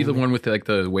caption. Was she the one with like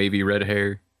the wavy red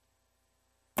hair?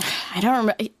 I don't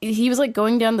remember. He was like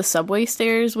going down the subway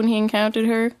stairs when he encountered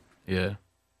her. Yeah.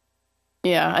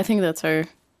 Yeah, I think that's her.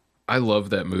 I love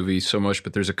that movie so much,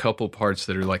 but there's a couple parts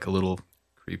that are like a little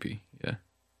creepy. Yeah.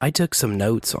 I took some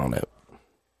notes on it.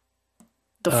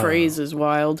 The phrase is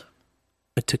wild.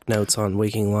 I took notes on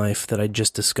Waking Life that I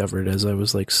just discovered as I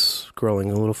was like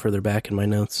scrolling a little further back in my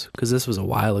notes, because this was a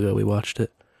while ago we watched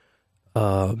it.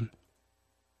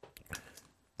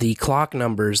 The clock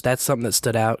numbers, that's something that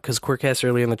stood out, because Quirkcast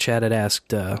earlier in the chat had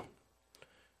asked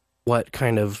what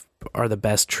kind of are the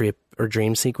best trip or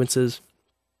dream sequences.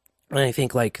 And I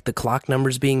think like the clock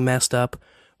numbers being messed up,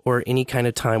 or any kind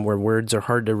of time where words are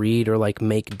hard to read or like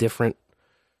make different,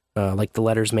 like the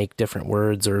letters make different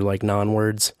words or like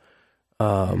non-words.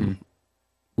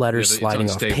 Letters sliding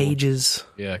off pages.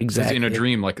 Yeah, exactly. In a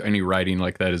dream, like any writing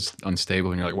like that is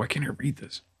unstable, and you're like, why can't I read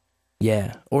this?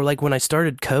 Yeah, or like when I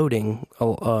started coding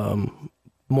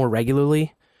more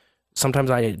regularly, sometimes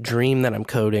I dream that I'm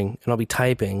coding and I'll be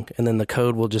typing, and then the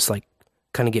code will just like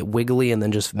kind of get wiggly and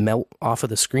then just melt off of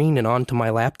the screen and onto my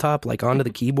laptop, like onto the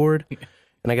keyboard,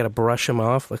 and I got to brush them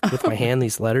off like with my hand,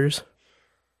 these letters.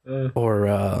 Or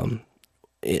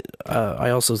I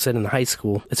also said in high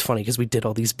school, it's funny because we did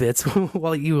all these bits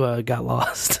while you got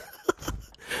lost,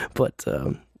 but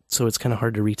so it's kind of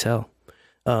hard to retell.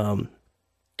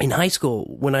 In high school,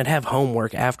 when I'd have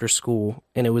homework after school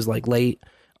and it was like late,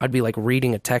 I'd be like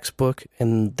reading a textbook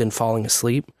and then falling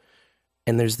asleep.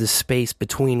 And there's this space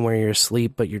between where you're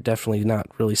asleep, but you're definitely not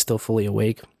really still fully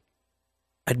awake.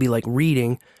 I'd be like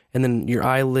reading, and then your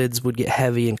eyelids would get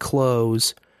heavy and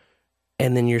close.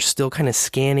 And then you're still kind of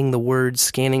scanning the words,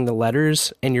 scanning the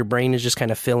letters, and your brain is just kind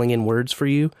of filling in words for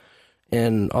you.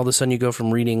 And all of a sudden you go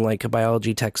from reading like a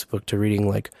biology textbook to reading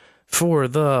like for,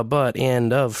 the, but,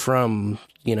 and, of, from,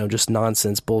 you know, just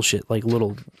nonsense bullshit, like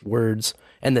little words.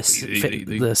 And the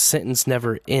sentence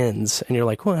never ends. And you're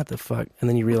like, what the fuck? And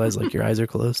then you realize like your eyes are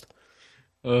closed.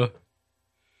 Yeah.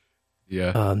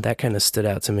 That kind of stood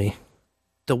out to me.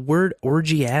 The word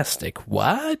orgiastic.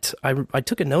 What? I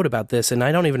took a note about this, and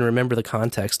I don't even remember the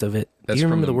context of it. Do you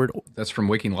remember the word? That's from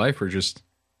Waking Life, or just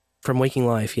from Waking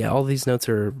Life? Yeah, all these notes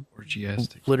are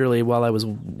orgiastic. Literally, while I was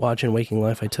watching Waking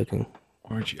Life, I took them.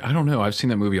 I don't know. I've seen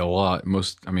that movie a lot. I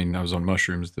was on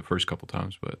mushrooms the first couple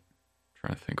times, but I'm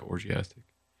trying to think of orgiastic.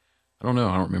 I don't know.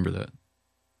 I don't remember that.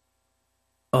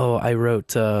 Oh, I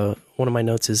wrote, one of my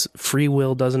notes is, free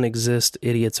will doesn't exist.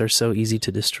 Idiots are so easy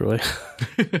to destroy.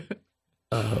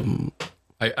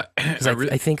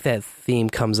 I think that theme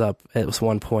comes up at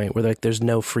one point where like there's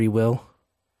no free will.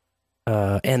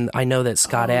 And I know that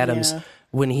Scott Adams,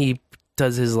 when he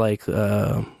does his like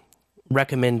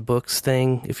recommend books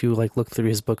thing, if you like look through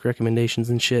his book recommendations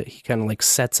and shit, he kind of like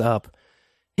sets up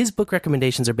his book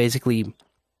recommendations are basically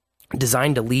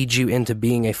designed to lead you into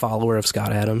being a follower of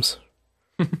Scott Adams.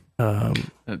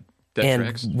 And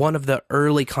tracks. One of the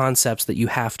early concepts that you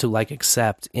have to like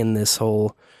accept in this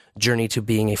whole journey to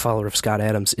being a follower of Scott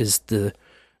Adams is the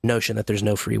notion that there's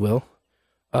no free will,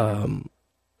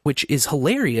 which is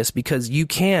hilarious because you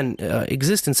can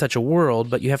exist in such a world,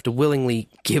 but you have to willingly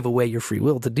give away your free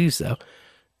will to do so.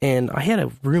 And I had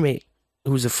a roommate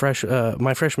who was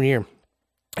my freshman year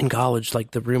in college,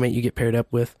 like the roommate you get paired up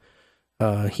with.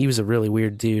 He was a really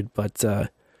weird dude, but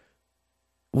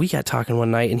we got talking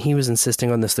one night and he was insisting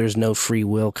on this there's no free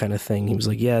will kind of thing. He was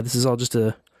like, yeah, this is all just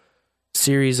a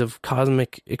series of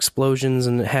cosmic explosions,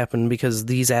 and it happened because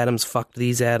these atoms fucked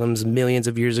these atoms millions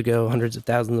of years ago, hundreds of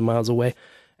thousands of miles away,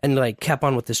 and like kept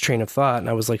on with this train of thought. And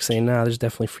I was like saying, nah, there's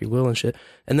definitely free will and shit.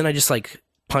 And then I just like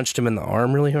punched him in the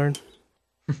arm really hard.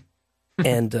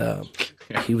 And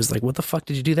he was like, what the fuck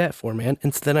did you do that for, man?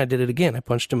 And so then I did it again. I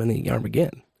punched him in the arm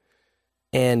again.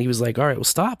 And he was like, all right, well,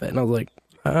 stop it. And I was like,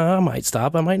 I might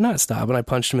stop, I might not stop. And I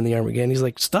punched him in the arm again. He's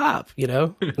like, stop, you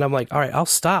know? And I'm like, all right, I'll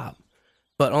stop.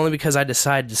 But only because I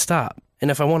decided to stop.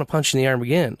 And if I want to punch you in the arm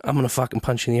again, I'm going to fucking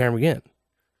punch you in the arm again.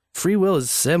 Free will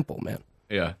is simple, man.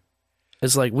 Yeah.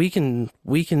 It's like we can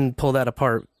pull that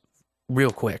apart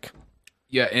real quick.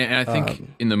 Yeah, and I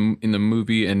think in the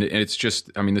movie, and it's just,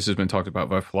 I mean, this has been talked about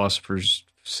by philosophers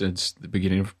since the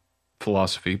beginning of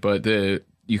philosophy, but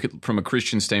you could, from a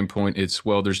Christian standpoint, it's,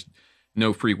 well, there's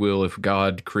no free will if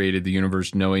God created the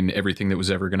universe knowing everything that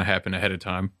was ever going to happen ahead of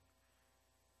time.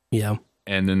 Yeah.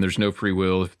 And then there's no free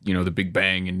will if, you know, the Big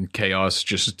Bang and chaos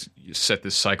just set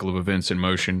this cycle of events in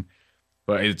motion.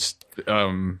 But it's,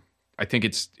 I think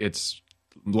it's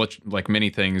like many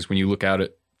things, when you look at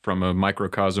it from a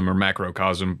microcosm or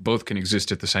macrocosm, both can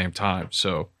exist at the same time.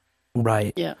 So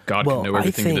right. Yeah. God can know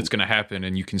everything that's going to happen,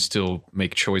 and you can still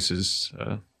make choices.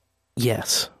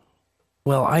 Yes.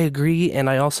 Well, I agree. And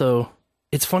I also,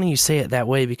 it's funny you say it that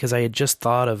way because I had just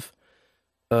thought of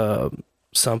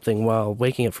something while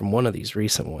waking up from one of these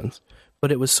recent ones,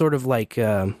 but it was sort of like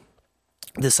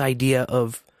this idea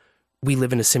of we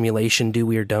live in a simulation, do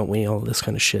we or don't we, all this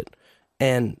kind of shit.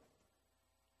 And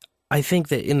I think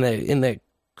that in the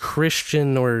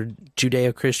Christian or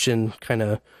Judeo-Christian kind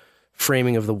of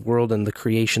framing of the world and the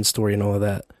creation story and all of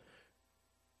that,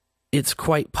 it's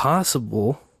quite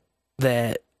possible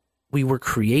that we were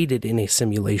created in a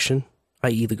simulation,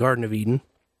 i.e. the Garden of Eden,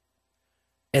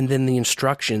 and then the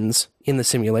instructions in the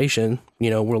simulation,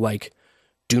 were like,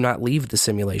 do not leave the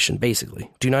simulation, basically.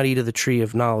 Do not eat of the tree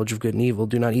of knowledge of good and evil.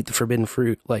 Do not eat the forbidden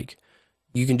fruit. Like,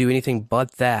 you can do anything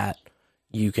but that.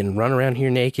 You can run around here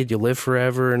naked. You'll live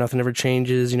forever. Nothing ever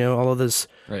changes. All of this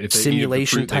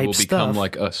simulation type they will become stuff.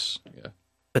 like us. Yeah.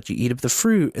 But you eat up the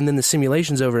fruit, and then the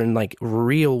simulation's over, and like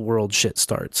real world shit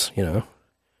starts.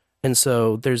 And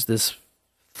so there's this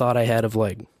thought I had of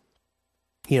like,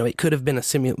 it could have been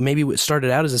maybe it started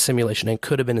out as a simulation and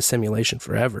could have been a simulation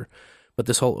forever. But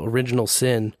this whole original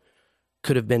sin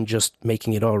could have been just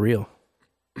making it all real.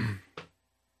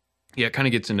 Yeah, it kind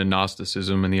of gets into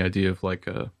Gnosticism and the idea of like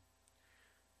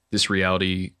this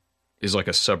reality is like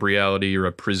a sub-reality or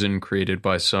a prison created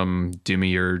by some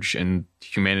demiurge, and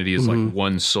humanity is like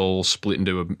one soul split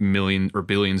into a million or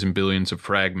billions and billions of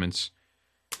fragments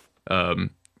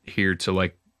here to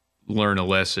like learn a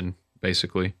lesson,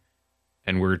 basically.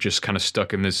 And we're just kind of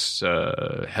stuck in this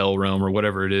hell realm or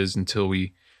whatever it is until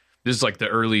this is like the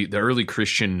early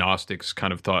Christian Gnostics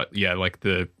kind of thought, like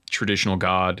the traditional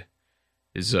God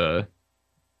is a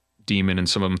demon, and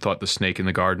some of them thought the snake in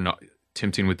the garden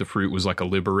tempting with the fruit was like a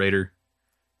liberator.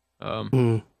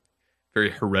 Very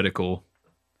heretical,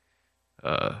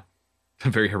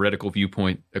 very heretical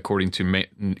viewpoint according to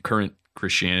current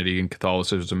Christianity and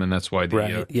Catholicism, and that's why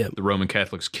the Roman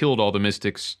Catholics killed all the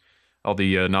mystics, all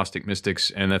the Gnostic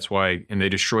mystics, and that's why, and they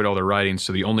destroyed all their writings.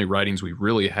 So the only writings we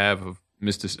really have of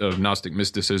Gnostic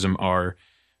mysticism are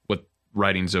what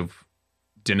writings of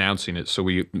denouncing it. So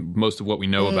most of what we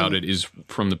know about it is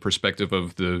from the perspective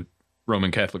of the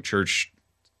Roman Catholic Church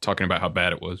talking about how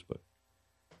bad it was. But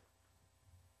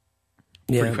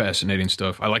pretty fascinating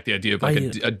stuff. I like the idea of like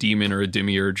a demon or a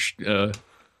demiurge. It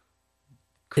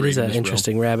is an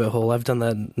interesting rabbit hole. I've done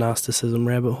that Gnosticism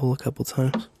rabbit hole a couple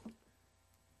times.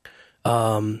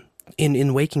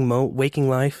 In Waking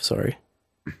Life, sorry,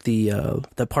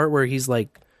 the part where he's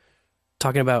like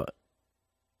talking about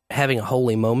having a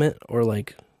holy moment, or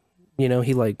like,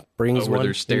 he like brings one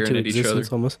into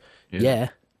existence almost. Yeah,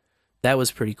 that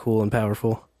was pretty cool and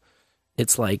powerful.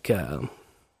 It's like,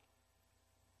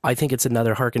 I think it's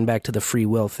another harken back to the free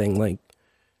will thing. Like,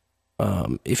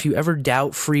 if you ever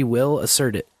doubt free will,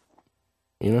 assert it.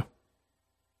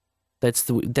 That's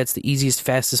the easiest,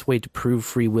 fastest way to prove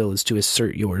free will is to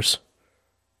assert yours.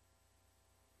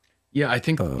 Yeah, I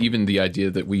think even the idea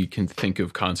that we can think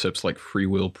of concepts like free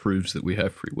will proves that we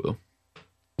have free will.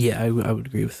 Yeah, I would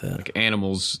agree with that. Like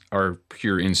animals are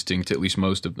pure instinct, at least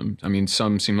most of them. I mean,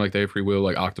 some seem like they have free will,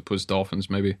 like octopus, dolphins,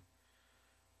 maybe.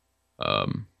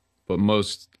 But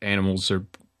most animals are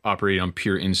operating on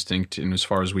pure instinct, and as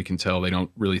far as we can tell, they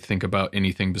don't really think about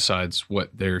anything besides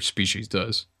what their species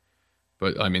does.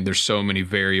 But I mean, there's so many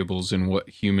variables in what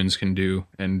humans can do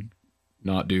and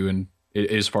not do, and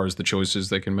as far as the choices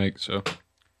they can make, so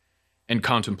and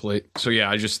contemplate. So yeah,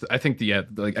 I think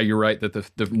like you're right that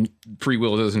the free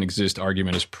will doesn't exist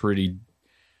argument is pretty.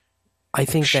 I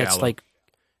think shallow. That's like,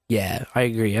 yeah, I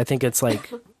agree. I think it's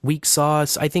like weak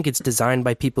sauce. I think it's designed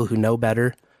by people who know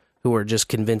better, who are just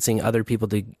convincing other people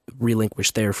to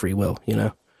relinquish their free will.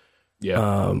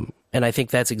 Yeah. And I think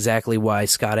that's exactly why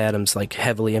Scott Adams like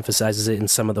heavily emphasizes it in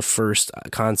some of the first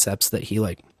concepts that he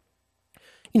like.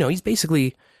 He's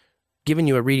basically giving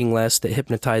you a reading list that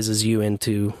hypnotizes you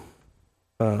into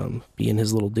being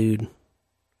his little dude.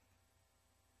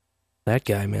 That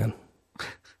guy, man.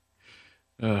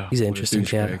 He's an interesting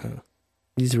cat.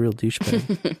 He's a real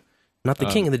douchebag. Not the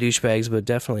king of the douchebags, but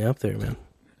definitely up there,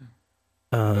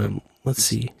 man. Let's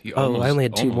see. I only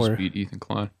had two more. Beat Ethan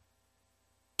Klein.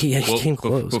 Yeah, he came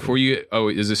close.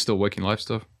 Is this still Waking Life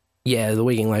stuff? Yeah, the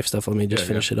Waking Life stuff. Let me just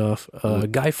finish it off.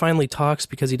 Guy finally talks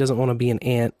because he doesn't want to be an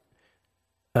ant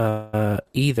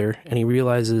either, and he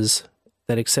realizes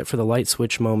that except for the light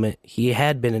switch moment, he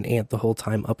had been an ant the whole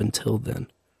time up until then.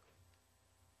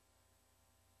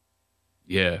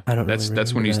 Yeah,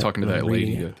 that's when he's talking to that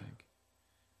lady, I think.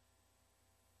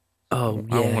 Oh,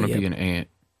 yeah, I don't want to be an ant.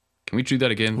 Can we do that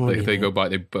again? Like, if they go by,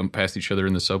 they bump past each other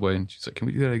in the subway, and she's like, "Can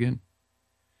we do that again?"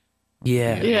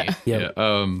 Yeah.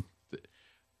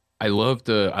 I love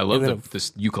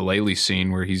this ukulele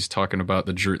scene where he's talking about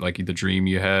the dream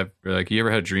you have. Like, you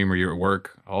ever had a dream where you're at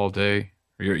work all day,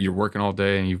 or you're working all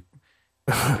day, and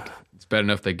Like, it's bad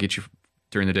enough they get you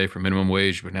during the day for minimum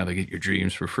wage, but now they get your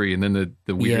dreams for free. And then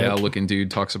the Weird Al looking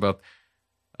dude talks about,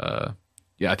 I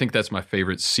think that's my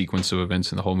favorite sequence of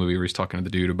events in the whole movie, where he's talking to the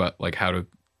dude about like how to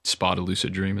spot a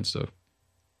lucid dream and stuff.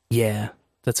 Yeah,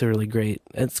 that's a really great.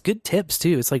 It's good tips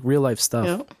too. It's like real life stuff.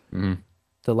 Yeah. Mm-hmm.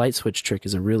 The light switch trick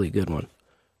is a really good one.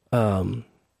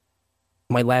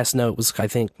 My last note was, I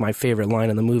think, my favorite line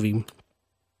in the movie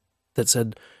that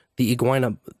said, the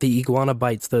iguana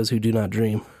bites those who do not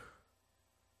dream.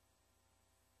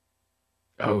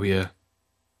 Oh, yeah.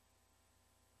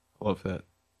 I love that.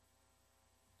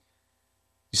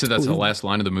 You said that's the last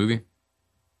line of the movie?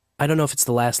 I don't know if it's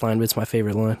the last line, but it's my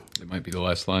favorite line. It might be the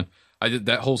last line. I did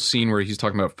that whole scene where he's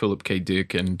talking about Philip K.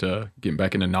 Dick and getting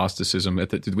back into Gnosticism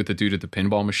with the dude at the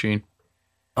pinball machine.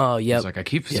 Oh, yeah. He's like, I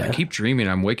keep dreaming.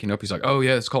 I'm waking up. He's like, oh,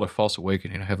 yeah, it's called a false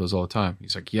awakening. I have those all the time.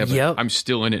 He's like, yeah, but I'm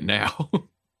still in it now.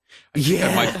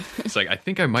 It's like, I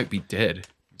think I might be dead.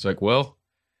 It's like, well,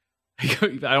 I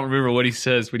don't remember what he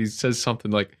says, but he says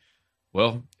something like,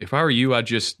 well, if I were you, I'd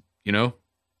just, Yeah.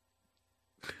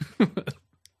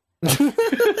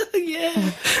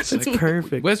 It's That's like,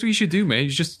 perfect. Well, that's what you should do, man.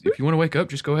 If you want to wake up,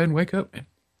 just go ahead and wake up, man.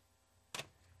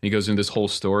 He goes into this whole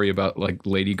story about like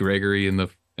Lady Gregory and the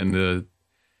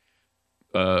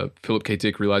Philip K.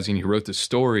 Dick realizing he wrote this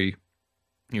story.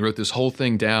 He wrote this whole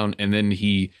thing down, and then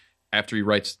Philip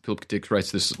K. Dick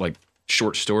writes this like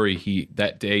short story.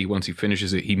 That day, once he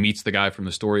finishes it, he meets the guy from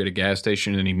the story at a gas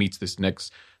station, and he meets this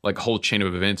next like whole chain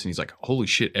of events, and he's like, holy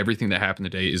shit, everything that happened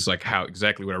today is like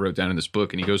exactly what I wrote down in this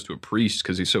book. And he goes to a priest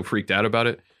because he's so freaked out about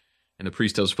it. And the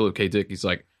priest tells Philip K. Dick, he's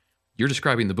like, you're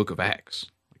describing the book of Acts.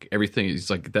 Like everything, he's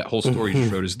like, that whole story you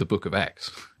just wrote is the book of Acts.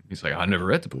 He's like, I never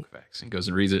read the book of Acts. And he goes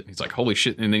and reads it. And he's like, holy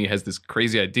shit. And then he has this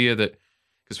crazy idea that,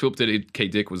 because Philip K.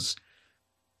 Dick was,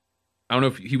 I don't know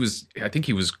if I think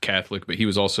he was Catholic, but he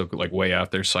was also like way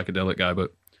out there, psychedelic guy.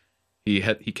 But he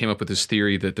came up with this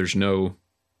theory that there's no,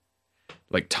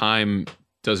 like, time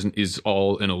is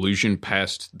all an illusion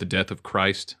past the death of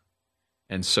Christ.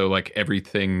 And so like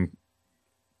everything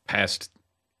past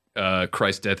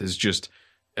Christ's death is just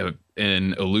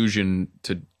an illusion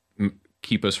to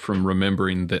keep us from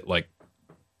remembering that like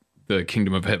the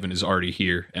kingdom of heaven is already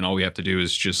here. And all we have to do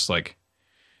is just like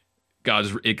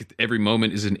every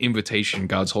moment is an invitation.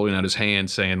 God's holding out his hand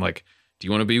saying like, do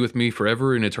you want to be with me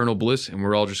forever in eternal bliss? And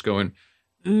we're all just going,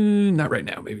 not right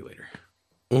now, maybe later.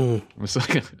 It's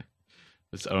like, I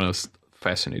don't know, it's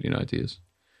fascinating ideas.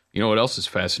 You know what else is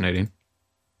fascinating?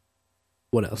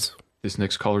 What else? This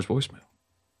next caller's voicemail.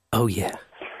 Oh, yeah.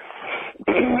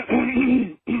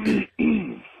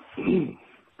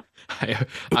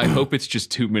 I hope it's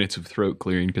just 2 minutes of throat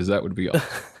clearing, because that would be awesome.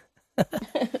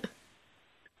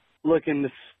 Look in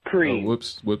the screen. Oh,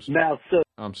 whoops. Now, so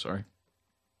I'm sorry.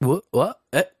 What? What?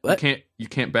 You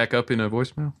can't back up in a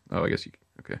voicemail? Oh, I guess you can.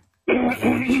 Okay.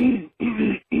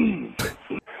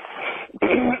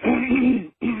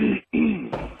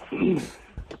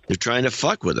 They're trying to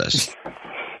fuck with us.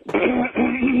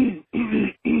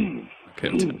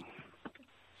 Okay.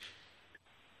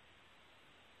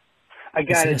 I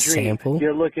got a dream. Sample?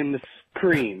 You're looking the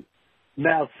screen.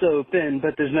 Mouth so thin,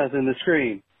 but there's nothing to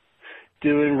scream.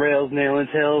 Doing rails, nailing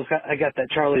tails. I got that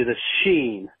Charlie the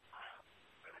Sheen.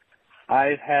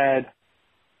 I've had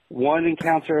one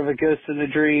encounter of a ghost in a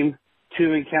dream,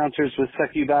 2 encounters with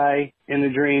succubi in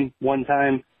a dream. One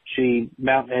time, she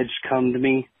mountain edge come to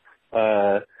me.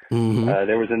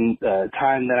 There was a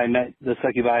time that I met the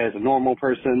succubi as a normal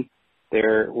person.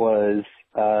 There was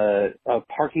a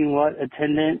parking lot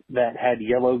attendant that had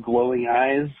yellow glowing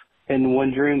eyes in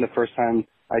one dream. The first time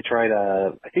I tried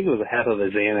I think it was a half of a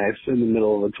Xanax in the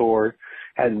middle of a tour.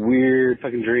 Had weird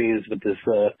fucking dreams, but this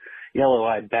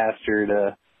yellow-eyed bastard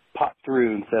popped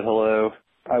through and said hello.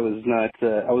 I was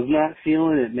not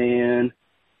feeling it, man.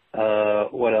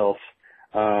 What else?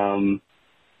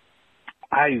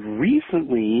 I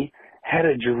recently had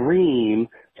a dream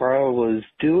where I was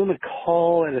doing a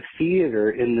call at a theater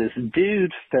and this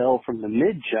dude fell from the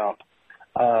mid-jump,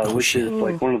 which is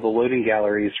like one of the loading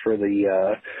galleries for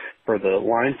the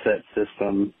line set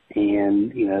system.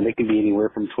 And, you know, they can be anywhere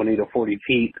from 20 to 40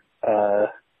 feet.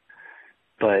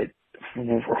 But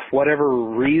for whatever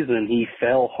reason, he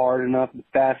fell hard enough and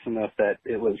fast enough that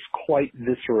it was quite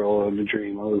visceral in the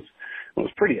dream. I was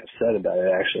pretty upset about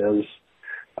it, actually.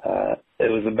 It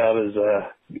was about as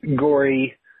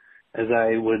gory as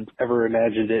I would ever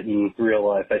imagined it in real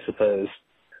life, I suppose.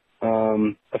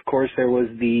 Of course, there was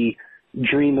the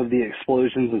dream of the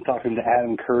explosions and talking to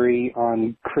Adam Curry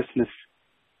on Christmas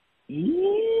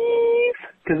Eve,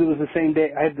 because it was the same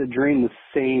day. I had the dream the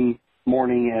same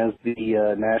morning as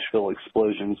the Nashville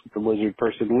explosions with the lizard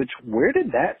person. Where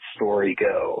did that story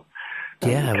go?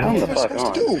 Yeah, Come the fuck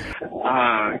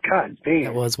on. God damn.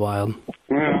 That was wild.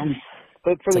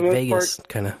 But for It's the like most Vegas, part,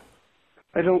 kind of.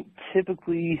 I don't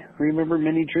typically remember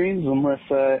many dreams unless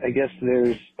I guess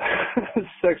there's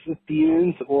sex with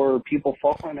demons or people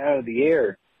falling out of the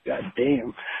air. God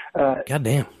damn. God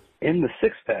damn. In the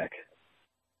six-pack.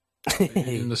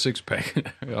 In the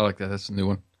six-pack. I like that. That's a new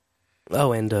one.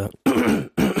 Oh, and I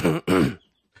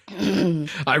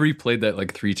replayed that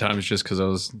like 3 times just because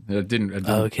I didn't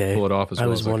pull it off as well. I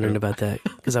was wondering about that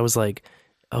because I was like,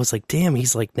 damn,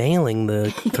 he's like nailing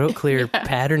the throat clear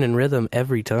pattern and rhythm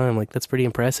every time. Like, that's pretty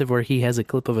impressive. Where he has a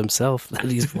clip of himself that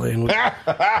he's playing with.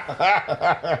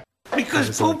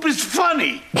 Because poop is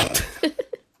funny.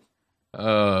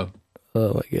 Oh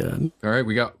my god! All right,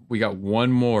 we got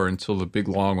one more until the big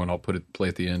long one. I'll play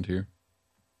at the end here.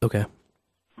 Okay.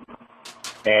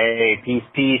 Hey,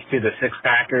 peace to the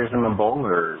six-packers and the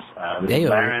bowlers. This is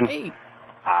Baron. Hey.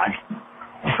 I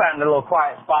found a little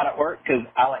quiet spot at work because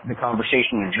I like the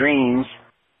conversation of dreams.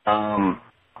 I'm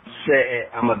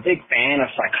a big fan of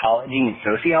psychology and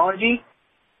sociology,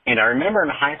 and I remember in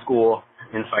high school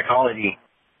in psychology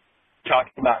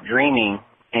talking about dreaming,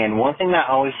 and one thing that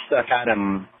always stuck out to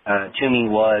me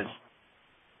was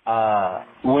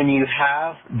when you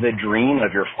have the dream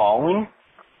of your falling,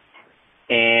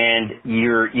 and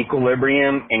your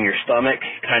equilibrium and your stomach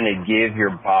kind of give your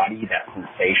body that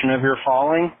sensation of your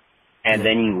falling, and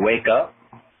then you wake up.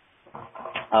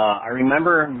 I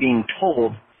remember being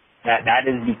told that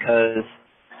is because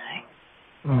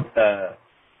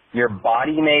your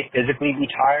body may physically be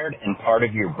tired and part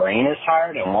of your brain is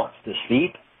tired and wants to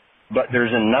sleep, but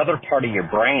there's another part of your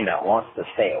brain that wants to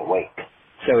stay awake.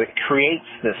 So it creates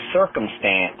the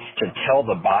circumstance to tell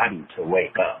the body to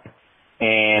wake up.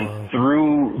 And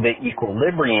through the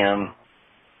equilibrium,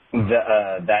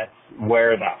 that's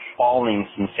where that falling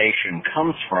sensation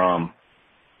comes from,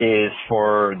 is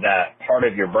for that part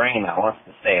of your brain that wants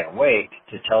to stay awake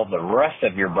to tell the rest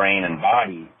of your brain and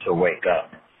body to wake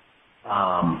up.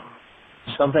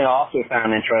 Something I also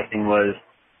found interesting was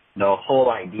the whole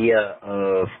idea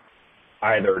of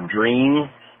either dreams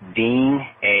being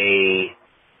a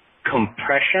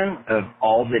compression of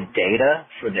all the data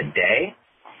for the day.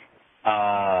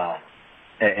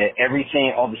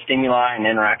 Everything, all the stimuli and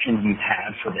interactions you've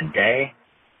had for the day,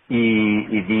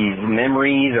 these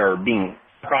memories are being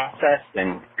processed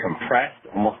and compressed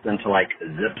almost into like a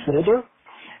zip folder.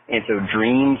 And so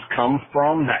dreams come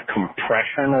from that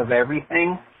compression of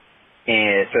everything.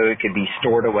 And so it could be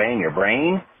stored away in your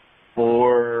brain,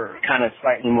 or kind of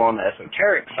slightly more on the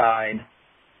esoteric side,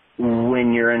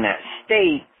 when you're in that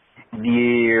state,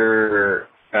 your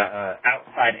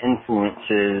outside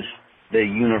influences, the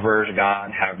universe,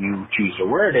 God, however you choose to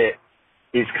word it,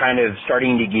 is kind of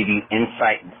starting to give you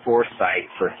insight and foresight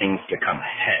for things to come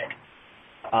ahead.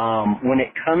 When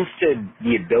it comes to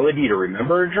the ability to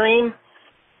remember a dream,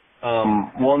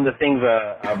 one of the things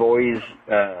I've always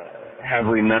have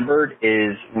remembered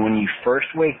is when you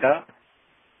first wake up,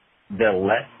 the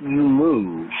less you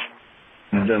move,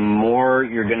 the more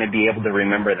you're going to be able to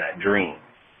remember that dream.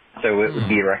 So it would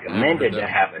be recommended to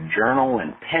have a journal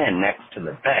and pen next to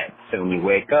the bed. So when you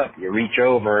wake up, you reach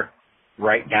over,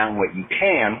 write down what you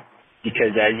can,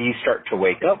 because as you start to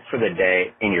wake up for the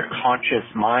day and your conscious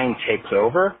mind takes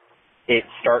over, it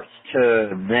starts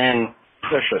to then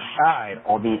push aside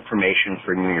all the information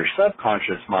from your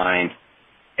subconscious mind,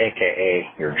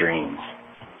 aka your dreams.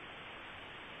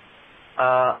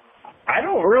 I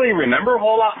don't really remember a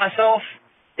whole lot myself.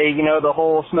 You know, the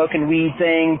whole smoking weed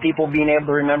thing, people being able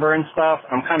to remember and stuff.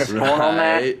 I'm kind of torn on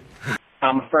that.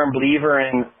 I'm a firm believer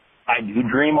in I do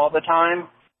dream all the time.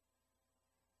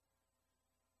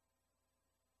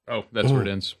 Oh, that's where it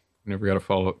ends. Never got a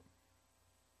follow-up.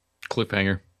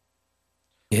 Cliffhanger.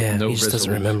 Yeah, he just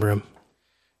doesn't remember him.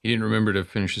 He didn't remember to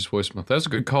finish his voicemail. That's a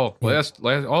good call. Well, that's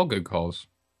all good calls.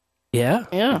 Yeah?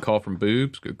 Yeah. Good call from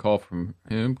Boobs. Good call from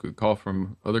him. Good call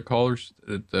from other callers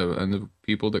and the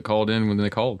people that called in when they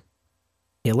called.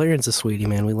 Yeah, Laren's a sweetie,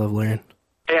 man. We love Laren.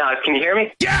 Hey, Alex, can you hear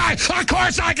me? Yeah, of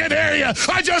course I can hear you.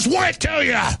 I just went to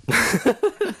you.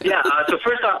 Yeah, so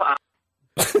first off...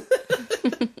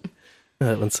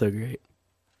 That one's so great.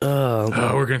 Oh,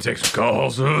 we're going to take some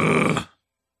calls. Well,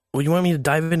 you want me to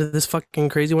dive into this fucking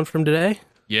crazy one from today?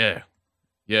 Yeah.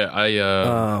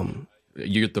 Yeah,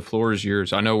 you get the floor is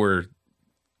yours. I know we're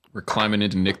climbing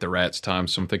into Nick the Rat's time,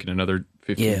 so I'm thinking another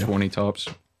 15, 20 tops.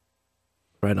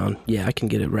 Right on. Yeah, I can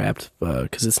get it wrapped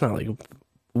because it's not like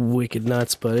wicked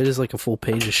nuts, but it is like a full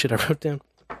page of shit I wrote down.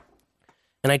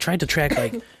 And I tried to track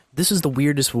like this is the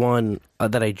weirdest one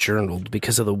that I journaled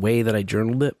because of the way that I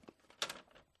journaled it.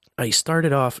 I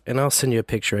started off, and I'll send you a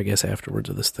picture, I guess, afterwards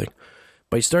of this thing.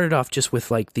 But I started off just with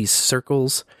like these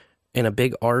circles and a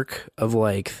big arc of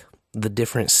like the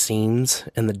different scenes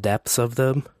and the depths of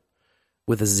them,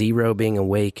 with a 0 being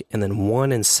awake, and then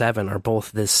 1 and 7 are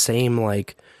both this same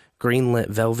like greenlit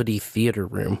velvety theater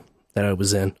room that I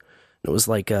was in. It was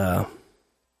like a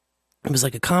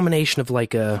combination of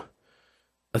like a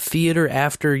theater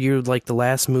after you're like the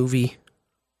last movie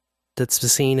that's the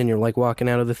scene and you're like walking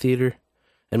out of the theater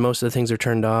and most of the things are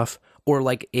turned off, or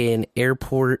like an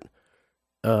airport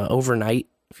overnight.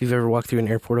 If you've ever walked through an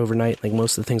airport overnight, like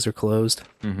most of the things are closed.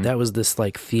 Mm-hmm. That was this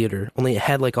like theater, only it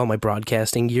had like all my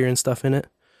broadcasting gear and stuff in it.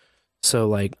 So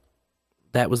like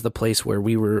that was the place where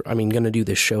we were, going to do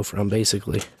this show from,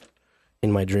 basically,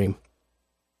 in my dream.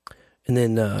 And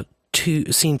then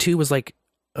scene 2 was like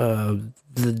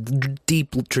the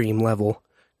deep dream level,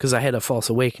 because I had a false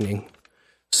awakening.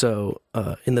 So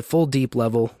in the full deep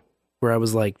level, where I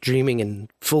was like dreaming and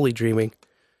fully dreaming,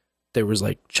 there was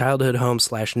like childhood home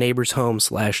 / neighbor's home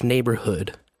 /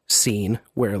 neighborhood scene,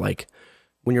 where like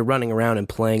when you're running around and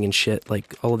playing and shit,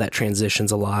 like all of that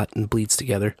transitions a lot and bleeds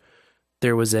together.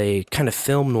 There was a kind of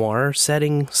film noir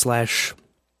setting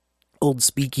 / old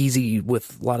speakeasy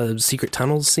with a lot of secret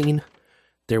tunnels scene.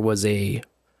 There was a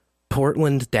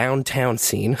Portland downtown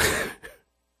scene.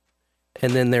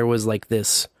 And then there was like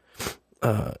this,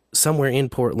 somewhere in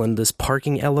Portland, this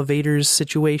parking elevators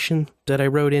situation that I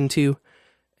rode into.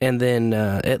 And then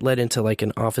it led into like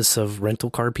an office of rental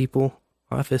car people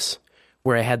office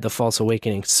where I had the false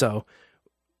awakening. So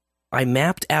I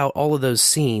mapped out all of those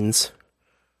scenes,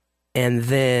 and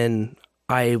then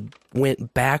I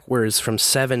went backwards from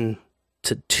 7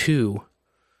 to 2.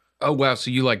 Oh wow!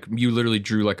 So you literally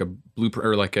drew like a blueprint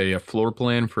or like a floor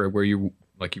plan for where you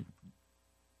like you.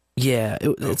 Yeah,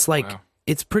 it's like wow.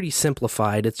 It's pretty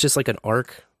simplified. It's just like an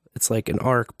arc. It's like an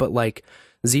arc, but like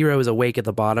 0 is awake at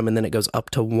the bottom, and then it goes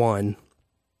up to 1,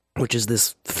 which is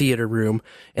this theater room,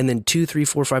 and then 2, 3,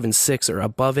 4, 5, and 6 are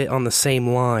above it on the same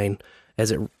line as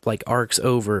it like arcs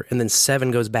over, and then 7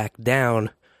 goes back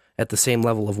down at the same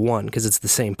level of 1 because it's the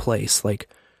same place. Like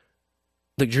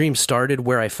the dream started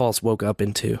where I false woke up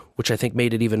into, which I think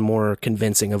made it even more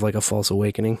convincing of like a false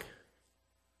awakening.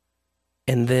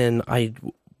 And then I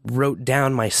wrote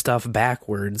down my stuff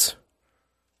backwards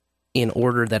in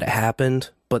order that it happened,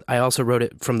 but I also wrote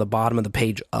it from the bottom of the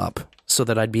page up so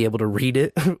that I'd be able to read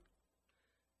it.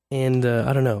 And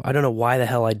I don't know why the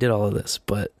hell I did all of this,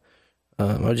 but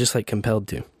I was just like compelled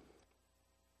to.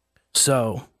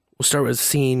 So we'll start with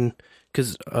scene,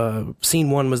 because scene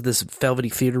 1 was this velvety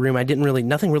theater room.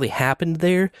 Nothing really happened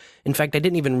there. In fact, I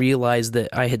didn't even realize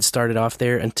that I had started off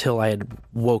there until I had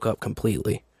woke up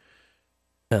completely.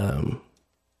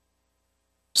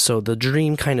 So the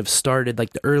dream kind of started,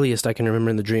 like the earliest I can remember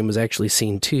in the dream was actually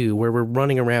scene 2, where we're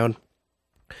running around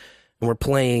and we're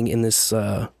playing in this,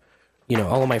 all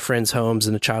of my friends' homes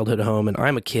in a childhood home, and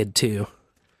I'm a kid too.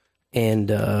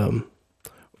 And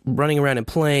running around and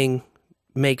playing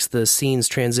makes the scenes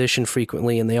transition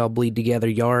frequently, and they all bleed together.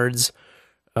 Yards,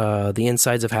 the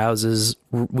insides of houses.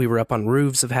 We were up on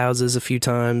roofs of houses a few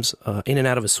times, in and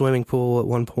out of a swimming pool at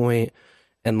one point,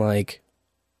 and like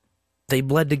they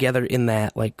bled together in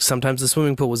that. Like sometimes the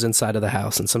swimming pool was inside of the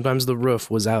house, and sometimes the roof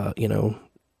was out,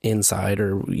 inside,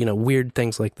 or weird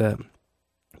things like that.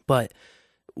 But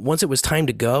once it was time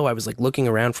to go, I was like looking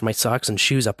around for my socks and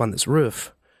shoes up on this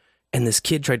roof, and this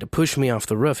kid tried to push me off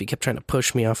the roof. He kept trying to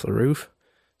push me off the roof.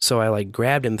 So I like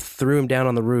grabbed him, threw him down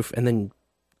on the roof, and then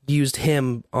used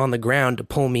him on the ground to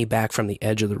pull me back from the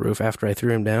edge of the roof after I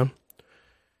threw him down.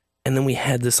 And then we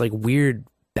had this like weird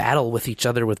battle with each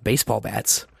other with baseball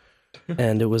bats.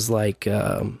 And it was like,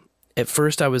 at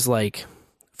first I was like,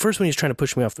 when he was trying to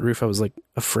push me off the roof, I was like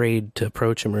afraid to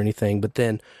approach him or anything. But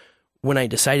then when I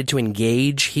decided to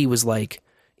engage, he was like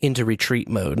into retreat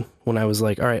mode. When I was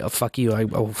like, all right, I'll fuck you,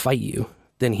 I'll fight you.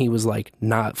 Then he was like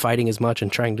not fighting as much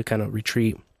and trying to kind of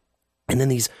retreat. And then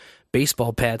these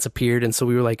baseball bats appeared, and so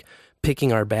we were like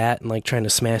picking our bat and like trying to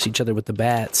smash each other with the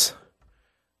bats.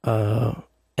 And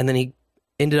then he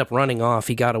ended up running off.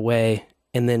 He got away,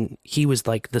 and then he was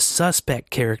like the suspect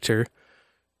character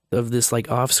of this like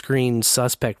off-screen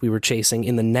suspect we were chasing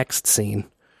in the next scene,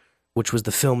 which was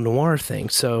the film noir thing.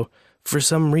 So for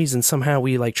some reason, somehow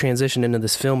we like transitioned into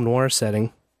this film noir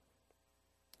setting.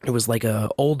 It was like a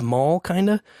old mall kind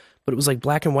of, but it was like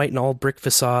black and white and all brick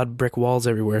facade, brick walls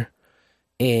everywhere.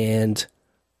 And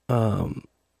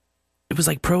it was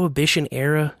like Prohibition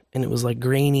era, and it was like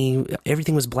grainy.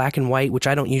 Everything was black and white, which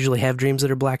I don't usually have dreams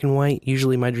that are black and white.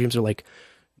 Usually my dreams are like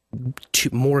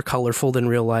more colorful than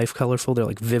real life colorful. They're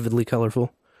like vividly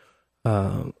colorful.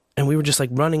 And we were just like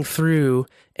running through,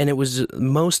 and it was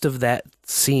most of that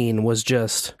scene was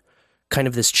just kind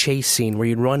of this chase scene where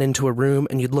you'd run into a room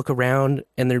and you'd look around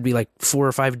and there'd be like 4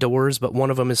 or 5 doors, but one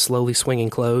of them is slowly swinging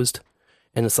closed.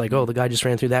 And it's like, oh, the guy just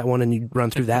ran through that one, and you'd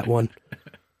run through that one.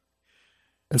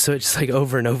 And so it's just like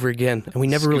over and over again. And we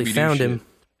never really found him.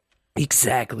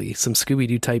 Exactly. Some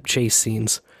Scooby-Doo type chase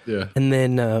scenes. Yeah. And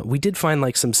then we did find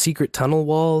like some secret tunnel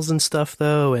walls and stuff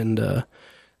though. And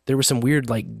there were some weird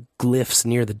like glyphs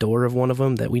near the door of one of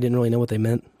them that we didn't really know what they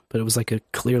meant, but it was like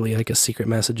clearly like a secret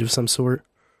message of some sort.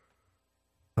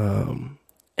 And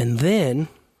then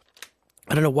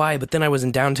I don't know why, but then I was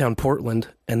in downtown Portland,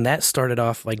 and that started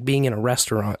off like being in a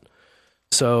restaurant.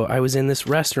 So I was in this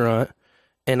restaurant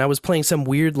and I was playing some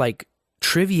weird like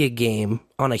trivia game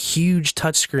on a huge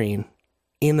touchscreen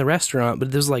in the restaurant,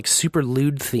 but there's like super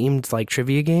lewd themed like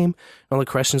trivia game. All the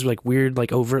questions were like weird,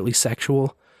 like overtly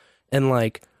sexual. And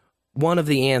like one of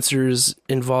the answers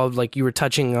involved like you were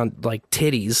touching on like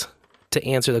titties to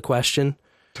answer the question.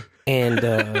 And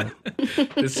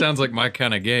this sounds like my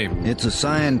kind of game. It's a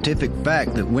scientific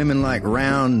fact that women like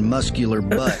round, muscular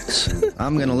butts.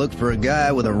 I'm going to look for a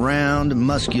guy with a round,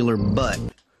 muscular butt.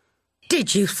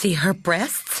 Did you see her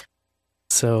breasts?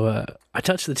 So I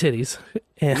touched the titties,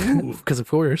 and because of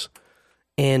course.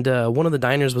 And one of the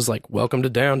diners was like, "Welcome to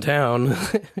downtown."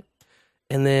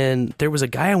 And then there was a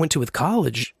guy I went to with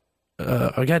college,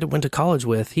 a guy that went to college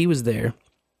with. He was there,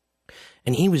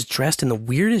 and he was dressed in the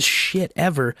weirdest shit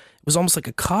ever. It was almost like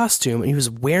a costume, and he was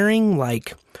wearing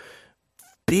like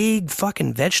big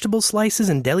fucking vegetable slices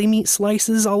and deli meat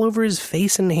slices all over his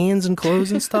face and hands and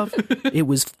clothes and stuff. It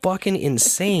was fucking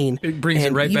insane. It brings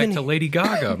it right back to Lady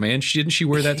Gaga, man. Didn't she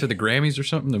wear that to the Grammys or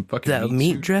something? The fucking that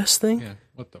meat dress thing? Yeah.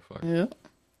 What the fuck? Yeah.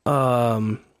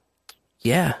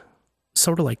 Yeah.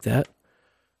 Sort of like that.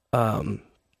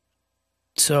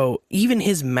 So even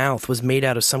his mouth was made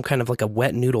out of some kind of like a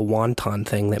wet noodle wonton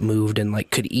thing that moved and like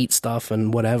could eat stuff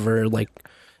and whatever. Like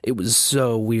it was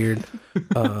so weird.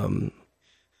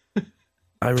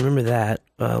 I remember that.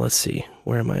 Let's see.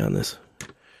 Where am I on this?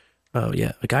 Oh,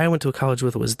 yeah. A guy I went to college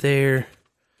with was there.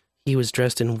 He was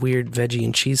dressed in weird veggie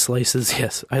and cheese slices.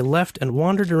 Yes. I left and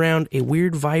wandered around a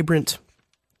weird, vibrant,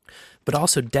 but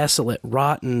also desolate,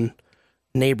 rotten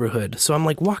neighborhood. So I'm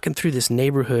like walking through this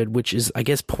neighborhood, which is, I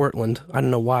guess, Portland. I don't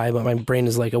know why, but my brain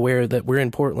is like aware that we're in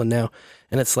Portland now.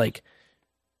 And it's like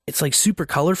super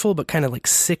colorful, but kind of like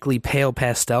sickly pale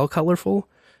pastel colorful.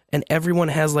 And everyone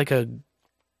has like a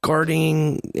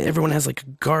garden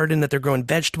that they're growing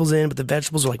vegetables in, but the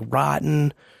vegetables are like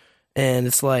rotten. And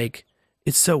it's like,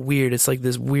 it's so weird. It's like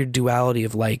this weird duality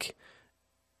of like,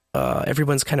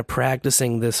 everyone's kind of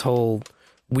practicing this whole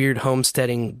weird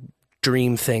homesteading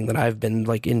dream thing that I've been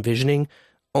like envisioning,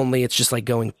 only it's just like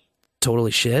going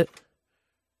totally shit.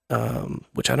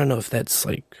 Which I don't know if that's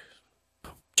like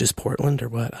just Portland or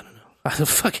what. I don't know. I don't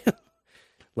fucking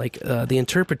like the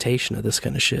interpretation of this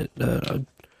kind of shit. I'm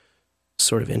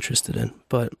sort of interested in,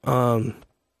 but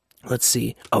let's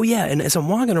see. Oh yeah, and as I'm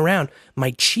walking around,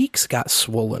 my cheeks got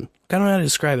swollen. I don't know how to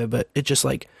describe it, but it just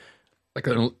like an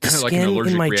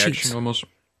allergic reaction cheeks. almost.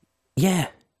 Yeah.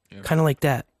 Kind of like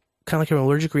that. Kind of like an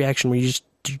allergic reaction where your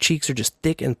cheeks are just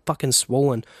thick and fucking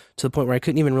swollen to the point where I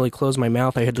couldn't even really close my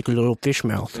mouth. I had like a little fish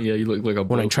mouth. Yeah, you look like a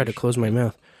when I tried to close my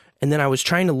mouth. And then I was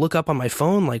trying to look up on my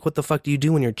phone, like, what the fuck do you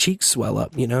do when your cheeks swell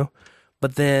up, you know?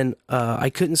 But then I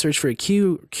couldn't search for a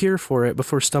cure for it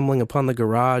before stumbling upon the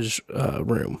garage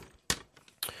room.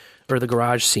 Or the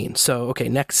garage scene. So, okay,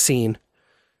 next scene.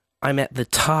 I'm at the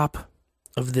top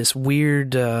of this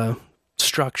weird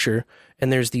structure,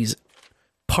 and there's these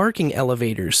parking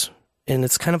elevators, and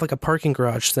it's kind of like a parking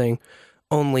garage thing,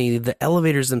 only the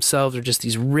elevators themselves are just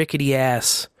these rickety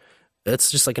ass,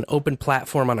 it's just like an open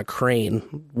platform on a crane,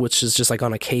 which is just like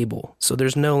on a cable. So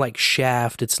there's no like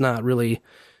shaft. It's not really,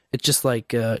 it's just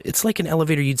like, it's like an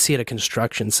elevator you'd see at a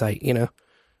construction site, you know,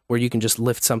 where you can just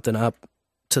lift something up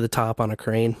to the top on a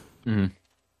crane. Mm-hmm.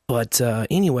 But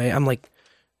anyway, I'm like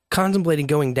contemplating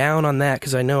going down on that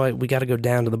because I know we got to go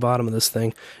down to the bottom of this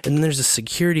thing. And then there's a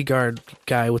security guard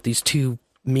guy with these 2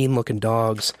 mean-looking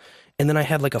dogs. And then I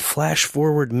had like a flash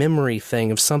forward memory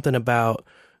thing of something about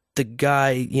the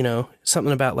guy, you know,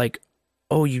 something about like,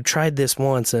 oh, you tried this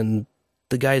once and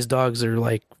the guy's dogs are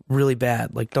like really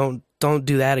bad. Like, don't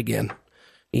do that again.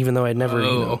 Even though I'd never,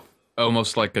 you know.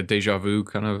 Almost like a deja vu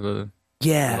kind of a...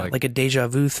 Yeah, like a deja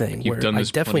vu thing. Like you've done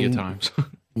this plenty of times.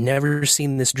 Never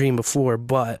seen this dream before,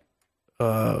 but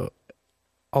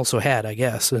also had, I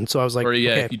guess. And so I was like, or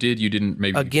yeah, okay, if you did, you didn't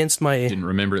maybe against my didn't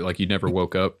remember it. Like you never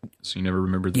woke up, so you never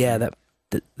remembered. Yeah,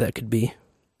 that could be.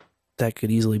 that could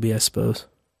easily be, I suppose.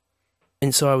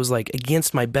 And so I was like,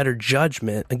 against my better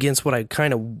judgment, against what I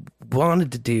kind of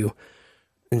wanted to do,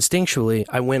 instinctually,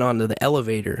 I went onto the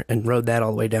elevator and rode that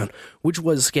all the way down, which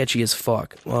was sketchy as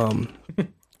fuck. But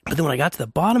then when I got to the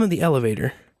bottom of the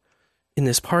elevator in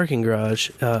this parking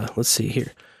garage, let's see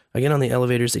here. I get on the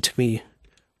elevators. They took me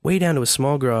way down to a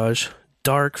small garage,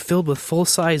 dark, filled with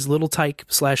full-size little tyke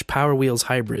 / Power Wheels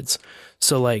hybrids.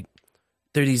 So like,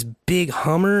 they're these big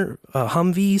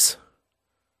Humvees.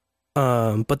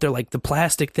 But they're like the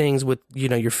plastic things with, you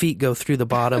know, your feet go through the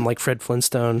bottom like Fred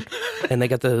Flintstone, and they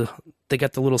got the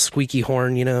little squeaky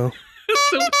horn, you know.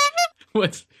 So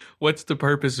what's the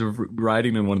purpose of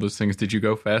riding in one of those things? Did you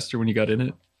go faster when you got in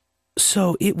it?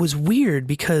 So it was weird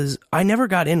because I never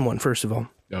got in one, first of all.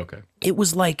 Okay. It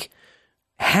was like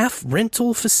half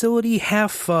rental facility,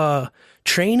 half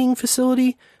training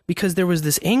facility, because there was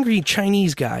this angry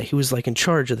Chinese guy who was like in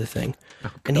charge of the thing.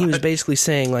 Oh, and he was basically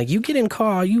saying like, you get in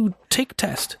car, you take a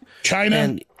test. China?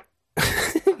 And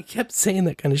he kept saying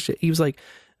that kind of shit. He was like,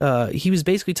 he was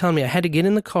basically telling me I had to get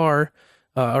in the car,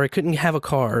 or I couldn't have a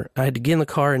car. I had to get in the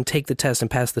car and take the test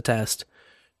and pass the test.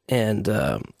 And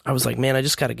I was like, man, I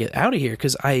just got to get out of here,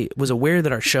 because I was aware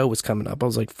that our show was coming up. I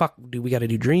was like, fuck, dude, we got to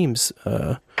do Dreams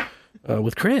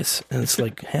with Chris, and it's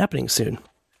like happening soon.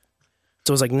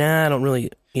 So I was like, nah, I don't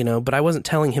really, you know, but I wasn't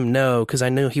telling him no, because I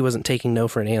knew he wasn't taking no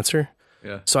for an answer.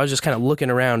 Yeah. So I was just kind of looking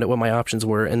around at what my options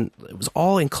were, and it was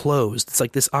all enclosed. It's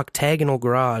like this octagonal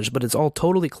garage, but it's all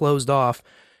totally closed off,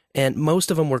 and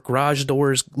most of them were garage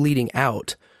doors leading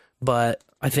out. But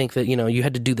I think that, you know, you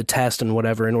had to do the test and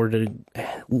whatever in order to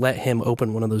let him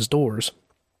open one of those doors.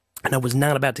 And I was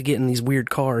not about to get in these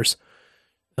weird cars.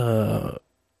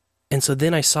 And so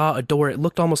then I saw a door. It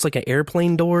looked almost like an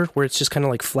airplane door, where it's just kind of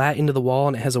like flat into the wall,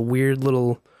 and it has a weird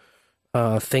little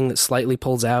thing that slightly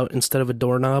pulls out instead of a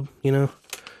doorknob, you know,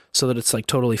 so that it's like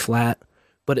totally flat.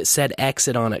 But it said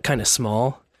exit on it, kind of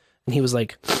small. And he was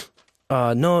like,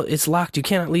 no, it's locked. You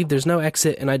cannot leave. There's no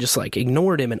exit. And I just like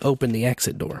ignored him and opened the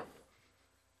exit door.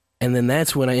 And then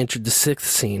that's when I entered the sixth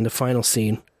scene, the final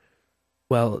scene.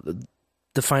 Well,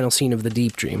 the final scene of the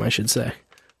deep dream, I should say.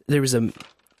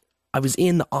 I was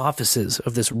in the offices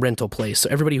of this rental place. So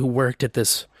everybody who worked at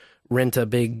this rent a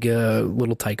big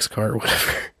little Tykes car or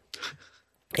whatever.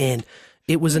 And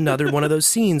it was another one of those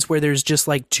scenes where there's just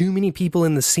like too many people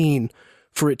in the scene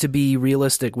for it to be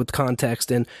realistic with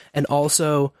context. And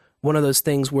also one of those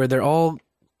things where they're all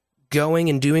going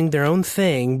and doing their own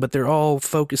thing, but they're all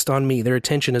focused on me. Their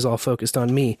attention is all focused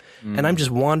on me. And I'm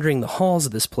just wandering the halls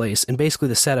of this place. And basically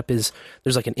the setup is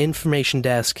there's like an information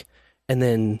desk, and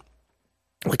then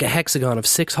like a hexagon of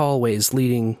 6 hallways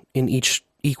leading in each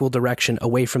equal direction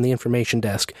away from the information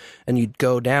desk. And you'd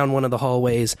go down one of the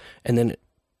hallways, and then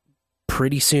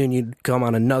pretty soon you'd come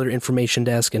on another information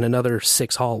desk and another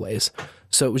 6 hallways.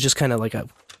 So it was just kind of like a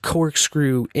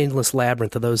corkscrew, endless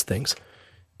labyrinth of those things.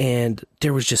 And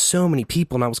there was just so many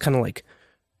people, and I was kind of like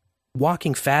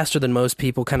walking faster than most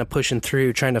people, kind of pushing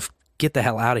through, trying to get the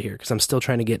hell out of here, because I'm still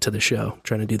trying to get to the show,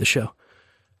 trying to do the show.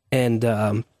 And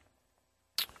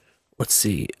let's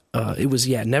see, it was,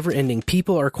 never ending.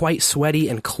 People are quite sweaty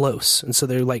and close, and so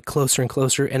they're like closer and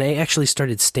closer, and I actually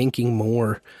started stinking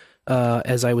more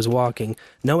as I was walking.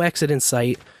 No exit in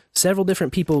sight. Several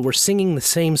different people were singing the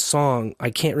same song. I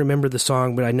can't remember the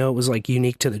song, but I know it was like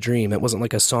unique to the dream. It wasn't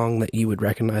like a song that you would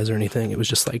recognize or anything. It was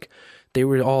just like they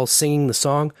were all singing the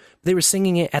song. They were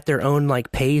singing it at their own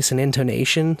like pace and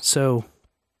intonation. So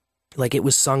like it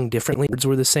was sung differently. Words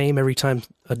were the same every time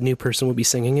a new person would be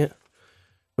singing it,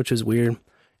 which was weird.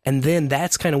 And then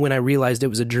that's kind of when I realized it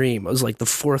was a dream. It was like the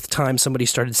 4th time somebody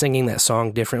started singing that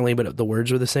song differently, but the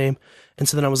words were the same. And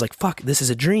so then I was like, fuck, this is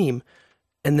a dream.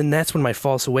 And then that's when my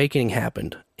false awakening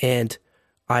happened. And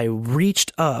I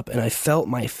reached up and I felt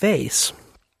my face,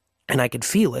 and I could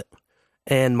feel it.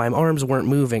 And my arms weren't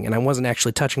moving, and I wasn't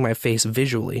actually touching my face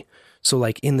visually. So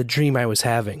like in the dream I was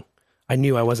having, I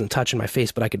knew I wasn't touching my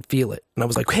face, but I could feel it. And I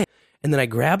was like, hey. And then I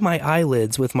grabbed my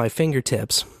eyelids with my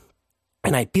fingertips,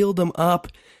 and I peeled them up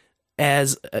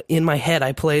as in my head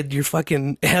I played your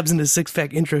fucking Abs in a Six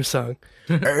Pack intro song.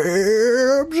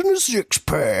 Abs in a Six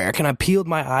Pack. And I peeled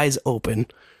my eyes open,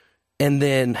 and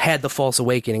then had the false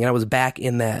awakening. And I was back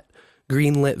in that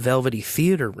green lit velvety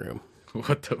theater room.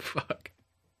 What the fuck?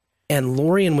 And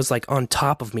Lorian was like on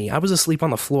top of me. I was asleep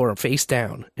on the floor face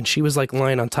down, and she was like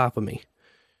lying on top of me,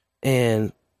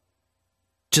 and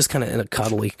just kind of in a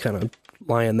cuddly kind of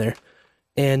lying there.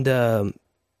 And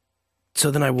so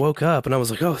then I woke up, and I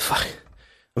was like, oh, fuck.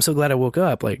 I'm so glad I woke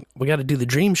up. Like, we got to do the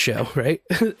dream show, right?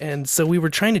 And so we were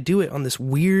trying to do it on this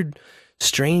weird,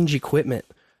 strange equipment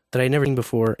that I'd never seen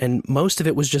before. And most of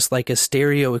it was just like a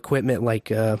stereo equipment,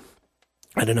 like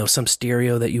I don't know, some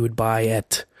stereo that you would buy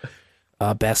at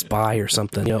Best Buy or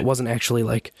something. You know, it wasn't actually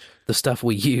like the stuff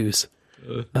we use.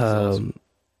 Awesome.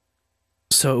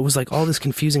 So it was like all this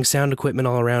confusing sound equipment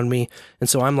all around me. And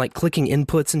so I'm like clicking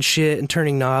inputs and shit and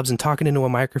turning knobs and talking into a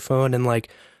microphone and like,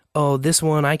 oh, this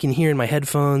one I can hear in my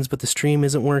headphones, but the stream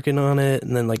isn't working on it.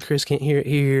 And then like Chris can't hear it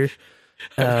here.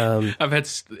 I've had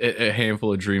a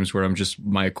handful of dreams where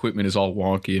my equipment is all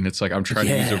wonky and it's like I'm trying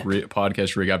to use a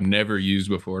podcast rig I've never used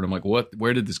before. And I'm like,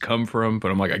 where did this come from?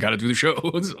 But I'm like, I got to do the show.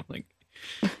 So I'm like,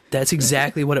 that's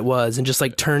exactly what it was. And just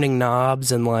like turning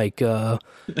knobs and like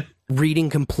reading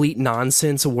complete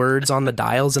nonsense words on the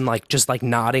dials and like just like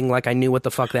nodding like I knew what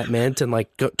the fuck that meant and like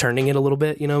turning it a little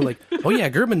bit, you know, like, oh yeah,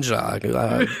 Gerbenzog.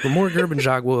 More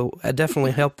Gerbenzog will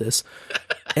definitely help this.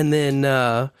 And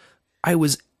then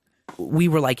we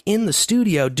were like in the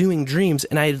studio doing dreams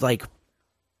and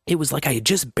it was like I had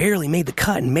just barely made the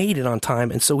cut and made it on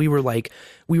time. And so we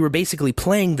were basically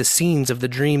playing the scenes of the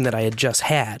dream that I had just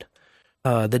had,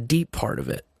 the deep part of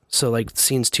it. So like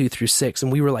scenes 2 through 6.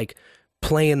 And we were like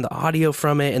playing the audio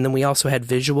from it. And then we also had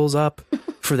visuals up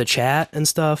for the chat and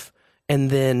stuff.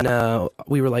 And then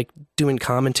we were like doing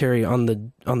commentary on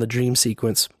the dream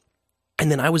sequence. And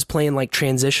then I was playing like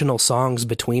transitional songs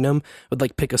between them. Would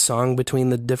like pick a song between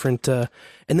the different, and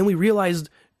then we realized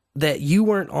that you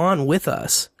weren't on with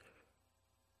us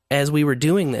as we were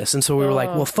doing this. And so we were like,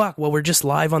 well, fuck, we're just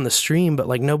live on the stream, but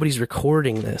like nobody's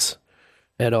recording this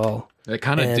at all. That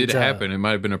kind of did happen. It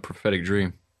might have been a prophetic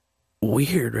dream.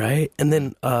 Weird, right? And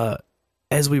then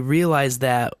as we realized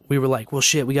that, we were like, well,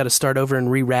 shit, we got to start over and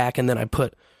re-rack. And then I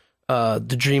put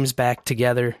the dreams back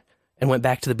together and went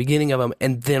back to the beginning of them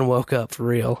and then woke up for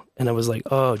real. And I was like,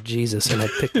 oh, Jesus. And I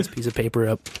picked this piece of paper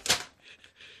up.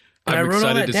 And I wrote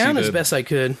all that down as best I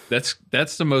could.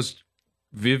 That's the most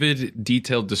vivid,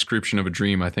 detailed description of a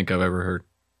dream I think I've ever heard.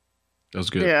 That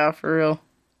was good. Yeah, for real.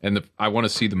 And I want to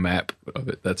see the map of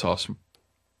it. That's awesome.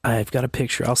 I've got a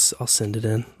picture. I'll send it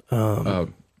in.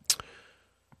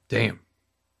 Damn.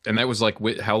 And that was like,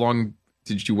 how long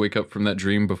did you wake up from that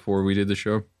dream before we did the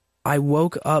show? I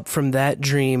woke up from that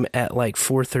dream at like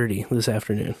 4:30 this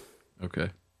afternoon. Okay.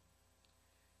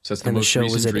 So that's the most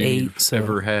recent dream you've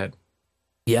ever had.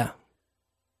 Yeah. I'm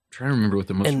trying to remember what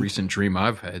the most recent dream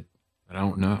I've had. I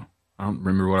don't know. I don't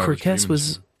remember what I was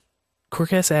dreaming.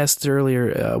 Corkess asked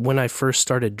earlier when I first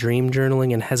started dream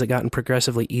journaling and has it gotten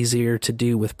progressively easier to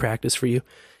do with practice for you?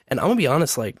 And I'm going to be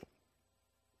honest, like,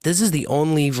 this is the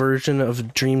only version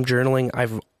of dream journaling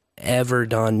I've ever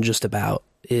done just about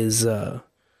is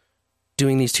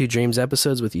doing these 2 dreams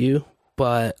episodes with you.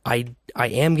 But I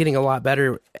am getting a lot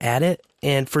better at it.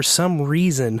 And for some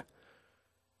reason,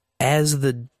 as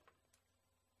the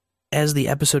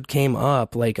episode came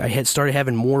up, like I had started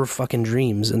having more fucking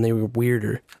dreams and they were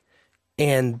weirder.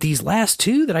 And these last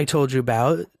 2 that I told you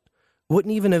about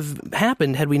wouldn't even have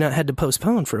happened had we not had to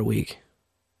postpone for a week.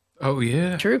 Oh,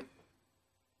 yeah. True.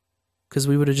 Because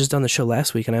we would have just done the show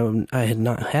last week and I had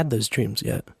not had those dreams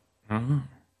yet. Uh-huh.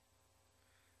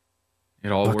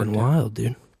 It all fucking worked wild, out.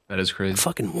 Dude. That is crazy.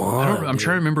 Fucking wild. I'm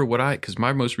trying to remember because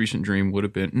my most recent dream would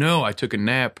have been, I took a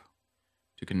nap.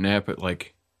 Took a nap at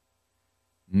like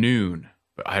noon,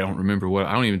 but I don't remember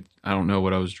I don't know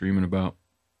what I was dreaming about.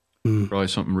 Probably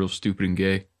something real stupid and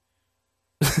gay.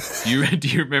 Do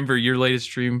you remember your latest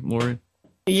dream, Lauren?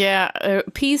 Yeah,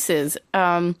 pieces.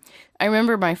 I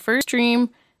remember my first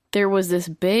dream. There was this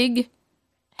big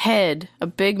head, a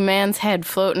big man's head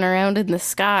floating around in the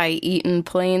sky, eating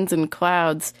planes and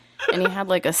clouds. And he had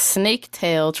like a snake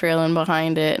tail trailing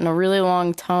behind it and a really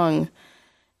long tongue.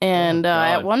 And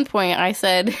at one point I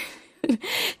said,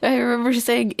 I remember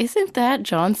saying, isn't that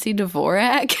John C.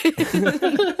 Dvorak?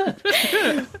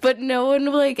 But no one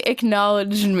like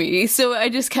acknowledged me. So I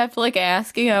just kept like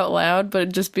asking out loud,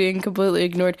 but just being completely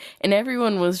ignored. And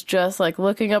everyone was just like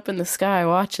looking up in the sky,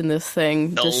 watching this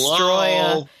thing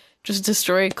destroy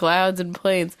clouds and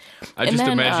planes. I just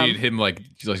imagined him like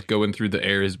going through the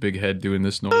air, his big head doing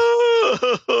this noise.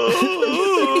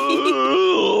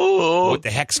 What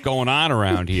the heck's going on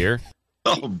around here?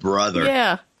 Oh, brother.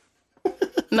 Yeah.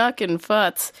 Knocking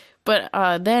futz. But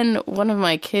then one of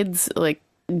my kids like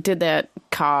did that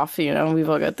cough, we've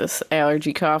all got this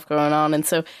allergy cough going on. And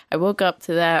so I woke up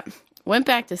to that, went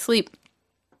back to sleep,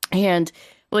 and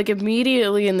like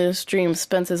immediately in this dream,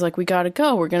 Spence is like, we gotta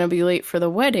go. We're gonna be late for the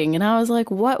wedding. And I was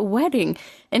like, what wedding?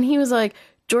 And he was like,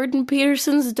 Jordan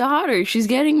Peterson's daughter. She's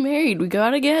getting married. We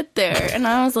gotta get there. And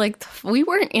I was like, we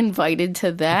weren't invited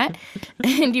to that.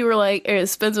 And you were like,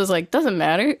 Spence was like, doesn't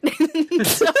matter.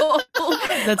 So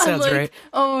That sounds like, right.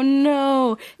 Oh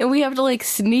no. And we have to like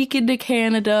sneak into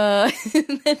Canada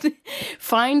and then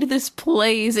find this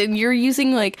place. And you're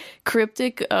using like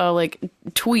cryptic like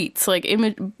tweets, like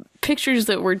pictures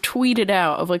that were tweeted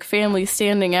out of like families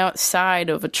standing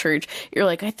outside of a church. You're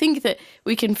like, I think that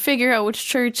we can figure out which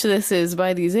church this is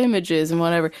by these images and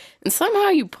whatever. And somehow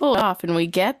you pull it off and we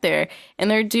get there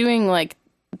and they're doing like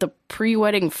the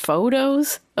pre-wedding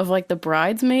photos of like the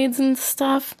bridesmaids and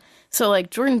stuff. So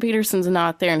like Jordan Peterson's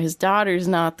not there and his daughter's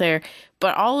not there,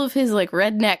 but all of his like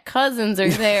redneck cousins are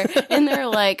there and they're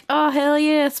like, oh hell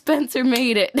yeah, Spencer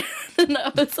made it. And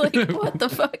I was like, what the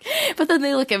fuck? But then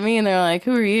they look at me and they're like,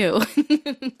 who are you?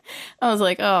 I was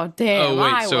like, oh damn,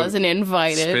 I wasn't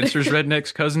invited. Spencer's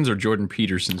redneck cousins or Jordan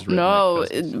Peterson's redneck No,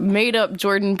 cousins? made up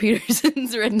Jordan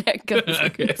Peterson's redneck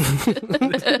cousins.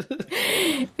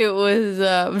 It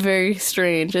was very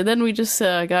strange. And then we just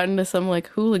got into some like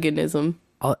hooliganism.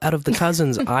 Out of the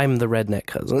cousins, I'm the redneck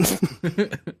cousin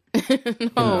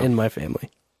in my family.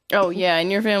 Oh, yeah,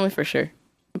 in your family for sure.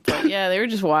 But yeah, they were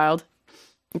just wild.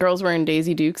 Girls wearing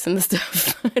Daisy Dukes and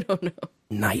stuff. I don't know.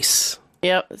 Nice.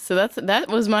 Yep, so that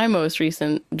was my most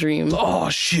recent dream.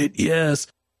 Oh, shit, yes.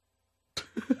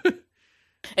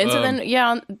 And so then,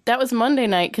 yeah, that was Monday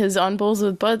night, because on Bulls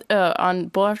with Bud, on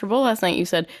Bull After Bull last night, you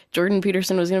said Jordan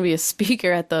Peterson was going to be a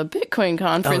speaker at the Bitcoin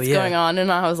conference going on,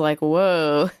 and I was like,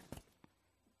 whoa.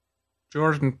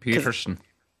 Jordan Peterson.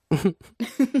 The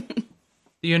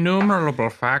innumerable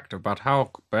fact about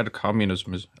how bad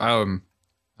communism is. I don't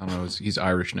know. He's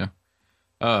Irish now.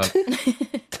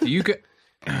 Do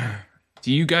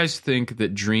you guys think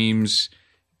that dreams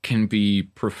can be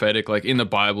prophetic? Like in the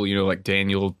Bible, you know, like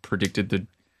Daniel predicted the.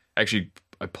 Actually,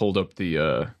 I pulled up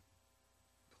the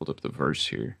verse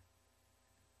here.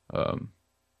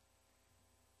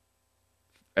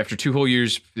 After 2 whole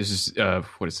years, this is,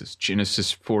 what is this?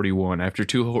 Genesis 41. After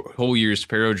 2 whole years,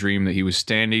 Pharaoh dreamed that he was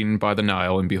standing by the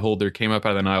Nile, and behold, there came up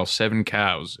out of the Nile 7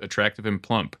 cows, attractive and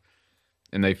plump.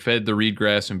 And they fed the reed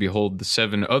grass, and behold, the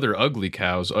 7 other ugly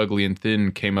cows, ugly and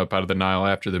thin, came up out of the Nile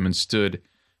after them and stood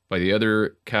by the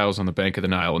other cows on the bank of the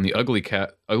Nile. And the ugly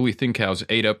thin cows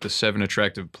ate up the 7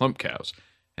 attractive plump cows.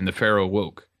 And the Pharaoh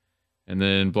woke. And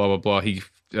then blah, blah, blah. He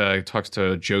talks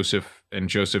to Joseph, and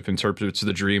Joseph interprets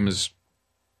the dream as,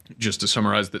 just to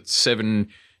summarize, that 7,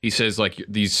 he says, like,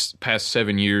 these past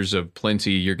 7 years of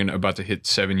plenty, you're about to hit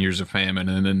 7 years of famine.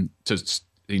 And then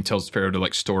he tells Pharaoh to,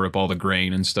 like, store up all the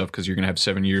grain and stuff, because you're going to have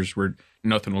 7 years where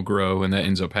nothing will grow, and that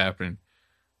ends up happening.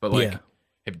 But, like,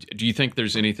 do you think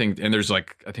there's anything, and there's,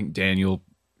 like, I think Daniel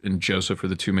and Joseph are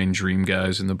the 2 main dream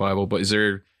guys in the Bible, but is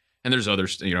there, and there's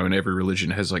others, you know, and every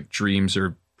religion has, like, dreams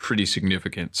are pretty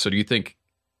significant. So do you think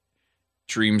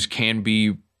dreams can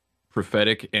be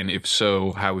prophetic, and if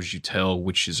so, how would you tell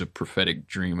which is a prophetic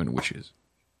dream and which is?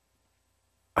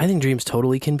 I think dreams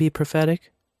totally can be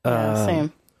prophetic.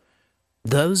 Same.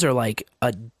 Those are like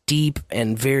a deep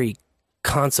and very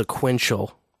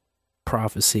consequential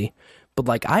prophecy. But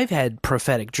like I've had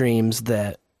prophetic dreams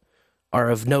that are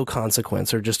of no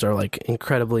consequence or just are like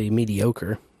incredibly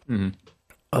mediocre. Mm-hmm.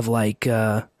 Of like,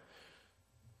 I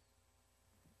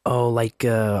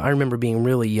remember being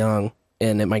really young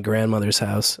and at my grandmother's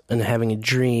house and having a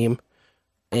dream,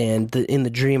 and in the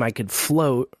dream I could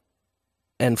float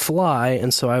and fly,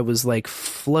 and so I was like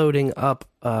floating up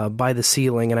by the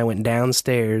ceiling, and I went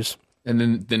downstairs. And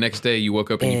then the next day you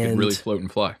woke up and you could really float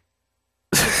and fly.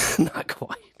 Not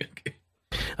quite. Okay.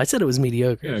 I said it was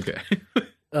mediocre. Okay.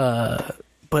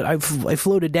 But I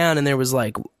floated down, and there was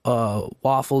like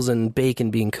waffles and bacon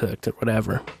being cooked or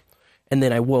whatever. And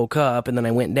then I woke up, and then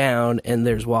I went down, and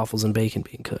there's waffles and bacon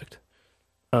being cooked.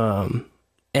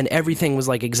 And everything was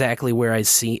like exactly where I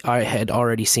had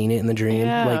already seen it in the dream.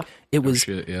 Yeah. Like it was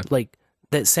like,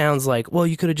 that sounds like, well,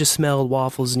 you could have just smelled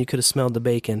waffles and you could have smelled the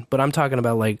bacon. But I'm talking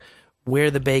about like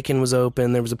where the bacon was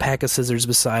open. There was a pack of scissors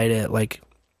beside it. Like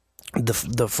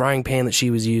the frying pan that she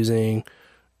was using,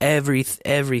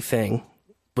 everything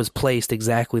was placed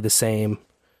exactly the same.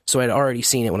 So I'd already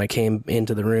seen it when I came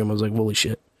into the room. I was like, holy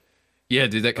shit. Yeah.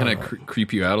 Did that kind of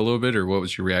creep you out a little bit, or what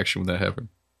was your reaction when that happened?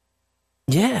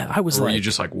 Yeah, I was or like... were you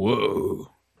just like,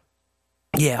 whoa?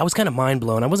 Yeah, I was kind of mind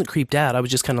blown. I wasn't creeped out. I was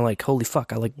just kind of like, holy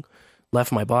fuck, I like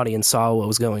left my body and saw what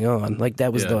was going on. Like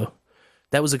that was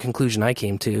the conclusion I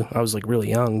came to. I was like really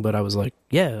young, but I was like,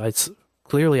 yeah,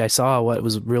 clearly I saw what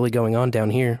was really going on down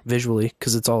here visually,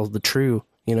 because it's all the true,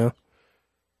 you know?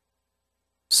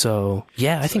 So,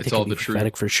 yeah, I think it can be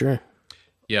prophetic for sure.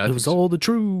 Yeah, it was all the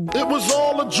true. It was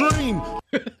all a dream.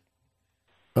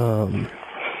 Might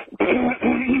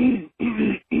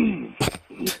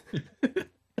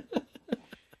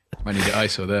need to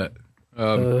ISO that.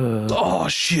 Oh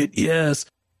shit! Yes.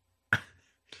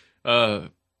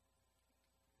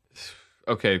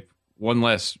 Okay. One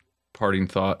last parting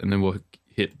thought, and then we'll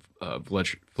hit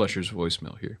Fletcher's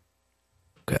voicemail here.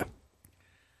 Okay.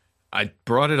 I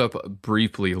brought it up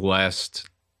briefly last,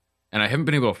 and I haven't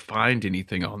been able to find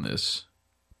anything on this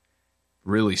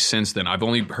really since then. I've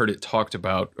only heard it talked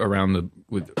about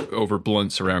over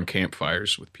blunts around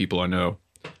campfires with people I know.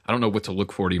 I don't know what to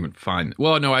look for to even find.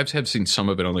 Well, no, I've seen some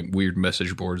of it on like weird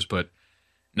message boards, but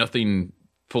nothing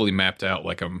fully mapped out.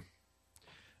 Like ooh,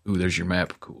 there's your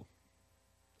map. Cool.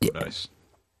 Yeah. Nice.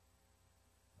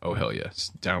 Oh hell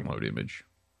yes! Download image.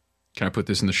 Can I put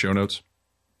this in the show notes?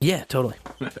 Yeah, totally.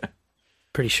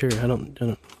 Pretty sure. I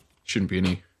don't. Shouldn't be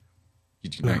any.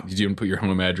 Did you even put your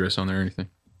home address on there or anything?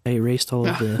 I erased all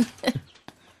of the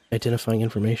identifying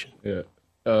information. Yeah.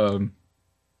 What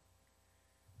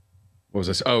was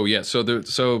this? Oh yeah. So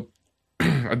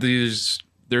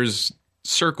there's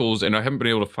circles, and I haven't been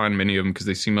able to find many of them because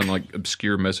they seem on like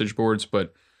obscure message boards,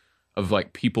 but of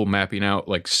like people mapping out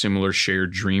like similar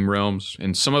shared dream realms,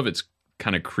 and some of it's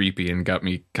kind of creepy and got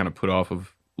me kind of put off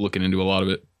of looking into a lot of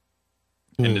it.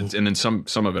 And then some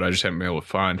of it I just haven't been able to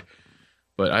find.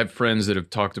 But I have friends that have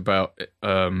talked about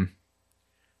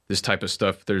this type of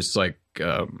stuff. There's like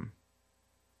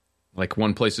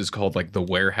one place is called like the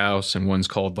Warehouse, and one's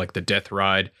called like the Death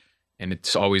Ride, and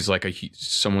it's always like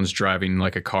someone's driving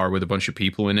like a car with a bunch of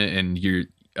people in it, and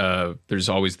there's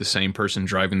always the same person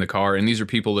driving the car, and these are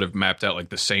people that have mapped out like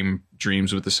the same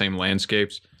dreams with the same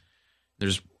landscapes.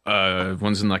 There's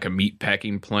one's in like a meat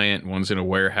packing plant, one's in a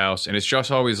warehouse, and it's just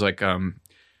always like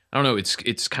I don't know,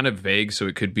 it's kind of vague, so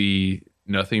it could be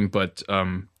nothing, but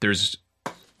there's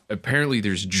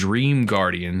dream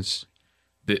guardians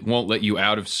that won't let you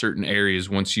out of certain areas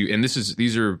once you, and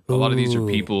a lot of these are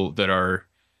people that are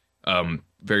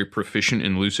very proficient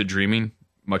in lucid dreaming,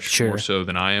 much more so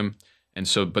than I am. And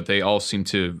so, but they all seem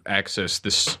to access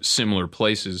this similar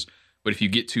places. But if you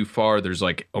get too far, there's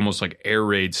like almost like air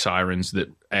raid sirens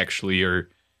that actually are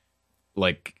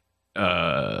like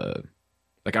I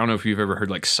don't know if you've ever heard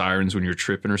like sirens when you're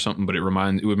tripping or something, but I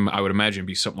would imagine it'd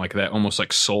be something like that, almost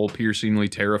like soul piercingly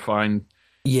terrifying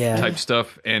type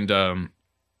stuff. And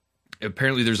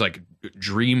apparently there's like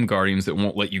dream guardians that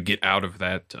won't let you get out of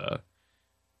that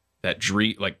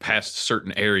dream, like past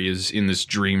certain areas in this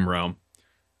dream realm.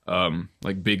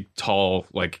 Like big, tall,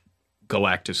 like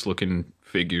Galactus looking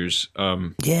figures.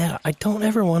 Yeah, I don't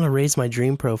ever want to raise my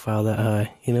dream profile that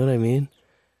high. You know what I mean?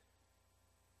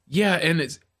 Yeah,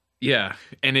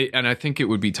 and I think it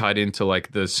would be tied into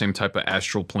like the same type of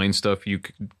astral plane stuff you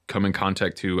could come in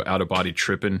contact to out of body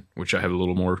tripping, which I have a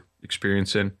little more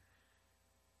experience in.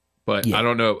 But I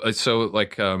don't know. So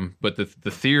like, but the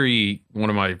theory one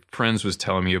of my friends was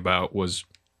telling me about was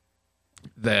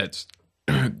that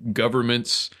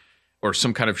governments or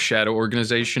some kind of shadow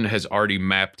organization has already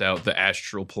mapped out the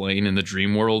astral plane in the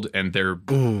dream world, and they're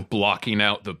blocking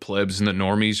out the plebs and the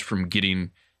normies from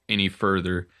getting any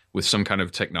further with some kind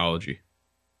of technology.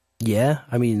 Yeah,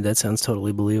 I mean, that sounds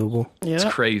totally believable. Yeah. It's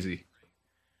crazy.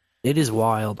 It is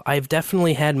wild. I've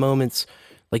definitely had moments,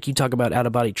 like you talk about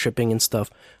out-of-body tripping and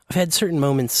stuff. I've had certain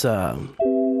moments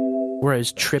where I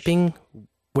was tripping,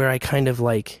 where I kind of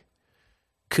like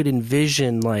could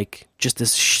envision like just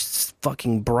this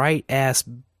fucking bright-ass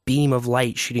beam of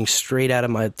light shooting straight out of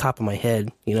my top of my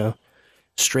head, you know,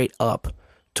 straight up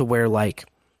to where like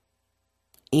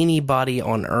anybody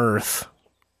on Earth,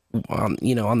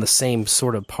 you know, on the same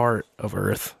sort of part of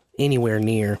Earth, anywhere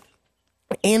near,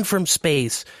 and from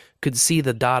space, could see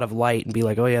the dot of light and be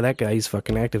like, oh yeah, that guy, he's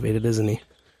fucking activated, isn't he?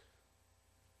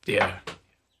 Yeah.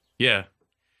 Yeah.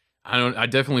 I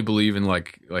definitely believe in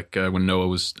like when Noah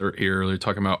was here earlier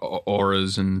talking about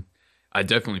auras, and I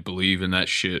definitely believe in that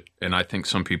shit. And I think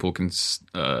some people can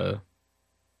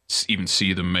even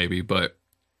see them maybe, but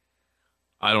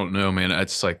I don't know, man.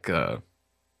 It's like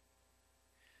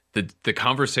the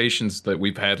conversations that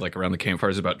we've had like around the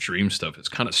campfires about dream stuff, it's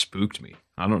kind of spooked me.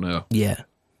 I don't know. Yeah.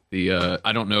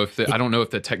 I don't know if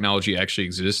the technology actually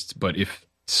exists, but if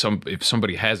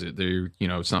somebody has it, they're, you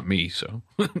know, it's not me, so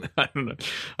I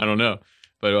don't know.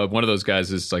 But one of those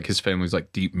guys is like, his family's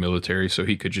like deep military, so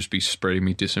he could just be spreading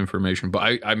me disinformation. But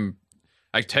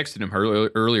I texted him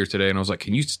earlier today, and I was like,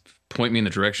 can you point me in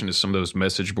the direction to some of those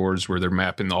message boards where they're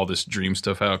mapping all this dream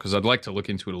stuff out? Because I'd like to look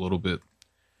into it a little bit.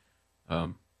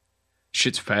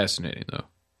 Shit's fascinating though.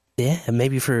 Yeah, and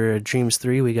maybe for Dreams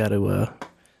 3 we got to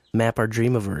map our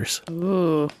Dreamiverse.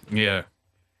 Ooh. Yeah.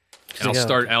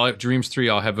 And I'll have Dreams 3,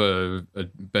 I'll have a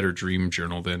better dream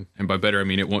journal then. And by better, I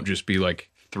mean it won't just be like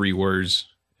 3 words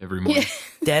every morning.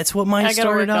 That's what mine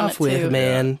started off with,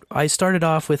 man. I started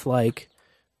off with like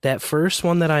that first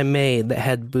one that I made that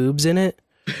had boobs in it.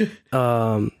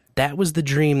 That was the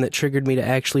dream that triggered me to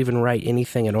actually even write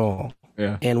anything at all.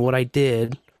 Yeah. And what I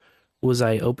did was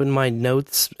I opened my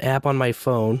notes app on my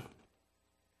phone,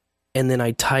 and then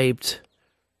I typed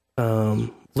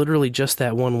literally just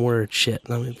that one word, shit.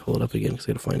 Let me pull it up again because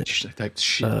I gotta find it. I typed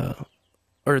shit.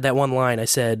 Or that one line, I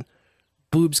said,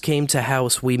 boobs came to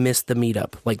house, we missed the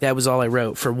meetup. Like, that was all I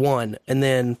wrote for one. And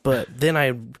then, but then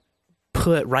I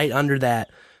put right under that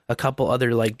a couple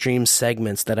other, like, dream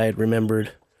segments that I had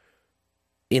remembered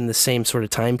in the same sort of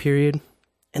time period.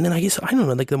 And then I guess, I don't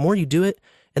know, like, the more you do it,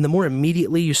 and the more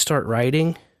immediately you start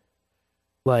writing,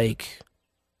 like,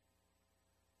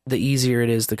 the easier it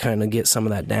is to kind of get some of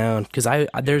that down. Because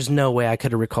there's no way I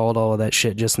could have recalled all of that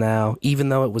shit just now, even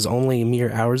though it was only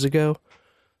mere hours ago.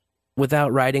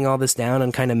 Without writing all this down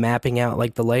and kind of mapping out,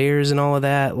 like, the layers and all of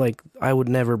that, like, I would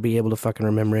never be able to fucking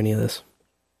remember any of this.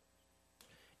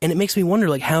 And it makes me wonder,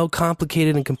 like, how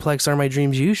complicated and complex are my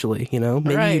dreams usually, you know?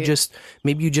 Maybe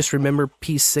you just remember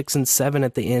piece 6 and 7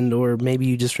 at the end, or maybe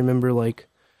you just remember, like,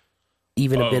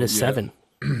 even a bit of 7.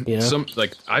 You know?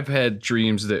 I've had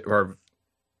dreams that are,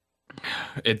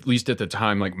 at least at the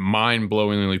time, like,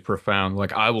 mind-blowingly profound.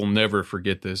 Like, I will never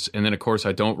forget this. And then, of course,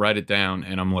 I don't write it down,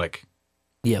 and I'm like,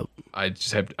 yep. I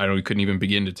couldn't even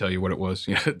begin to tell you what it was.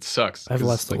 Yeah, it sucks. I've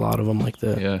lost a lot of them like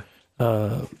that. Yeah.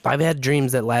 I've had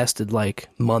dreams that lasted like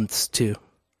months too,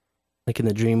 like in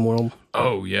the dream world.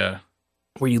 Oh yeah,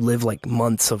 where you live like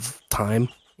months of time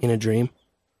in a dream.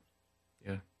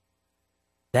 Yeah,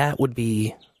 that would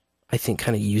be, I think,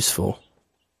 kind of useful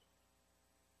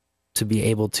to be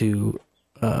able to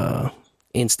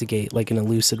instigate like in a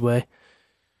lucid way.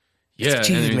 Yeah,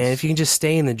 jeez, man, if you can just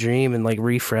stay in the dream and like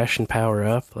refresh and power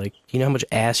up, like, you know how much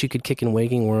ass you could kick in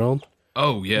waking world?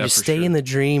 Oh yeah, just stay in the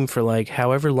dream for like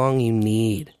however long you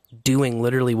need, doing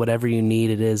literally whatever you need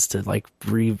it is to like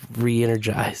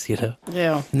re-energize, you know?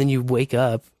 Yeah. And then you wake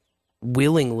up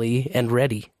willingly and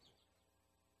ready.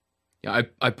 Yeah,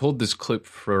 I pulled this clip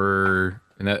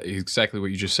and that exactly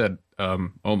what you just said,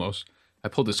 almost. I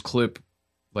pulled this clip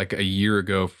like a year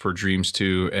ago for Dreams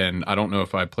 2, and I don't know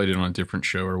if I played it on a different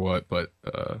show or what, but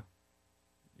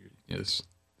it's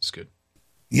good.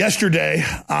 Yesterday,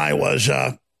 I was,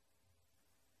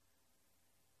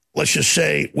 let's just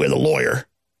say, with a lawyer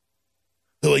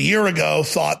who a year ago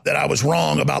thought that I was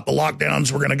wrong about the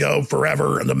lockdowns were going to go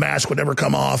forever and the mask would never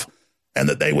come off, and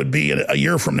that they would be a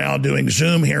year from now doing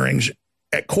Zoom hearings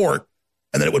at court,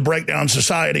 and that it would break down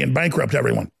society and bankrupt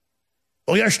everyone.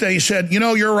 Well, yesterday he said,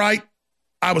 you're right.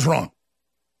 I was wrong.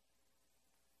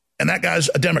 And that guy's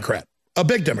a Democrat, a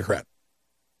big Democrat,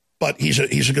 but he's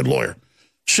a good lawyer.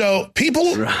 So people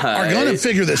are going to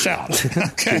figure this out.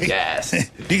 Okay. Yes.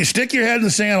 You can stick your head in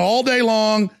the sand all day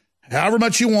long, however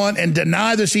much you want, and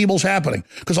deny this evil's happening.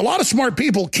 Because a lot of smart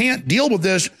people can't deal with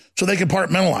this, so they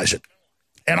compartmentalize it.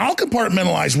 And I'll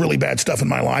compartmentalize really bad stuff in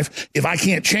my life if I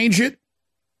can't change it.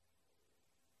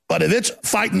 But if it's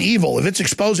fighting evil, if it's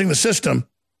exposing the system,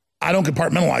 I don't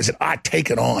compartmentalize it. I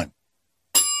take it on.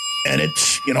 And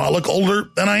it's, I look older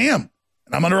than I am.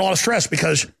 And I'm under a lot of stress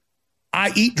because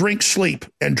I eat, drink, sleep,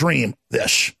 and dream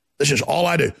this. This is all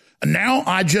I do. And now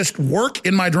I just work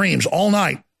in my dreams all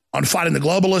night on fighting the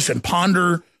globalists and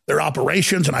ponder their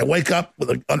operations. And I wake up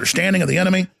with an understanding of the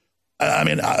enemy.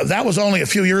 That was only a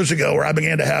few years ago where I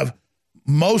began to have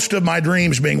most of my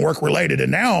dreams being work-related.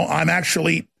 And now I'm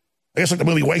actually, I guess like the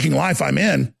movie Waking Life I'm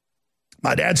in,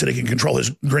 my dad said he can control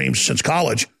his dreams since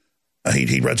college.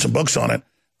 He'd read some books on it.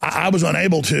 I was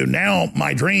unable to. Now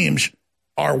my dreams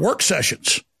are work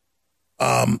sessions.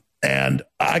 And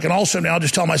I can also now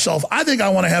just tell myself, I think I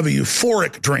want to have a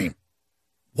euphoric dream.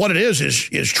 What it is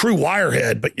true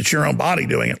wirehead, but it's your own body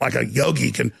doing it, like a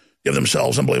yogi can give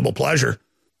themselves unbelievable pleasure.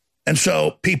 And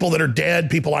so people that are dead,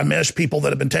 people I miss, people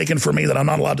that have been taken from me that I'm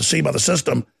not allowed to see by the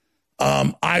system,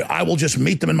 I will just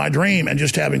meet them in my dream and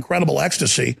just have incredible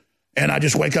ecstasy. And I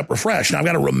just wake up refreshed. Now, I've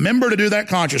got to remember to do that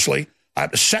consciously. I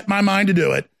have to set my mind to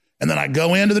do it. And then I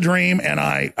go into the dream and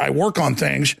I work on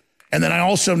things. And then I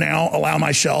also now allow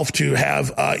myself to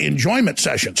have enjoyment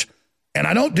sessions. And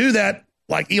I don't do that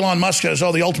like Elon Musk says,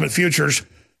 the ultimate futures,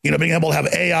 being able to have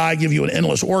AI give you an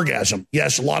endless orgasm.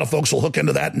 Yes, a lot of folks will hook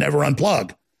into that and never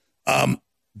unplug.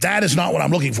 That is not what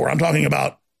I'm looking for. I'm talking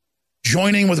about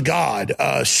joining with God,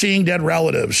 seeing dead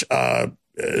relatives,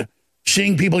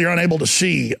 seeing people you're unable to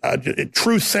see,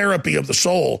 true therapy of the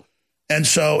soul. And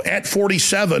so at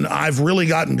 47, I've really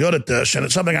gotten good at this, and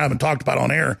it's something I haven't talked about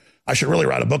on air. I should really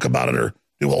write a book about it or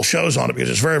do whole shows on it because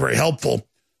it's very, very helpful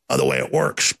the way it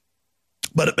works.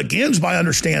 But it begins by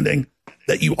understanding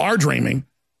that you are dreaming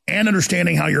and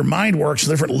understanding how your mind works,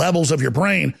 the different levels of your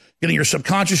brain, getting your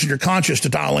subconscious and your conscious to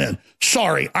dial in.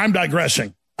 Sorry, I'm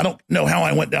digressing. I don't know how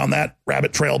I went down that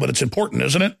rabbit trail, but it's important,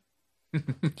 isn't it?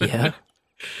 Yeah.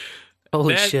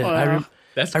 Holy shit. I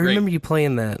remember you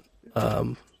playing that.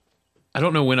 I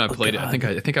don't know when I played it. I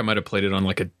think I might have played it on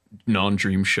like a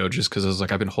non-dream show just because I was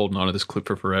like, I've been holding on to this clip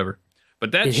for forever.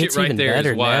 But that shit right there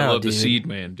is why I love the Seed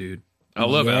Man, dude. I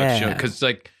love that show because,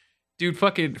 like, dude,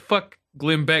 fuck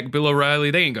Glenn Beck, Bill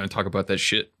O'Reilly. They ain't gonna talk about that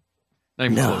shit.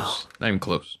 Not even close. Not even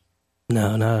close.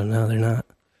 No, they're not.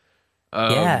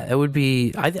 Yeah, it would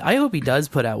be. I hope he does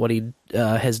put out what he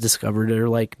has discovered or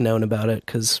like known about it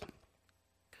because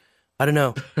I don't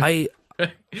know. Flesh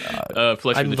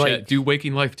in the chat. Do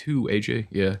Waking Life 2, AJ.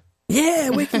 Yeah. Yeah,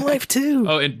 Waking Life 2.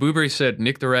 Oh, and Booberry said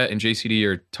Nick the Rat and JCD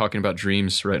are talking about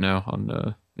dreams right now on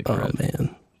Nick the Rat. Oh,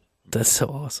 man. That's so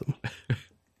awesome.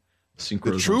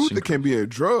 The truth, it can be a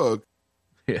drug.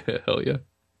 Yeah, hell yeah.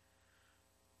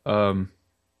 Man,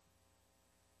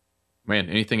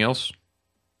 anything else?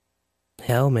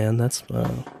 Hell, man, that's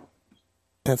the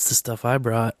stuff I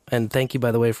brought. And thank you,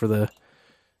 by the way, for the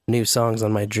new songs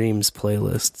on my Dreams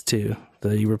playlist, too,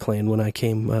 that you were playing when I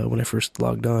came, when I first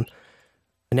logged on.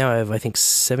 And now I have, I think,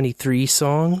 73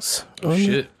 songs. Oh,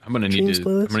 shit. I'm gonna need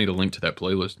a link to that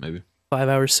playlist, maybe. 5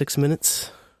 hours, 6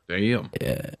 minutes. Damn.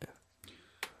 Yeah.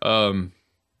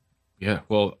 Yeah,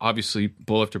 well, obviously,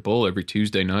 Bowl After Bowl every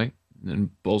Tuesday night, and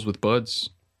then Bowls with Buds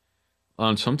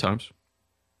on sometimes.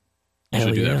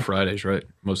 Usually do that Fridays, right?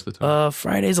 Most of the time.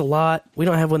 Fridays a lot. We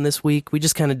don't have one this week. We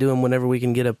just kind of do them whenever we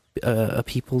can get a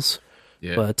People's.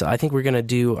 Yeah. But I think we're going to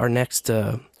do our next,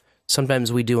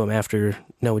 sometimes we do them after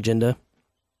No Agenda.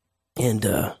 And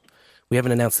we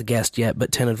haven't announced the guest yet,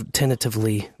 but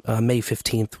tentatively, May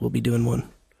 15th, we'll be doing one.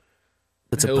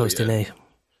 That's a post-NA.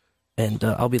 And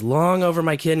I'll be long over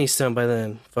my kidney stone by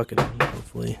then. Fucking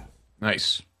hopefully.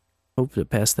 Nice. Hope to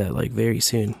pass that like very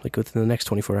soon, like within the next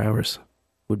 24 hours.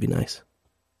 Would be nice.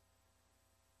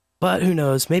 But who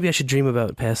knows? Maybe I should dream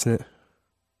about passing it.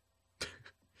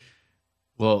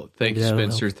 Well, thank you,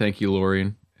 Spencer. Thank you,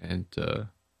 Lorian. And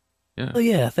yeah. Oh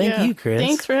yeah, thank you, Chris.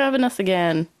 Thanks for having us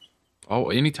again. Oh,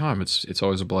 anytime. It's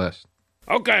always a blast.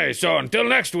 Okay, so until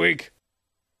next week,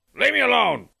 leave me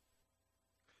alone.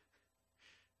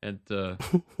 And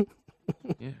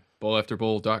yeah,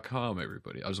 bowlafterbowl.com,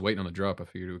 everybody. I was waiting on the drop. I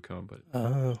figured it would come, but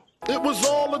It was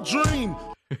all a dream.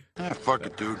 Fuck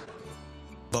it, dude.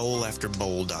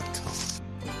 Bowlafterbowl.com.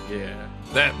 Yeah,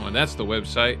 that one. That's the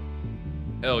website.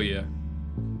 Hell yeah.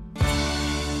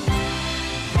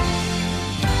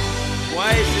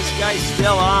 Why is this guy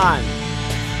still on?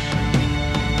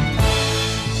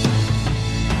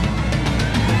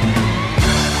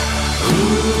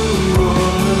 Ooh,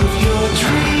 all of your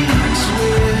dreams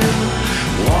will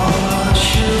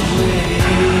wash away.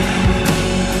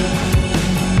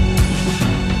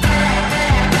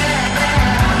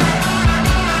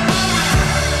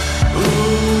 Ooh,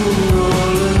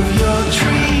 all of your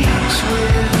dreams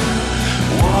will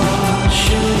wash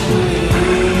away.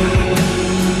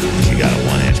 She got a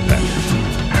 1-inch pecker.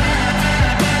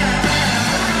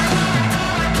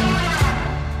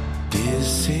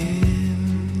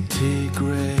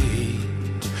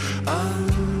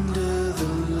 Under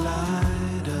the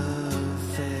light of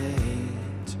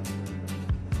fate.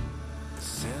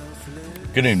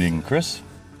 Good evening, Chris.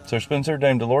 Sir Spencer,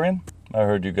 Dame DeLorean. I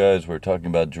heard you guys were talking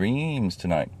about dreams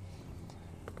tonight.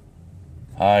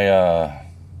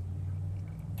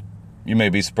 You may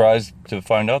be surprised to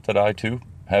find out that I, too,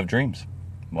 have dreams.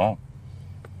 Wow.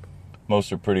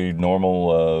 Most are pretty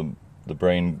normal, the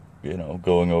brain,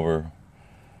 going over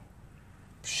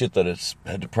shit that it's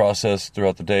had to process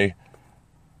throughout the day.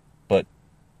 But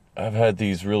I've had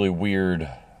these really weird,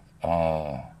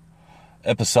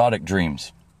 episodic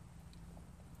dreams.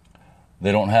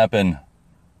 They don't happen,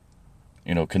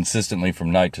 consistently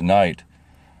from night to night.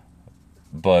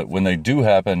 But when they do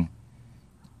happen,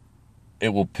 it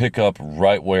will pick up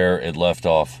right where it left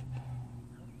off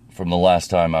from the last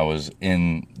time I was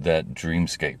in that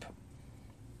dreamscape.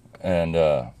 And,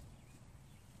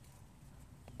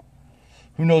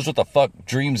 who knows what the fuck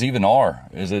dreams even are?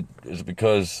 Is it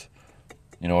because,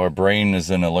 our brain is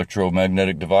an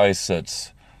electromagnetic device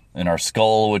that's in our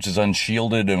skull, which is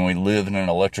unshielded, and we live in an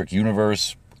electric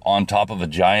universe on top of a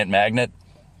giant magnet?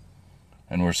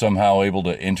 And we're somehow able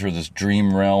to enter this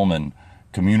dream realm and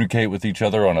communicate with each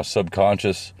other on a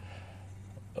subconscious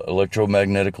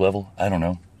electromagnetic level? I don't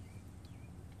know.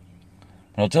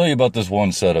 And I'll tell you about this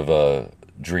one set of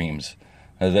dreams.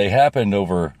 They happened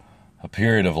over a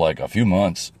period of like a few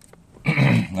months.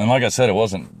 And like I said, it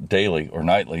wasn't daily or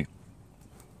nightly.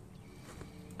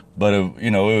 But,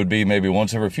 it would be maybe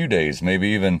once every few days, maybe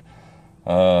even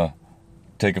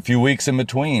take a few weeks in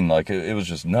between. Like, it was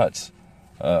just nuts.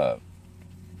 So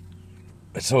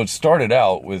it started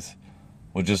out with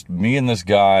just me and this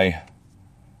guy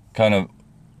kind of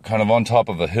on top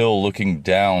of a hill looking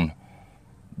down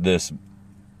this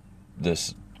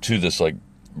like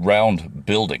round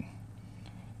building.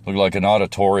 Looked like an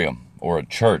auditorium or a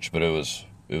church, but it was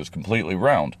completely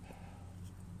round.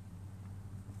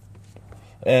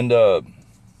 And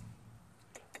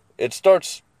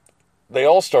they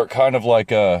all start kind of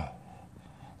like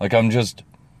I'm just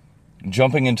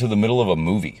jumping into the middle of a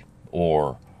movie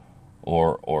or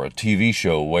a TV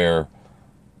show where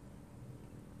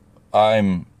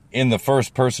I'm in the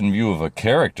first person view of a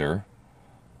character,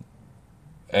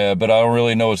 but I don't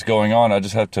really know what's going on. I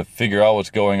just have to figure out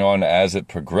what's going on as it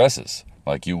progresses,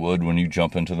 like you would when you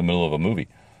jump into the middle of a movie.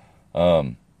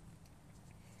 And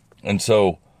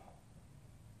so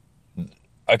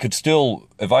I could still,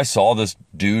 if I saw this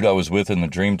dude I was with in the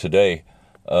dream today,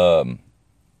 I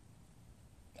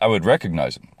would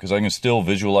recognize him because I can still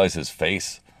visualize his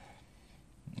face.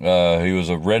 He was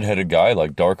a redheaded guy,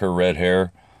 like darker red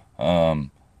hair,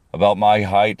 about my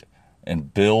height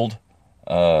and build,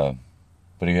 but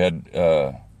he had,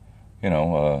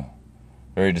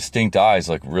 very distinct eyes,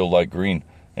 like real light green.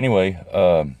 Anyway,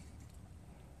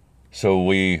 so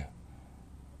we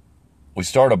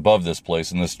start above this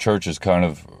place, and this church is kind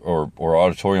of, or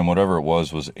auditorium, whatever it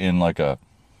was in like a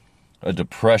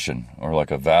depression or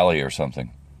like a valley or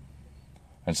something.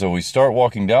 And so we start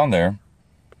walking down there,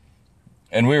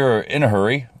 and we were in a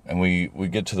hurry, and we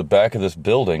get to the back of this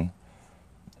building,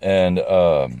 and,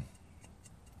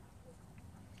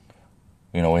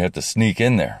 we have to sneak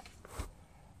in there.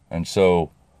 And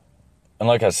so, and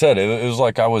like I said, it was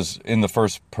like I was in the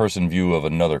first person view of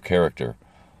another character.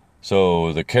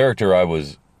 So the character I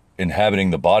was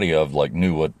inhabiting the body of, like,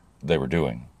 knew what they were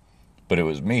doing. But it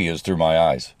was me, it was through my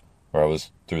eyes. Or I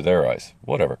was through their eyes.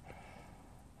 Whatever.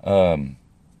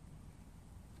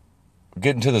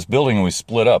 Get into this building and we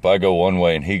split up. I go one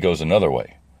way and he goes another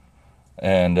way.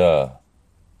 And so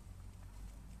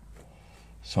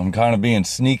I'm kind of being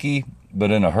sneaky,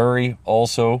 but in a hurry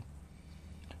also.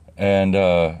 And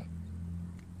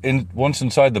once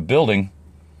inside the building,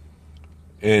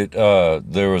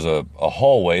 there was a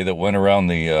hallway that went around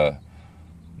the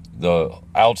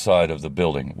outside of the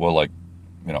building. Well, like,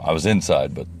 I was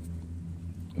inside, but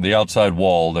the outside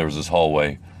wall, there was this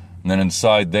hallway. And then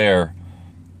inside there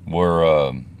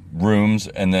were rooms,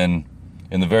 and then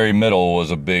in the very middle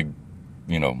was a big,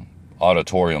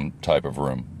 auditorium type of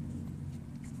room.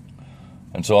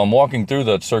 And so I'm walking through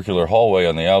that circular hallway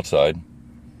on the outside,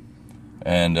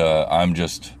 and I'm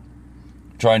just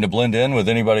trying to blend in with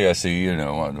anybody I see,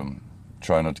 I'm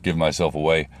trying not to give myself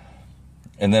away.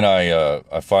 And then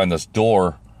I find this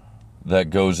door that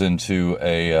goes into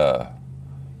a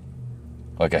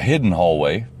hidden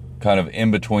hallway, kind of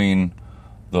in between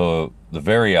the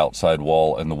very outside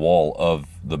wall and the wall of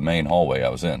the main hallway I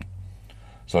was in.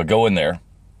 So I go in there,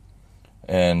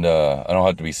 and I don't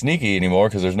have to be sneaky anymore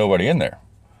because there's nobody in there.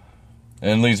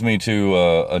 And it leads me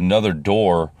to another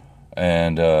door,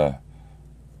 and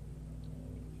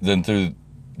then through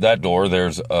that door,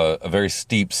 there's a very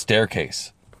steep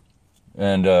staircase.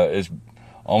 And it's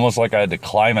almost like I had to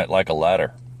climb it like a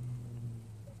ladder.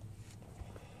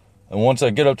 And once I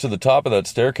get up to the top of that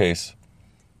staircase,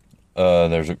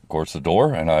 there's, of course, the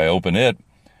door, and I open it,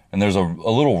 and there's a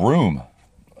little room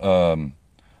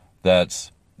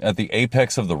that's at the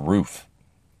apex of the roof.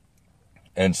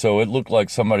 And so it looked like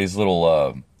somebody's little,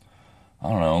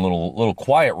 little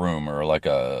quiet room, or like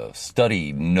a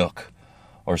study nook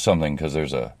or something, because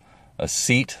there's a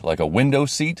seat, like a window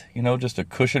seat, just a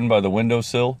cushion by the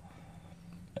windowsill,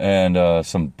 and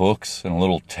some books and a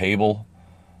little table,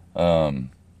 and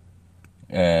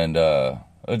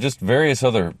just various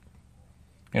other,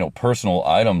 personal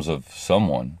items of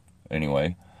someone,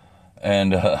 anyway.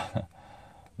 And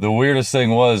the weirdest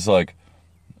thing was, like,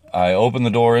 I open the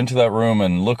door into that room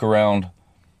and look around,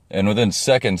 and within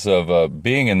seconds of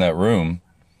being in that room,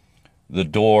 the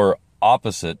door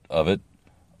opposite of it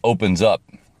opens up,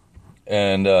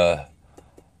 and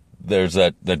there's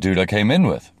that dude I came in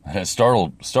with. And it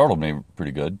startled me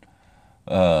pretty good.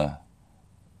 But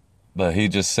he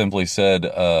just simply said,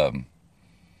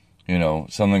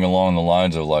 something along the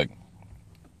lines of, like,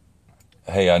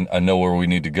 hey, I know where we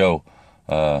need to go.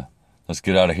 Let's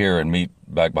get out of here and meet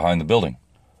back behind the building.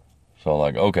 So I'm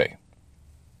like, okay.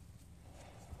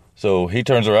 So he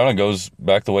turns around and goes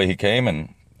back the way he came,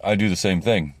 and I do the same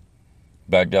thing.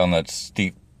 Back down that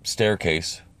steep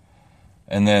staircase.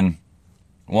 And then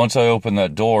once I open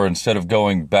that door, instead of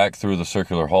going back through the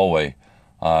circular hallway,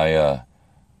 I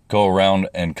go around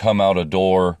and come out a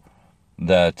door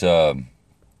that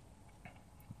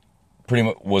pretty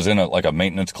much was in like a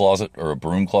maintenance closet or a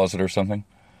broom closet or something.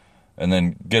 And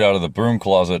then get out of the broom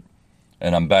closet,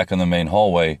 and I'm back in the main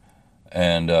hallway,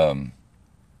 and I'm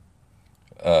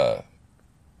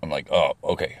like, oh,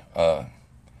 okay,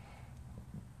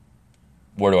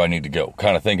 where do I need to go?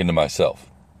 Kind of thinking to myself.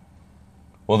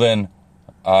 Well, then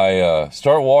I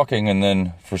start walking, and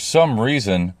then for some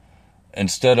reason,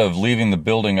 instead of leaving the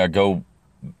building, I go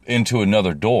into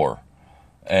another door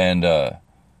and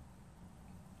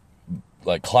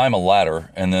like climb a ladder,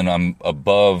 and then I'm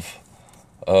above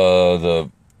the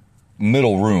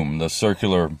middle room, the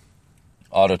circular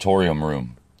auditorium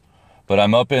room. But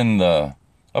I'm up in the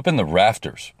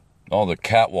rafters, all the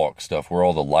catwalk stuff where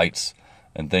all the lights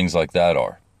and things like that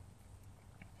are.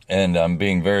 And I'm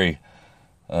being very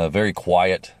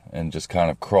quiet and just kind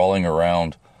of crawling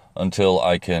around until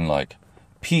I can like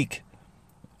peek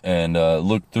and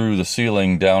look through the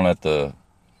ceiling down at the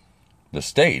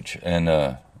stage.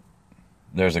 And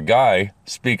there's a guy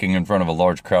speaking in front of a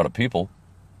large crowd of people.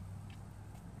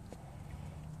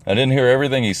 I didn't hear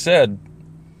everything he said,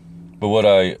 but what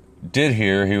I did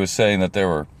hear, he was saying that there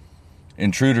were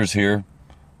intruders here,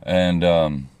 and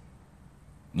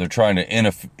they're trying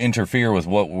to interfere with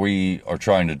what we are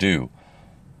trying to do.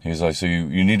 He's like, so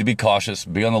you need to be cautious,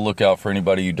 be on the lookout for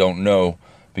anybody you don't know,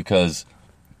 because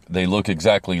they look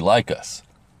exactly like us.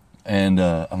 And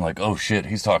I'm like, oh shit,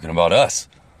 he's talking about us.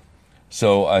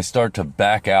 So I start to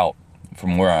back out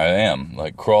from where I am,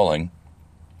 like crawling,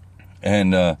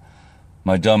 and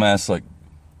my dumbass like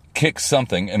kicks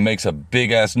something and makes a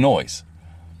big ass noise.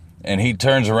 And he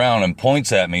turns around and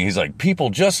points at me. He's like,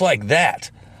 people just like that.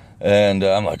 And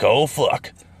I'm like, oh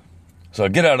fuck. So I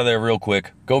get out of there real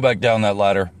quick, go back down that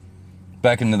ladder,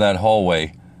 back into that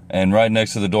hallway, and right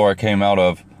next to the door I came out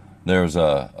of, there's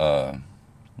a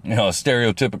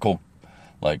stereotypical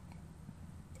like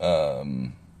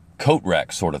coat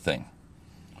rack sort of thing.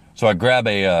 So I grab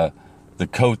the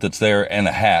coat that's there and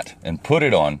a hat and put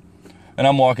it on. And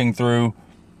I'm walking through,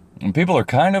 and people are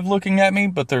kind of looking at me,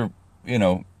 but they're,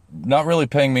 not really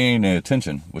paying me any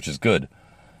attention, which is good.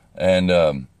 And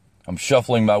I'm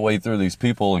shuffling my way through these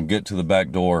people and get to the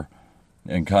back door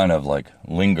and kind of like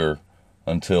linger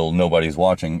until nobody's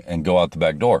watching and go out the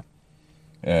back door.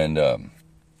 And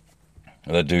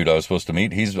that dude I was supposed to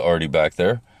meet, he's already back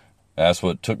there. Asked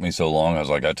what took me so long. I was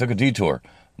like, I took a detour,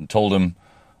 and told him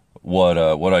what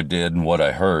I did and what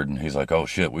I heard. And he's like, oh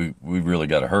shit, we really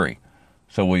got to hurry.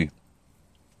 So we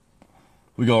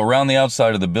go around the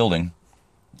outside of the building,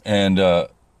 and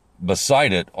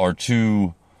beside it are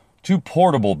two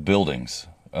portable buildings,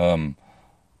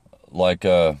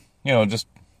 just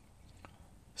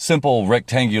simple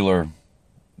rectangular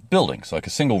buildings, like a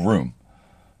single room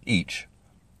each.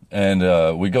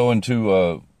 And we go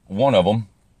into one of them,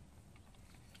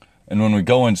 and when we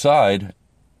go inside,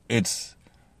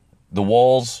 the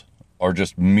walls are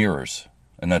just mirrors,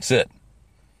 and that's it.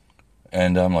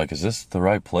 And I'm like, is this the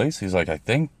right place? He's like, I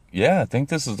think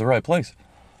this is the right place.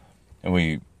 And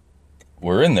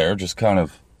we're in there just kind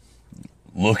of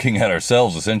looking at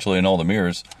ourselves essentially in all the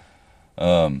mirrors.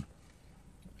 And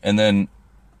then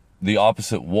the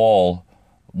opposite wall,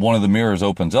 one of the mirrors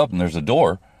opens up and there's a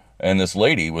door. And this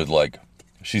lady with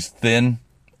she's thin,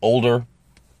 older,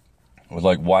 with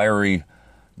wiry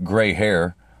gray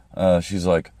hair. She's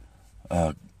like,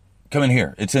 come in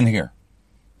here. It's in here.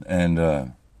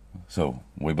 And so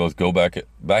we both go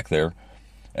back there.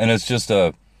 And it's just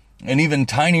an even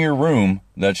tinier room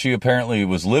that she apparently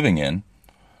was living in.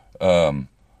 And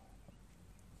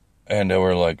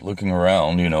we're looking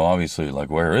around, obviously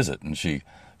where is it? And she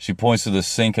points to the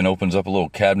sink and opens up a little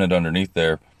cabinet underneath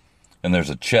there. And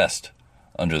there's a chest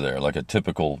under there, like a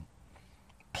typical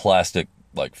plastic,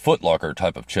 Foot Locker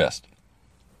type of chest.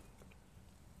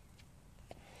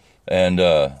 And,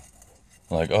 oh,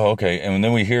 okay. And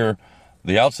then we hear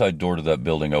the outside door to that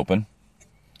building open.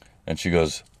 And she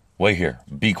goes, wait here,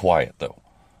 be quiet though.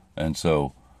 And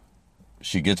so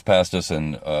she gets past us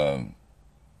and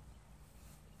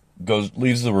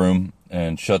leaves the room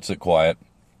and shuts it quiet.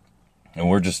 And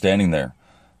we're just standing there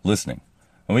listening.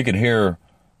 And we can hear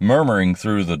murmuring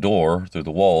through the door, through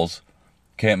the walls.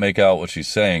 Can't make out what she's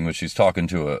saying, but she's talking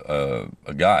to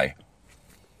a guy.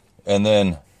 And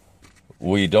then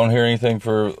we don't hear anything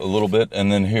for a little bit,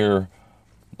 and then hear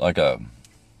like a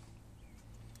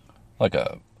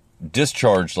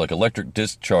discharge, electric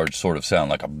discharge sort of sound,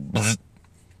 like a bzz,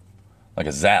 like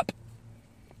a zap.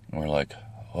 And we're like,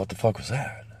 what the fuck was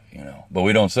that? But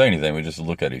we don't say anything. We just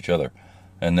look at each other.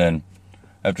 And then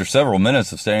after several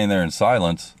minutes of standing there in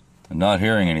silence and not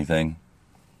hearing anything,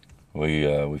 we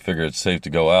figure it's safe to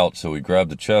go out. So we grab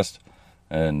the chest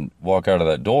and walk out of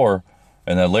that door,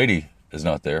 and that lady is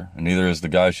not there, and neither is the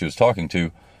guy she was talking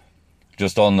to.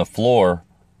 Just on the floor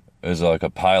is like a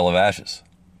pile of ashes.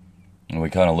 And we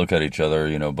kind of look at each other,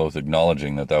 you know, both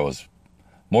acknowledging that was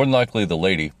more than likely the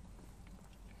lady.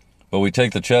 But we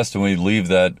take the chest and we leave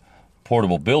that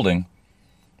portable building,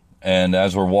 and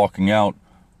as we're walking out,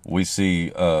 we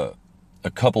see a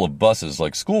couple of buses,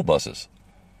 like school buses,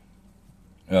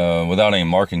 without any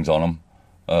markings on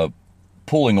them,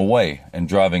 pulling away and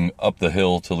driving up the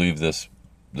hill to leave this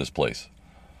place.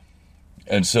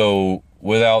 And so,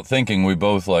 without thinking, we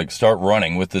both like start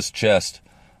running with this chest,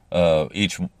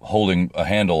 each holding a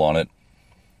handle on it,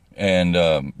 and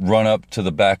run up to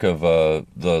the back of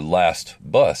the last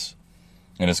bus.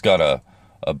 And it's got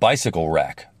a bicycle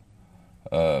rack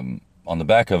on the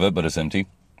back of it, but it's empty.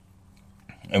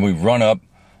 And we run up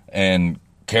and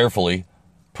carefully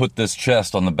put this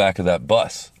chest on the back of that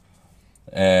bus.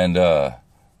 And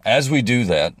as we do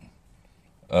that,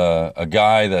 a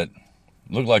guy that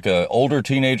looked like an older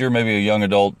teenager, maybe a young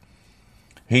adult,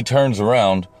 he turns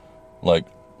around, like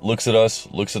looks at us,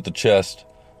 looks at the chest,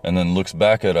 and then looks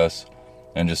back at us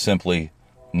and just simply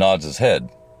nods his head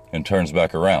and turns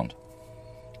back around.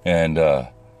 And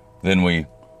then we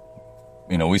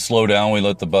slow down, we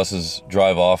let the buses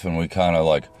drive off, and we kind of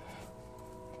like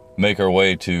make our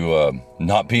way to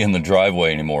not be in the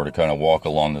driveway anymore, to kind of walk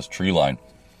along this tree line.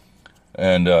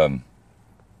 And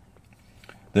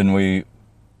then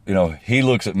he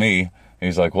looks at me, and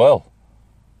he's like, well,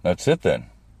 that's it then.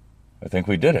 I think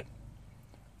we did it.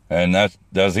 And that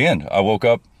was the end. I woke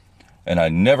up, and I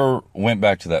never went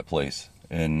back to that place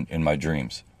in my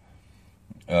dreams.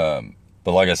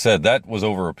 But like I said, that was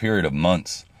over a period of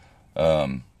months.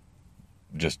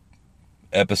 Just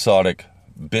episodic,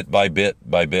 bit by bit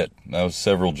by bit. That was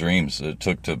several dreams it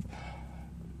took to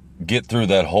get through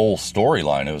that whole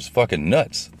storyline. It was fucking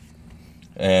nuts.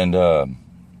 And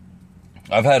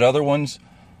I've had other ones.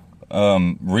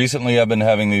 Recently I've been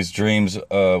having these dreams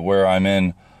where I'm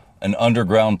in an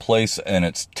underground place and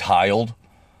it's tiled.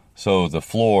 So the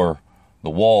floor, the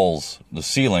walls, the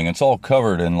ceiling, it's all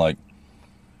covered in like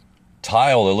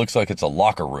tile that looks like it's a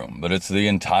locker room, but it's the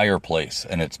entire place,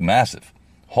 and it's massive.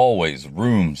 Hallways,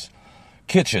 rooms,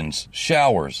 kitchens,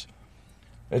 showers.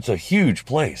 It's a huge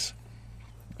place.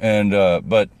 And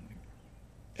but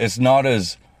it's not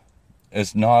as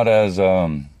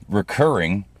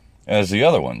recurring as the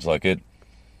other ones. Like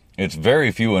it's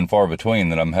very few and far between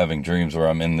that I'm having dreams where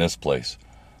I'm in this place.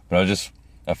 But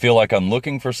I feel like I'm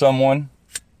looking for someone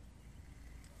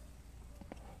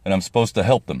and I'm supposed to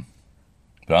help them.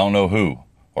 But I don't know who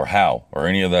or how or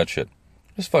any of that shit.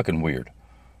 It's fucking weird.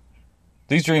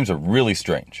 These dreams are really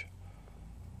strange.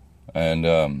 And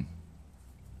I've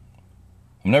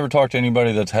never talked to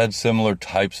anybody that's had similar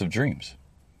types of dreams.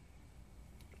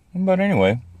 But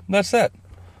anyway, that's that.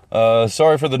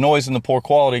 Sorry for the noise and the poor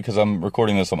quality because I'm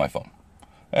recording this on my phone.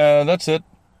 That's it.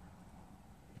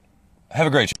 Have a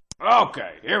great show.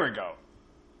 Okay, here we go.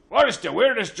 What is the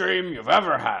weirdest dream you've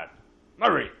ever had?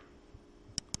 Marie.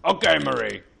 Okay,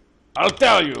 Marie. I'll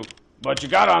tell you, but you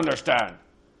gotta understand.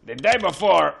 The day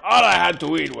before, all I had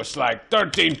to eat was like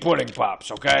 13 pudding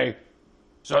pops, okay?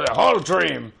 So the whole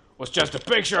dream was just a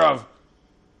picture of...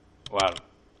 Well,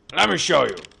 let me show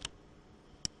you.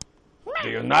 The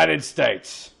United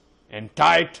States in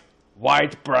tight,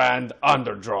 white brand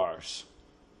underdrawers.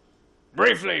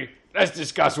 Briefly, let's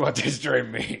discuss what this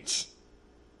dream means.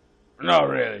 No,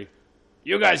 really.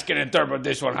 You guys can interpret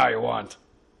this one how you want.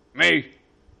 Me,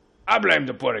 I blame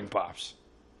the pudding pops.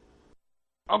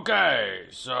 Okay,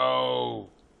 so...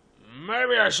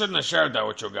 maybe I shouldn't have shared that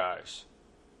with you guys.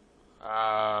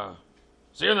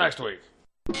 See you next week.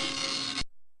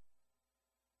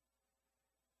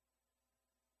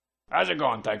 How's it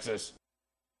going, Texas?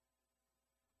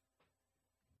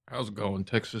 How's it going,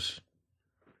 Texas?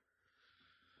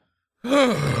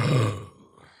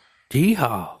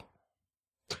 Yeehaw.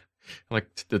 Like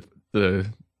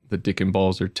the dick and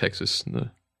balls are Texas and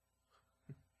the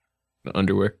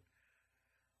underwear.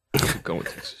 Going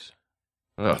Texas.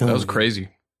 Oh, that was crazy.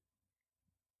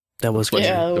 That was crazy.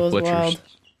 Yeah, that was wild.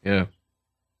 Yeah.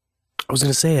 I was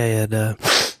going to say I had...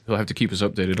 You'll have to keep us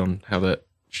updated on how that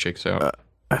shakes out.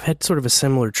 I've had sort of a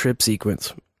similar trip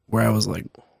sequence where I was like...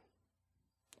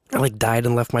 I like died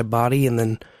and left my body, and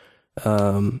then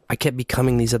I kept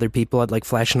becoming these other people. I'd like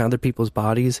flash in other people's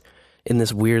bodies in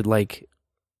this weird like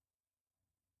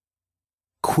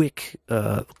quick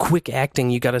acting,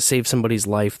 you got to save somebody's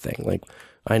life thing. Like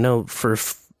I know for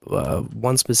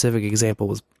one specific example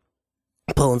was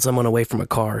pulling someone away from a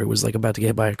car who was like about to get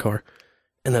hit by a car.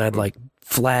 And then I'd like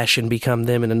flash and become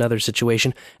them in another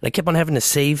situation. And I kept on having to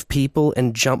save people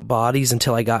and jump bodies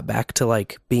until I got back to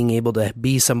like being able to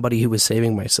be somebody who was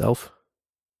saving myself.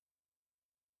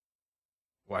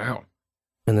 Wow.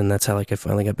 And then that's how like I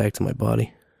finally got back to my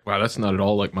body. Wow, that's not at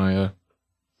all like my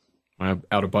my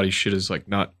out of body shit is like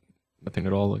nothing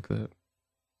at all like that.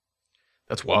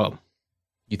 That's wild.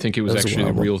 You think it was actually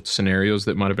the real scenarios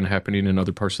that might have been happening in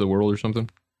other parts of the world or something?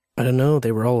 I don't know.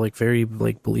 They were all like very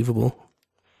like believable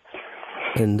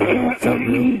and felt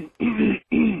real.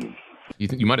 You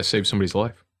think you might have saved somebody's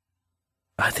life?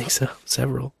 I think so.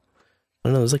 Several. I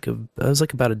don't know. It was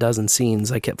like about a dozen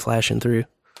scenes I kept flashing through.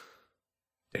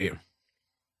 Damn.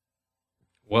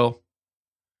 Well,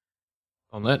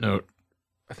 on that note,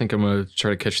 I think I'm going to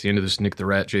try to catch the end of this Nick the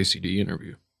Rat JCD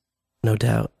interview. No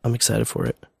doubt. I'm excited for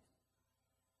it.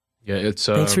 Yeah, it's...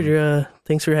 thanks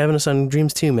for having us on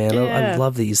Dreams too, man. Yeah. I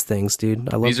love these things,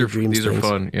 dude. I love the Dreams these things. Are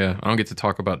fun, yeah. I don't get to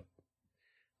talk about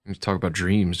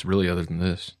dreams, really, other than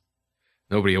this.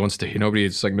 Nobody at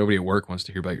work wants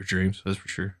to hear about your dreams, that's for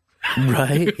sure.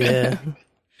 Right, yeah.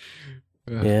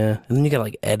 Yeah, and then you gotta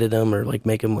like edit them or like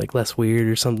make them like less weird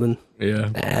or something. Yeah.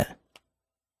 Nah.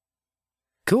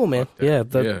 Cool, man. Yeah,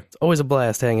 it's always a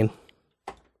blast hanging.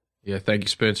 Yeah, thank you,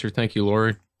 Spencer. Thank you,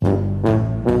 Lori.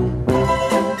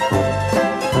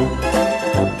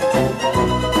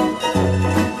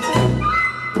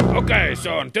 Okay,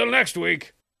 so until next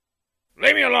week,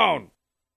 leave me alone.